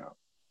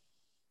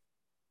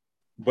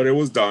 But it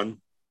was done.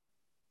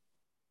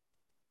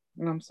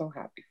 And I'm so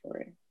happy for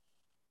it.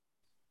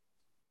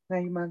 Now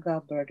you my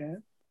godbrother.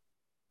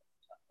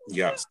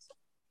 Yes.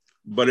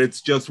 But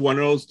it's just one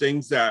of those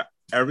things that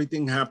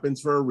everything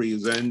happens for a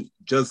reason.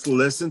 Just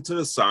listen to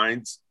the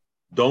signs.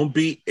 Don't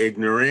be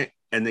ignorant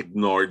and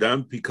ignore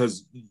them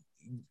because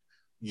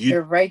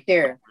you're right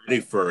there.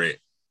 Ready for it.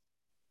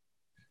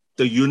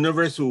 The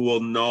universe will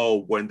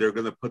know when they're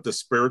going to put the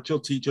spiritual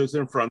teachers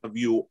in front of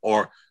you,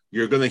 or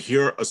you're going to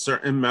hear a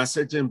certain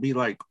message and be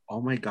like,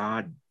 oh my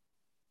God,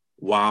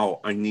 wow,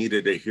 I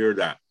needed to hear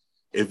that.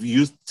 If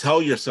you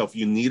tell yourself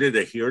you needed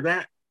to hear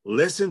that,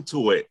 listen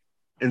to it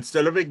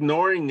instead of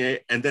ignoring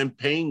it and then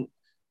paying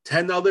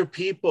 10 other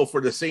people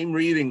for the same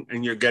reading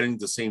and you're getting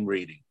the same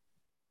reading.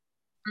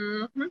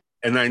 Mm-hmm.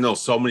 And I know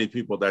so many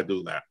people that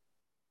do that.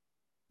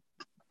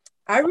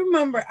 I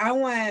remember I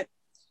went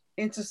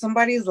into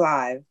somebody's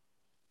live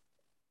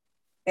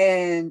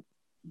and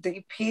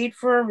they paid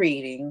for a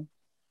reading.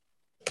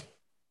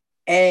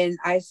 And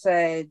I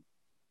said,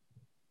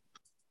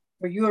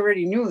 well, you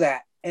already knew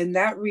that. And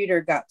that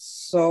reader got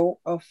so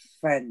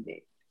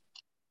offended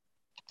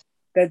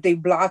that they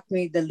blocked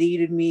me,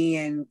 deleted me,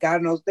 and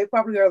God knows, they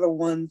probably are the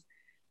ones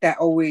that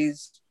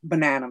always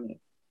banana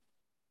me.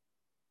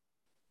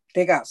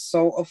 They got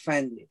so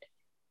offended.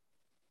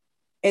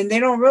 And they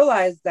don't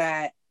realize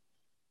that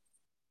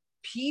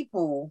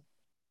people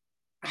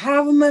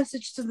have a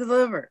message to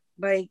deliver.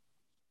 Like,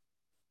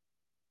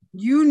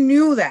 you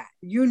knew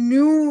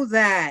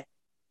that,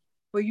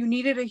 but you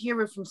needed to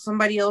hear it from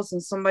somebody else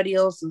and somebody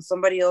else and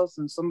somebody else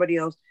and somebody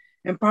else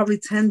and probably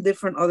 10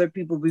 different other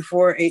people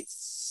before it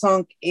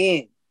sunk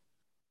in.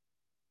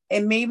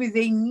 And maybe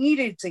they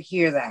needed to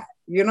hear that.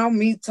 You know,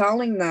 me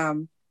telling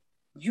them,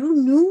 you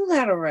knew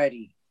that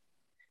already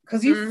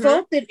because you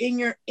felt it in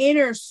your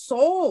inner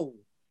soul,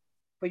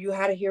 but you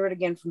had to hear it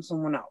again from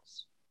someone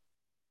else.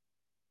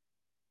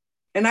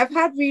 And I've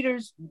had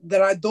readers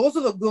that those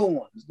are the good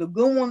ones. The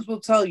good ones will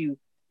tell you,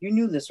 you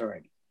knew this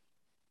already,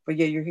 but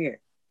yeah, you're here.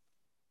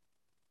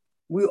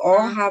 We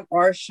all have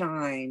our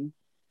shine.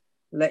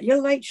 Let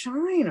your light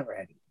shine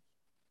already.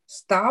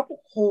 Stop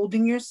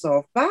holding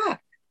yourself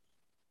back.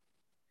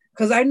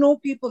 Because I know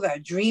people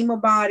that dream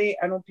about it.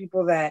 I know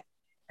people that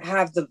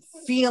have the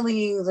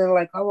feelings. They're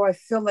like, oh, I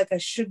feel like I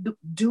should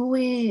do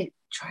it.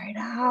 Try it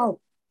out.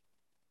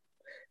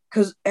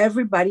 Because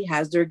everybody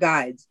has their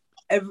guides.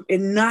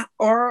 And not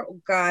all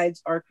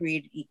guides are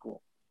created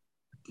equal.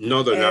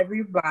 No, they're not.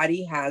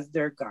 Everybody has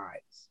their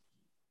guides.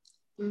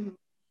 Mm-hmm.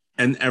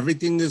 And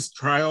everything is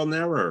trial and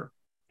error.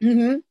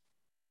 Mm-hmm.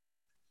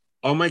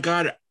 Oh my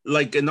God.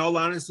 Like, in all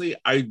honesty,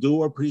 I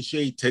do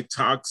appreciate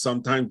TikTok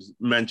sometimes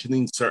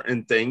mentioning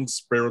certain things,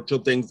 spiritual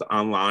things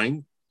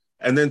online.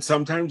 And then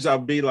sometimes I'll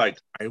be like,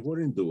 I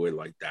wouldn't do it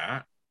like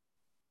that.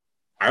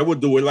 I would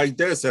do it like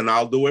this and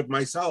I'll do it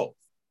myself.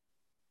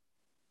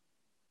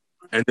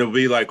 And they'll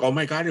be like, oh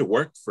my God, it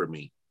worked for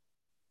me.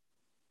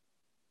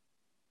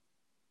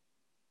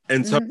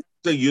 And so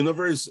the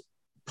universe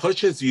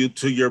pushes you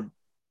to your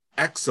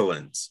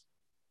excellence.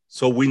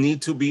 So we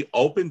need to be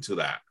open to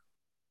that.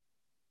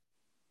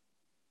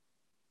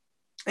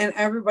 And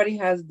everybody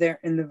has their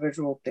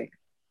individual thing.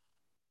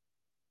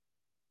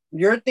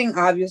 Your thing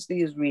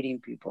obviously is reading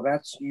people.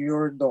 That's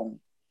your don.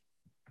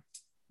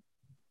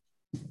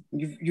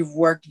 You've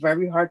worked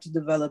very hard to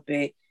develop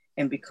it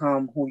and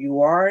become who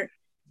you are.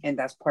 And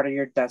that's part of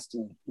your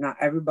destiny. Not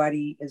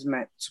everybody is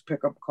meant to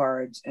pick up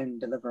cards and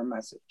deliver a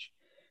message.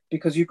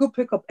 Because you could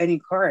pick up any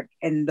card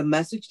and the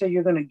message that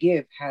you're going to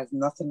give has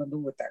nothing to do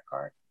with that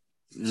card.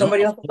 No,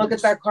 somebody else will look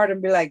at that card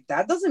and be like,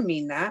 that doesn't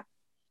mean that.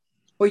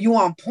 But you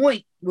on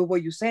point with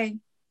what you say.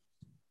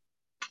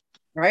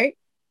 Right?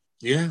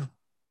 Yeah.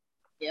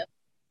 Yep.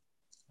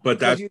 But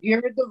that you hear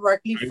it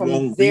directly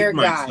from their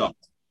guide.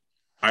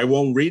 I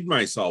won't read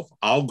myself.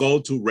 I'll go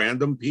to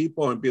random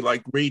people and be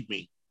like, read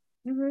me.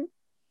 Mm-hmm.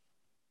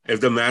 If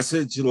the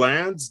message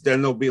lands,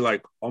 then they'll be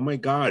like, oh my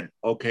God,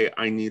 okay,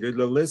 I needed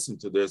to listen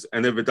to this.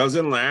 And if it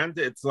doesn't land,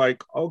 it's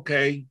like,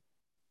 okay,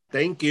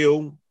 thank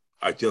you.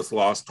 I just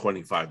lost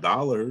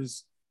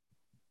 $25.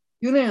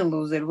 You didn't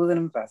lose it. It was an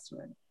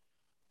investment.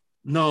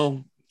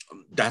 No,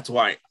 that's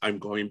why I'm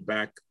going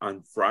back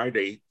on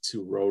Friday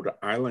to Rhode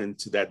Island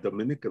to that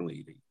Dominican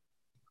lady.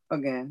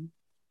 Again.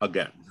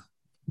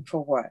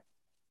 For what?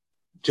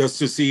 Just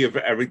to see if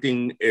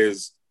everything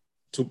is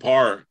to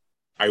par.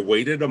 I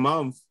waited a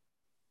month.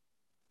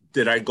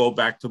 Did I go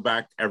back to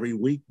back every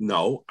week?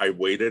 No, I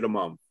waited a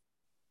month.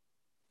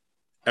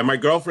 And my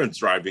girlfriend's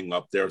driving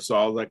up there. So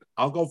I was like,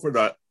 I'll go for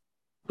the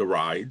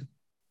ride.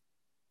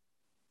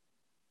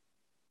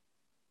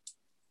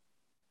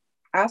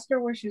 Ask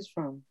her where she's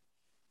from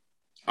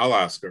I'll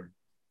ask her.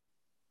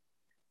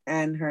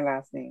 and her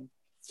last name.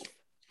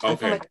 I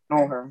feel Okay. like I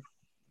know her.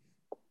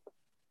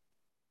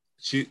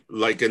 She,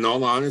 like, in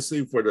all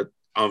honesty, for the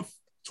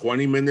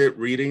 20-minute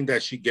reading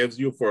that she gives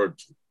you for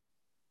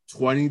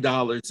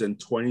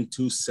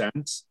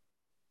 $20.22.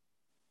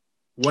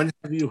 When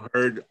have you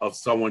heard of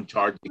someone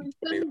charging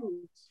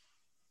 $20?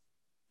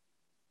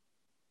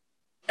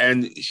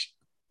 And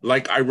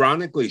like,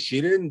 ironically,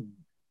 she didn't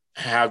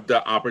have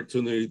the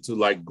opportunity to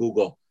like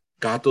Google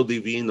Gato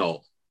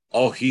Divino.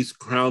 Oh, he's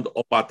crowned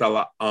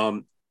Obatala,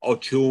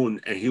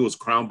 Ochun, and he was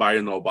crowned by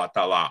an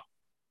Obatala.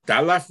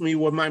 That left me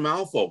with my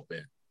mouth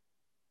open.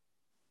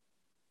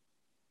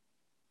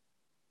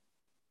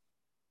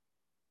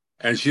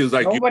 And she was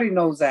like, nobody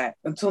knows that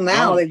until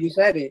now that you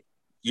said it.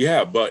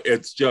 Yeah, but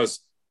it's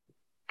just,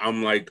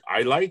 I'm like,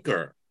 I like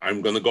her.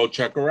 I'm going to go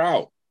check her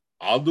out.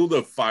 I'll do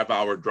the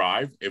 5-hour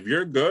drive. If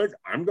you're good,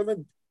 I'm going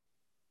to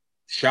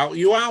shout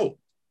you out.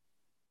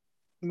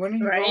 When are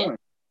you going?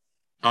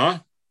 Huh?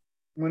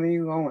 When are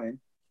you going?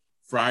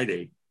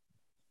 Friday.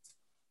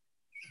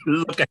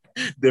 Look at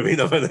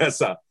Divina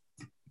Vanessa.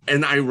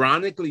 And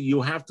ironically,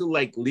 you have to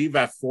like leave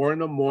at 4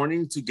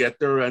 a.m. to get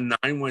there at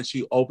 9 when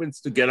she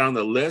opens to get on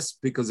the list,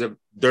 because if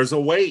there's a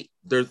wait,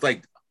 there's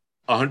like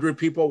 100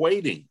 people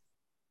waiting.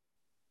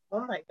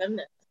 Oh my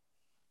goodness.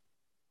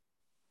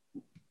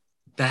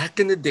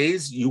 Back in the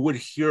days, you would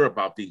hear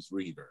about these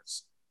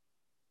readers.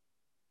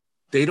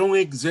 They don't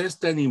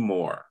exist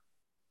anymore.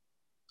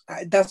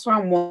 That's why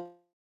I'm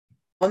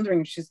wondering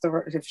if she's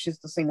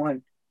the same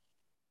one.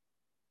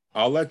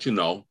 I'll let you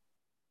know.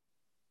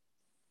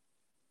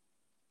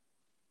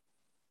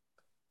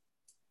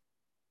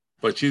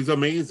 But she's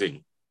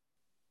amazing.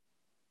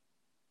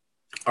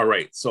 All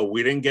right, so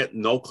we didn't get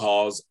no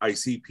calls. I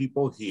see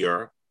people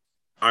here.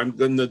 I'm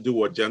going to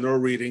do a general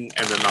reading,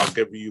 and then I'll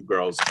give you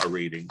girls a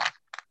reading.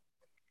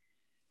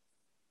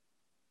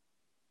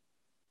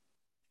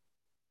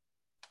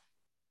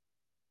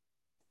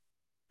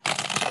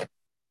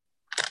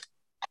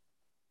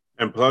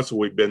 And plus,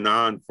 we've been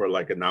on for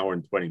like an hour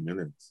and 20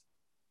 minutes.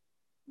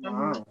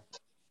 Wow.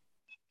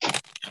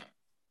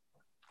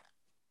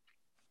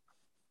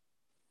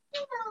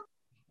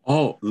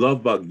 Oh,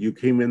 Lovebug, you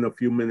came in a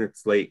few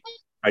minutes late.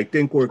 I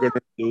think we're going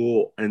to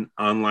do an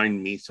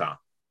online misa.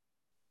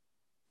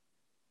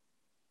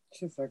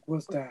 She's like,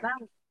 what's that?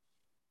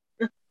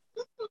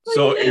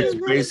 So it's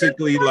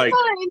basically like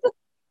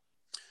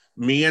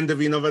me and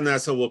Divina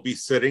Vanessa will be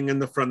sitting in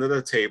the front of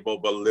the table,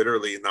 but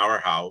literally in our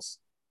house.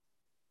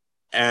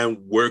 And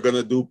we're going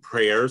to do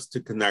prayers to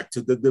connect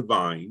to the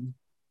divine,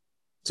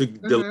 to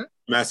deliver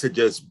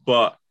messages,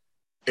 but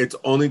it's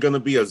only going to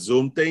be a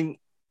Zoom thing,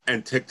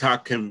 and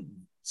TikTok can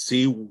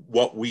see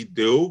what we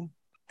do,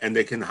 and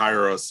they can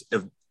hire us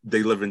if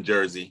they live in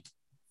Jersey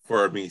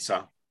for a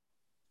misa.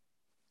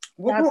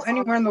 We'll go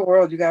anywhere in the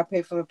world. You got to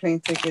pay for the plane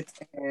tickets,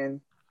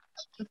 and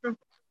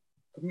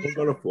we'll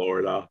go to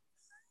Florida.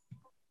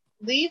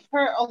 Leave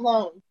her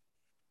alone.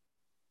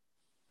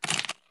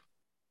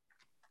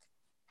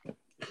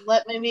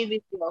 Let my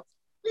baby feel.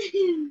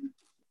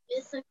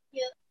 It's so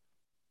cute.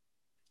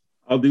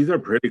 Oh, these are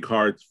pretty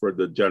cards for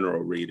the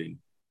general reading.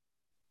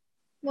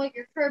 Well,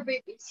 your fur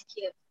baby's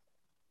cute.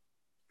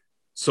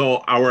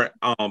 So our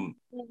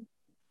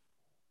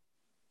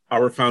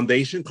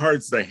foundation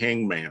card's the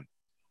Hangman.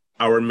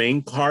 Our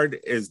main card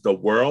is the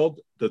World,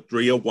 the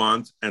Three of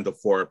Wands, and the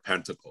Four of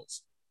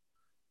Pentacles.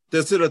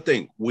 This is the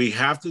thing. We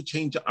have to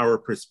change our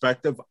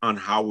perspective on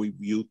how we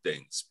view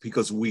things,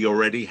 because we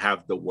already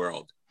have the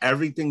world.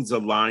 Everything's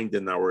aligned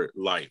in our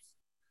life,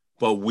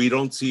 but we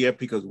don't see it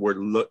because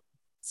we're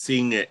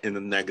seeing it in a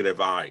negative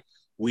eye.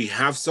 We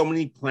have so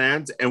many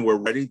plans and we're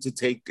ready to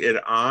take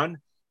it on,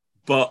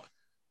 but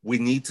we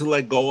need to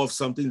let go of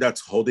something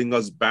that's holding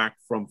us back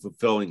from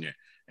fulfilling it.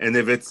 And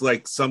if it's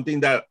like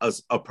something that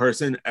a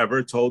person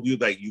ever told you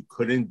that you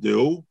couldn't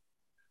do,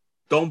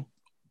 don't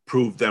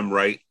prove them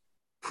right,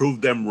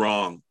 prove them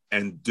wrong,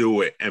 and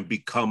do it and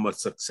become a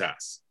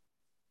success.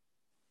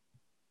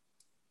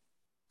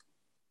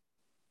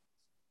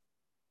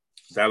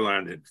 That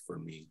landed for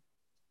me.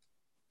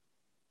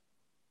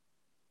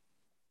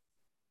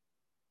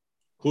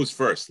 Who's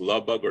first,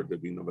 Lovebug or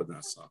Divina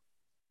Vanessa?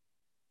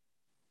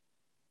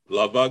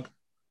 Lovebug?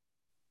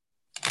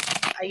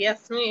 I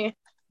guess me.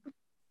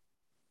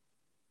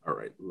 All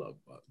right,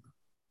 Lovebug.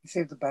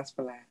 Save the best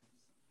for last.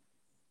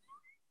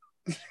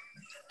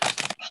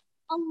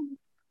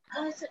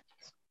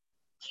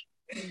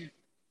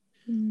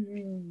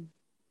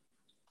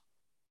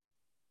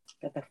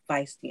 Got the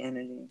feisty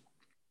energy.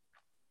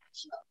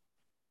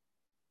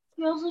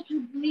 Feels like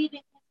you're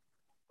bleeding.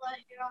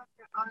 Like you're on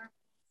your arm.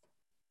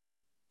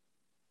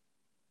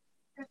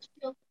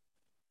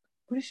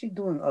 What is she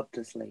doing up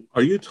this late?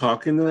 Are you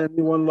talking to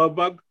anyone,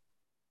 Lovebug?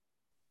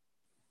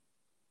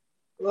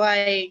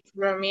 Like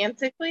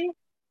romantically?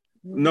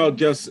 No,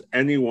 just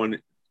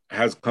anyone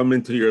has come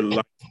into your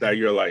life that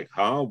you're like,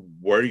 huh?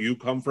 Where do you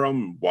come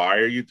from? Why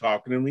are you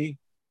talking to me?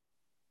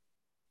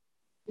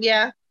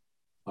 Yeah.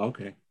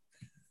 Okay.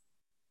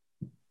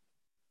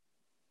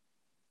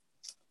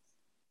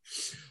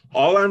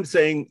 All I'm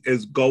saying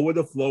is go with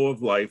the flow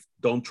of life.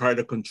 Don't try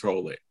to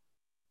control it.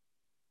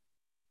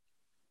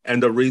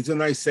 And the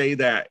reason I say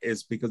that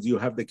is because you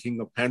have the King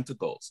of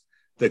Pentacles.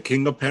 The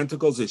King of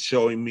Pentacles is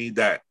showing me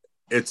that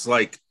it's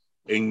like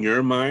in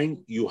your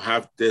mind, you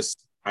have this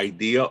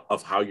idea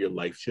of how your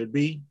life should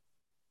be.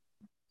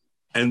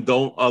 And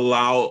don't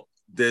allow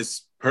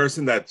this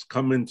person that's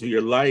come into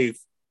your life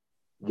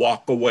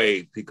walk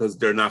away because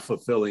they're not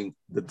fulfilling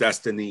the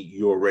destiny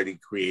you already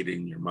created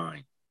in your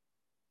mind.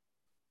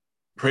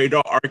 Pray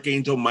to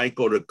Archangel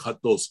Michael to cut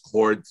those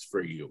cords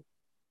for you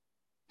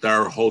that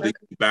are holding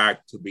you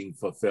back to being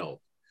fulfilled.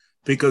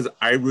 Because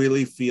I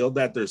really feel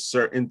that there's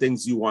certain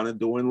things you want to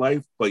do in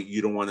life, but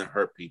you don't want to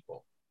hurt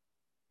people.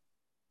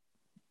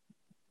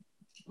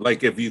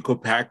 Like if you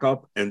could pack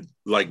up and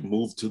like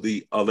move to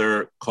the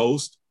other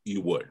coast,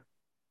 you would.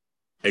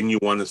 And you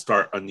want to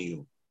start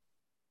anew.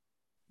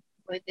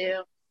 We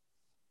do.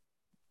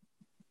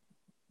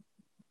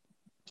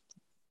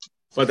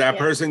 But that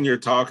person you're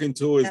talking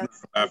to is not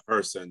that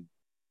person.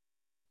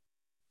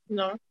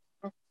 No.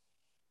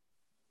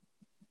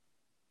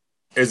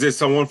 Is it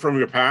someone from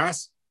your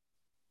past?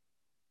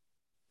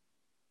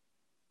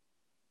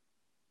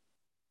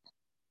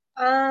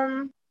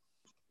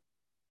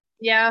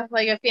 Yeah,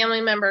 like a family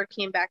member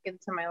came back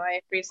into my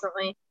life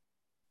recently.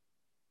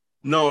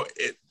 No,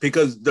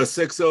 because the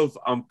Six of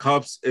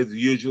Cups is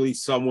usually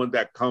someone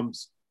that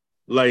comes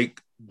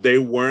like they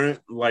weren't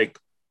like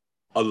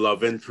a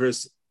love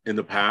interest in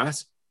the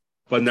past,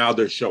 but now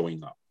they're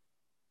showing up.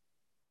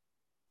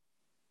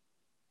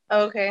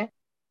 Okay.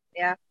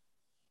 Yeah.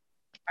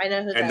 I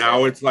know who and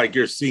now it's like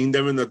you're seeing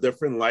them in a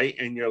different light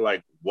and you're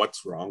like,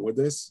 what's wrong with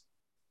this?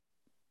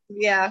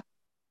 Yeah.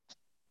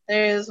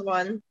 There is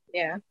one.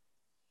 Yeah.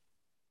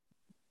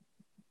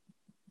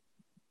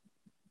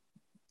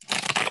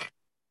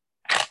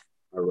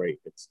 All right,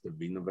 it's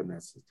Divina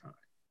Vanessa time.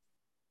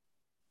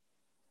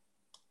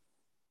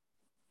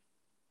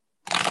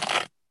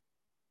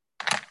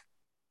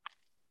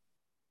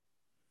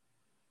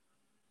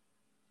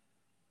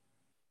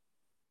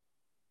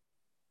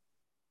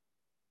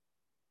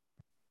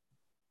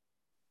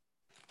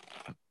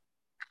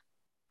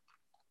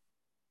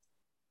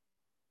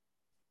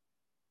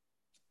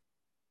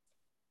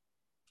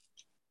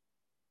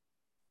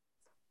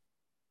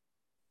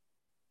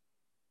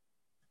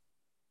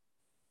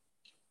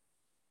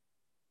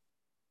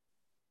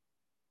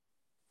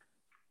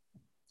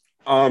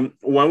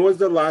 When was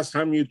the last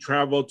time you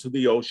traveled to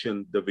the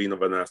ocean, Divina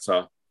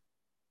Vanessa,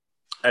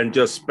 and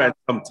just spent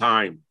some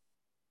time?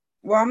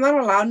 Well, I'm not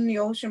allowed in the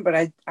ocean, but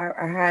I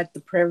had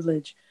the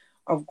privilege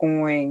of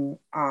going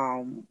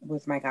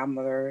with my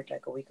godmother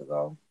like a week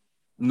ago.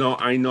 No,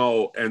 I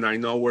know, and I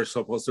know we're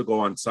supposed to go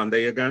on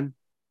Sunday again.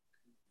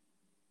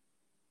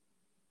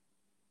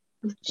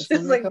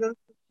 She's like this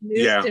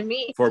news to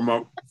me.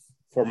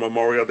 For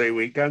Memorial Day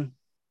weekend.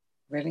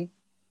 Really?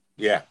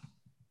 Yeah.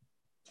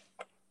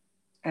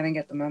 I didn't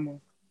get the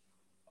memo.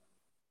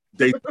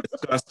 They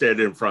discussed it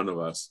in front of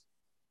us.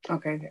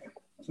 Okay.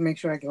 So make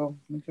sure I go.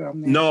 Make sure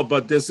I'm there. No,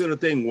 but this is the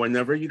thing.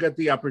 Whenever you get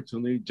the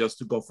opportunity just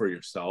to go for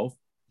yourself,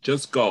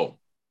 just go.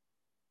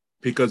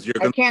 Because you're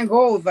gonna... I can't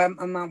go if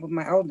I'm not with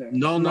my elder. I'm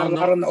not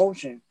allowed on the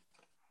ocean.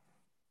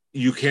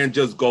 You can't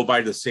just go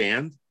by the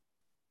sand?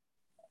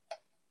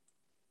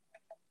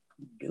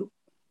 Nope.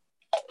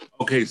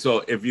 Okay,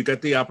 so if you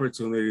get the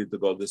opportunity to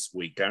go this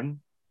weekend,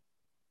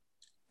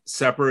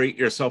 separate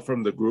yourself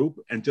from the group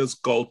and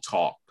just go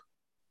talk.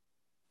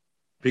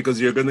 Because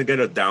you're going to get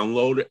a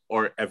download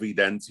or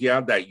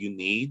evidencia that you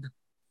need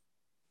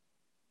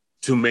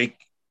to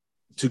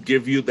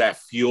give you that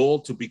fuel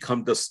to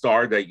become the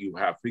star that you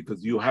have,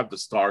 because you have the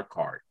star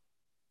card.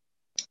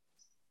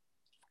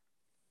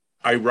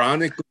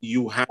 Ironically,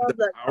 you have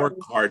the power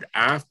card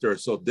after.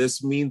 So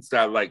this means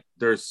that like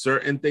there's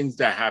certain things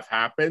that have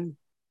happened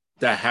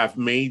that have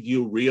made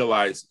you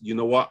realize, you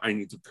know what, I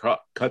need to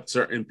cut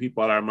certain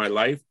people out of my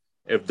life.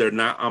 If they're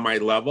not on my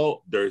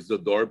level, there's the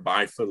door.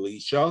 Bye,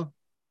 Felicia.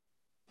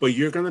 But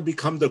you're going to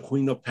become the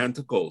Queen of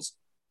Pentacles.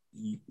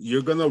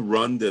 You're going to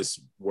run this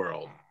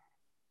world.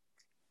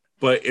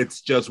 But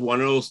it's just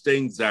one of those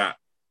things that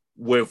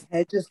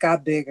it just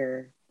got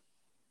bigger.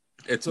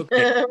 It's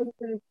okay.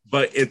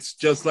 But it's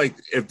just like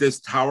if this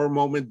tower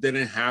moment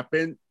didn't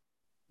happen,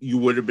 you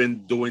would have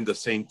been doing the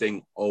same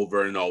thing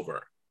over and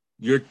over.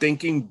 You're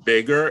thinking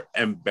bigger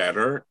and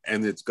better,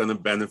 and it's going to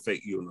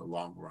benefit you in the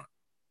long run.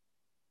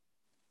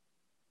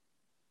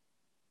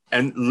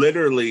 And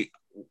literally,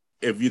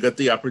 if you get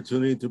the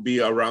opportunity to be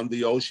around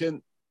the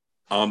ocean,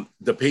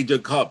 the Page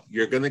of Cups,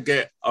 you're going to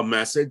get a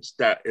message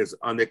that is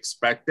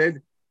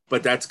unexpected,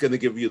 but that's going to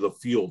give you the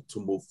fuel to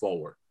move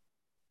forward.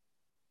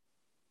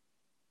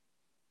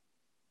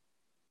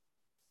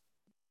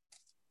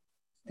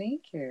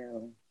 Thank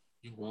you.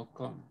 You're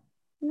welcome.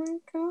 Oh my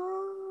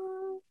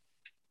God.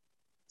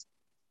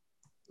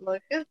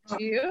 Look at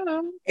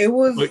you. It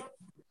was. But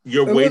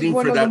you're waiting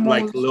for that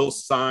like little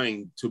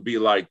sign to be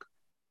like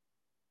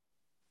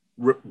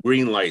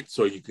green light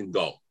so you can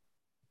go.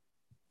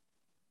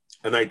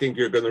 And I think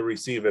you're going to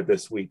receive it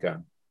this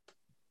weekend.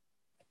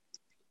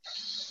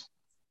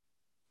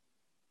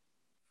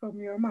 From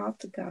your mouth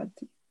to God.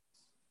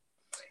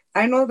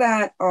 I know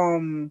that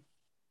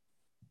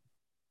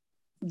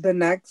the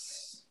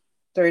next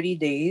 30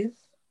 days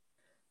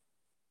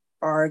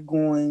are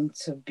going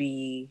to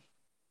be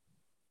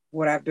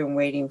what I've been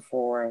waiting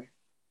for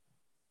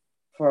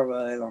a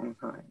really long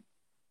time.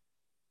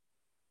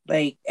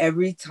 Like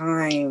every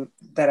time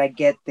that I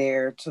get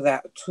there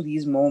to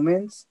these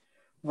moments,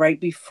 right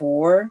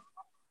before,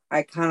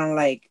 I kind of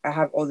like I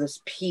have all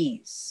this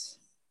peace,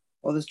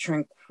 all this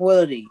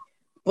tranquility,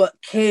 but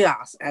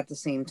chaos at the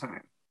same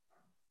time.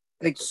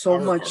 Like so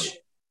much,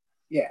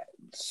 yeah,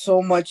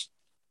 so much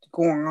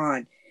going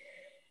on.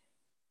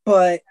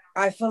 But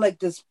I feel like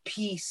this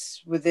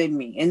peace within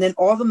me. And then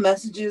all the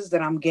messages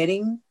that I'm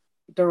getting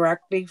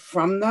directly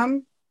from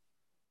them,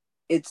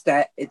 it's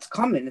that it's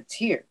coming, it's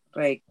here.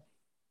 Like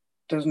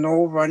there's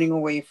no running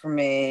away from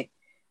it.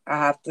 I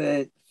have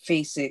to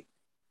face it,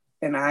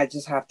 and I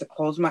just have to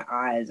close my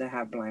eyes and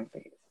have blind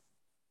faith.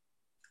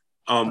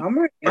 I'm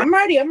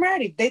ready.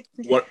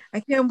 I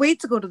can't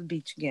wait to go to the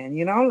beach again.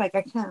 You know, like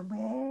I can't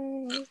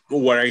wait.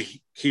 What I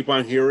keep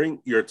on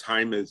hearing, your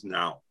time is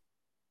now.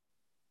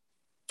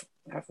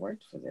 I've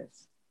worked for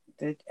this.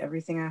 Did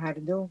everything I had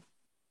to do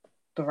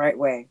the right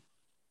way.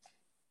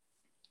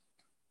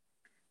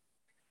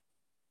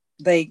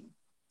 Like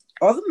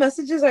all the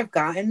messages I've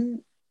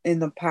gotten in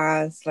the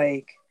past,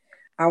 like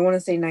I want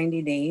to say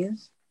 90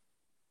 days,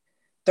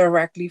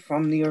 directly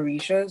from the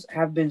Orishas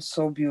have been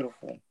so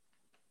beautiful.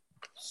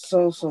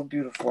 So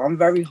beautiful. I'm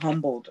very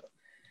humbled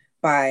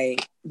by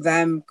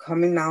them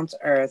coming down to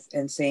earth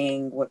and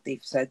saying what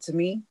they've said to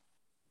me.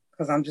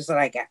 Because I'm just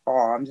like at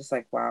awe. I'm just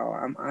like,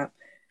 wow,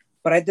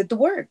 but I did the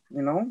work,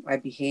 you know. I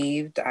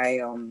behaved.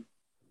 I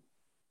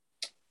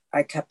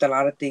kept a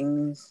lot of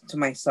things to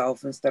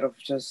myself instead of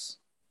just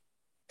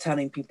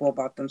telling people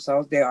about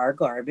themselves. They are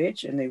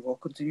garbage and they will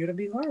continue to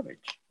be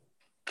garbage.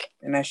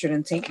 And I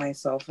shouldn't take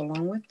myself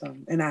along with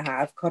them. And I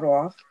have cut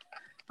off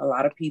a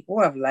lot of people.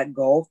 I've let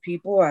go of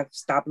people. I've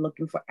stopped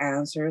looking for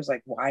answers.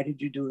 Like, why did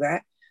you do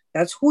that?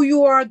 That's who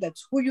you are.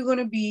 That's who you're going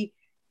to be.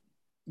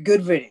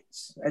 Good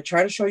riddance. I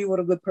try to show you what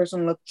a good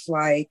person looks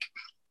like.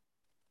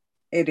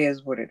 It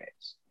is what it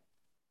is.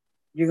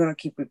 You're going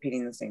to keep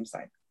repeating the same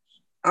cycles.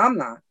 I'm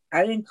not.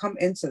 I didn't come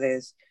into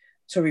this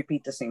to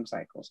repeat the same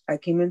cycles. I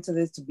came into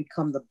this to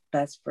become the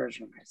best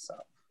version of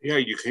myself. Yeah,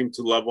 you came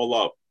to level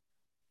up.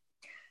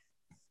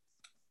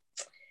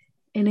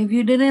 And if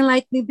you didn't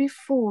like me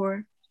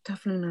before,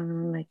 definitely not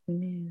going to like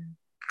me now.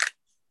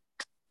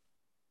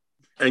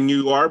 And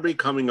you are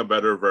becoming a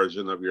better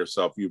version of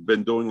yourself. You've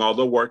been doing all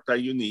the work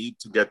that you need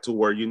to get to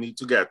where you need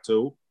to get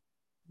to.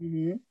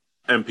 Mm-hmm.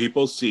 And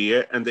people see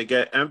it and they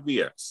get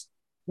envious.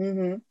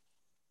 Mm-hmm.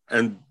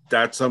 And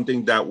that's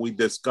something that we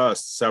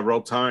discussed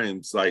several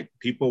times. Like,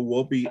 people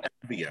will be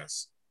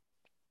envious.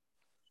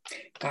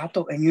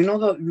 Gato, and you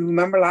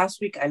remember last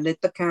week I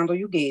lit the candle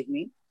you gave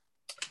me.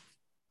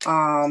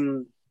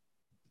 And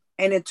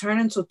it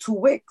turned into 2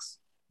 wicks.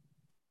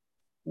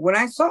 When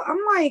I saw, I'm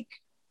like,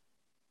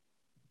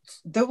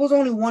 there was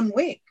only 1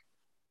 wick.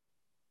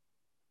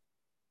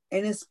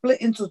 And it split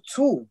into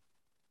 2.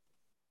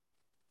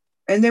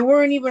 And they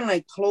weren't even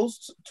like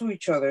close to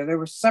each other. They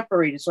were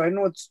separated. So I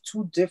know it's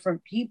 2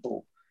 different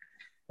people.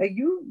 Like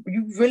you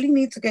really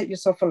need to get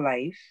yourself a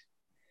life.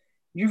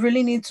 You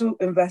really need to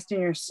invest in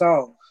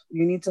yourself.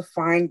 You need to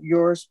find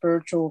your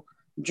spiritual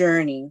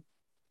journey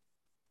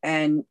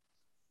and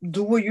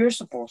do what you're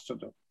supposed to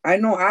do. I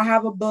know I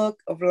have a book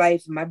of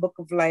life. My book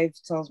of life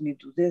tells me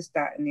do this,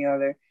 that, and the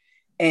other.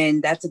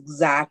 And that's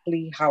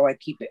exactly how I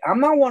keep it. I'm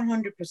not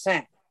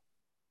 100%,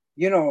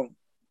 you know,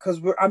 because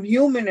I'm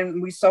human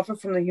and we suffer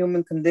from the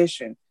human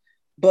condition.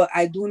 But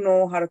I do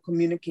know how to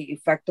communicate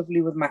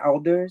effectively with my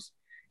elders.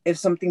 If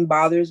something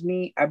bothers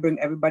me, I bring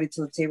everybody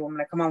to the table. I'm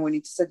like, come on, we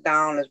need to sit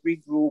down. Let's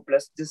regroup.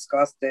 Let's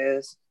discuss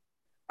this.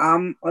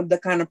 I'm the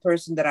kind of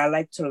person that I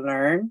like to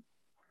learn.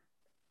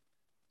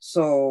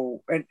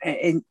 So,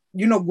 and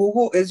you know,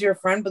 Google is your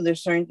friend, but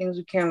there's certain things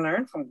you can't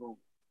learn from Google.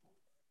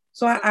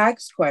 So I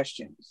ask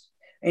questions.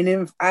 And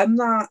if I'm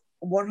not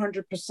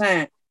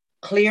 100%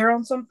 clear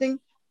on something,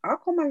 I'll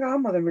call my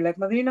godmother and be like,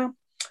 Madrina,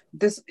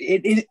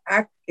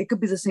 it could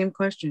be the same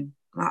question.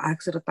 I'll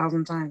ask it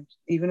 1,000 times.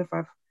 Even if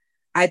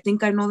I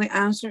think I know the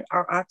answer,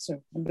 I'll ask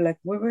her. I'll be like,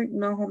 wait,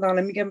 no, hold on.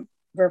 Let me get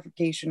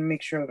verification and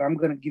make sure that I'm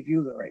going to give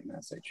you the right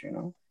message, you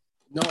know?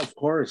 No, of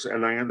course.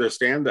 And I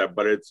understand that,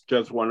 but it's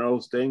just one of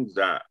those things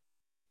that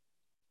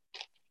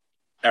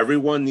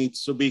everyone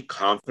needs to be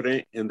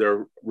confident in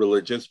their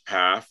religious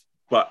path,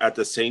 but at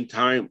the same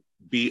time,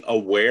 be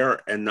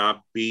aware and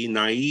not be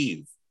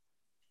naive.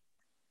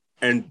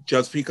 And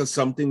just because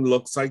something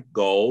looks like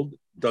gold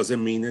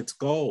doesn't mean it's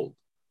gold.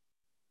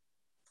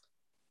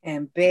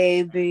 And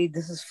baby,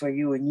 this is for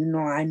you. And you know,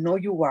 I know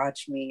you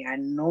watch me. I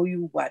know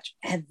you watch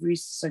every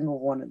single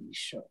one of these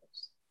shows.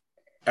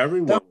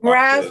 Everyone the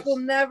grass will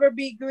never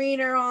be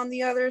greener on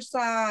the other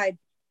side.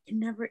 It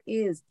never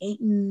is. Ain't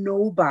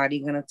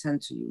nobody gonna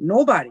tend to you.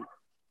 Nobody.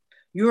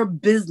 You're a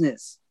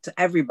business to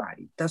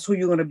everybody. That's who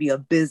you're gonna be, a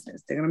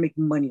business. They're gonna make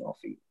money off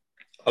of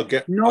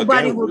you.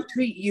 Nobody will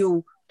treat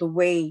you the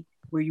way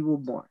where you were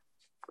born.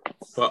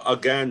 But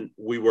again,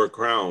 we were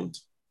crowned.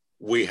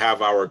 We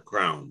have our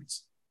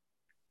crowns.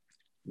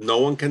 No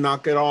one can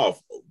knock it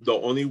off. The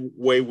only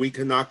way we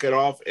can knock it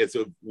off is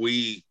if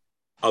we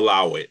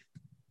allow it.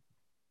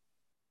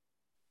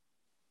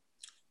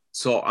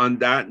 So on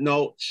that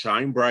note,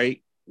 shine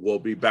bright. We'll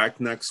be back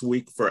next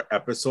week for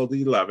episode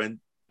 11.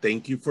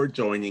 Thank you for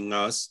joining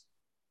us.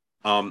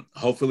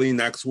 Hopefully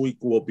next week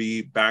we'll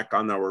be back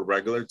on our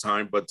regular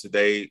time, but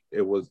today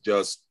it was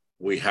just,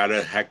 we had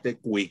a hectic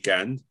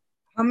weekend.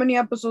 How many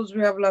episodes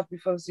we have left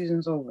before the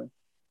season's over?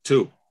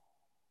 2.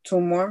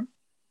 2 more?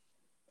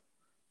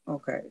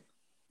 Okay.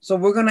 So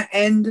we're going to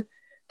end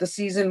the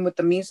season with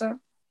the Misa?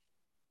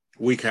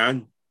 We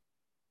can.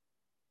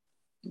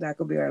 That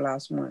could be our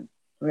last one.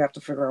 We have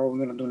to figure out what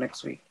we're going to do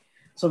next week.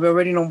 So we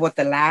already know what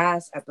the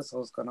last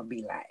episode is going to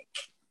be like.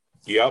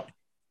 Yep.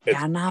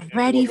 Y'all not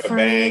ready for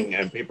it.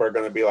 And people are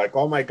going to be like,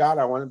 oh my God,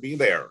 I want to be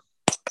there.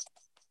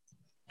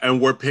 And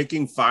we're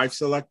picking 5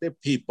 selected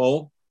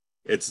people.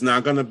 It's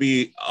not going to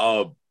be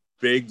a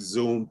big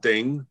Zoom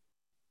thing.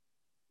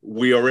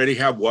 We already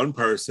have one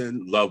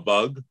person, Love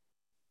Bug.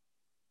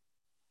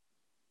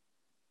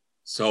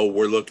 So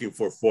we're looking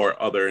for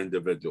 4 other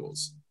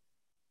individuals.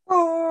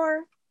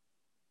 4.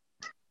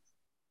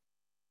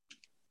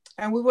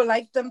 And we would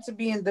like them to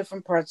be in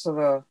different parts of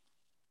the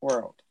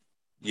world.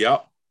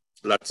 Yep.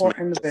 Let's 4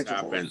 make this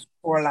happen. individuals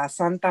for La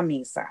Santa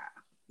Misa.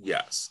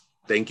 Yes.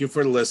 Thank you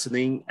for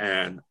listening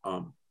and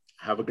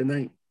have a good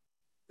night.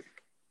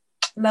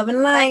 Love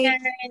and light.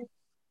 Bye.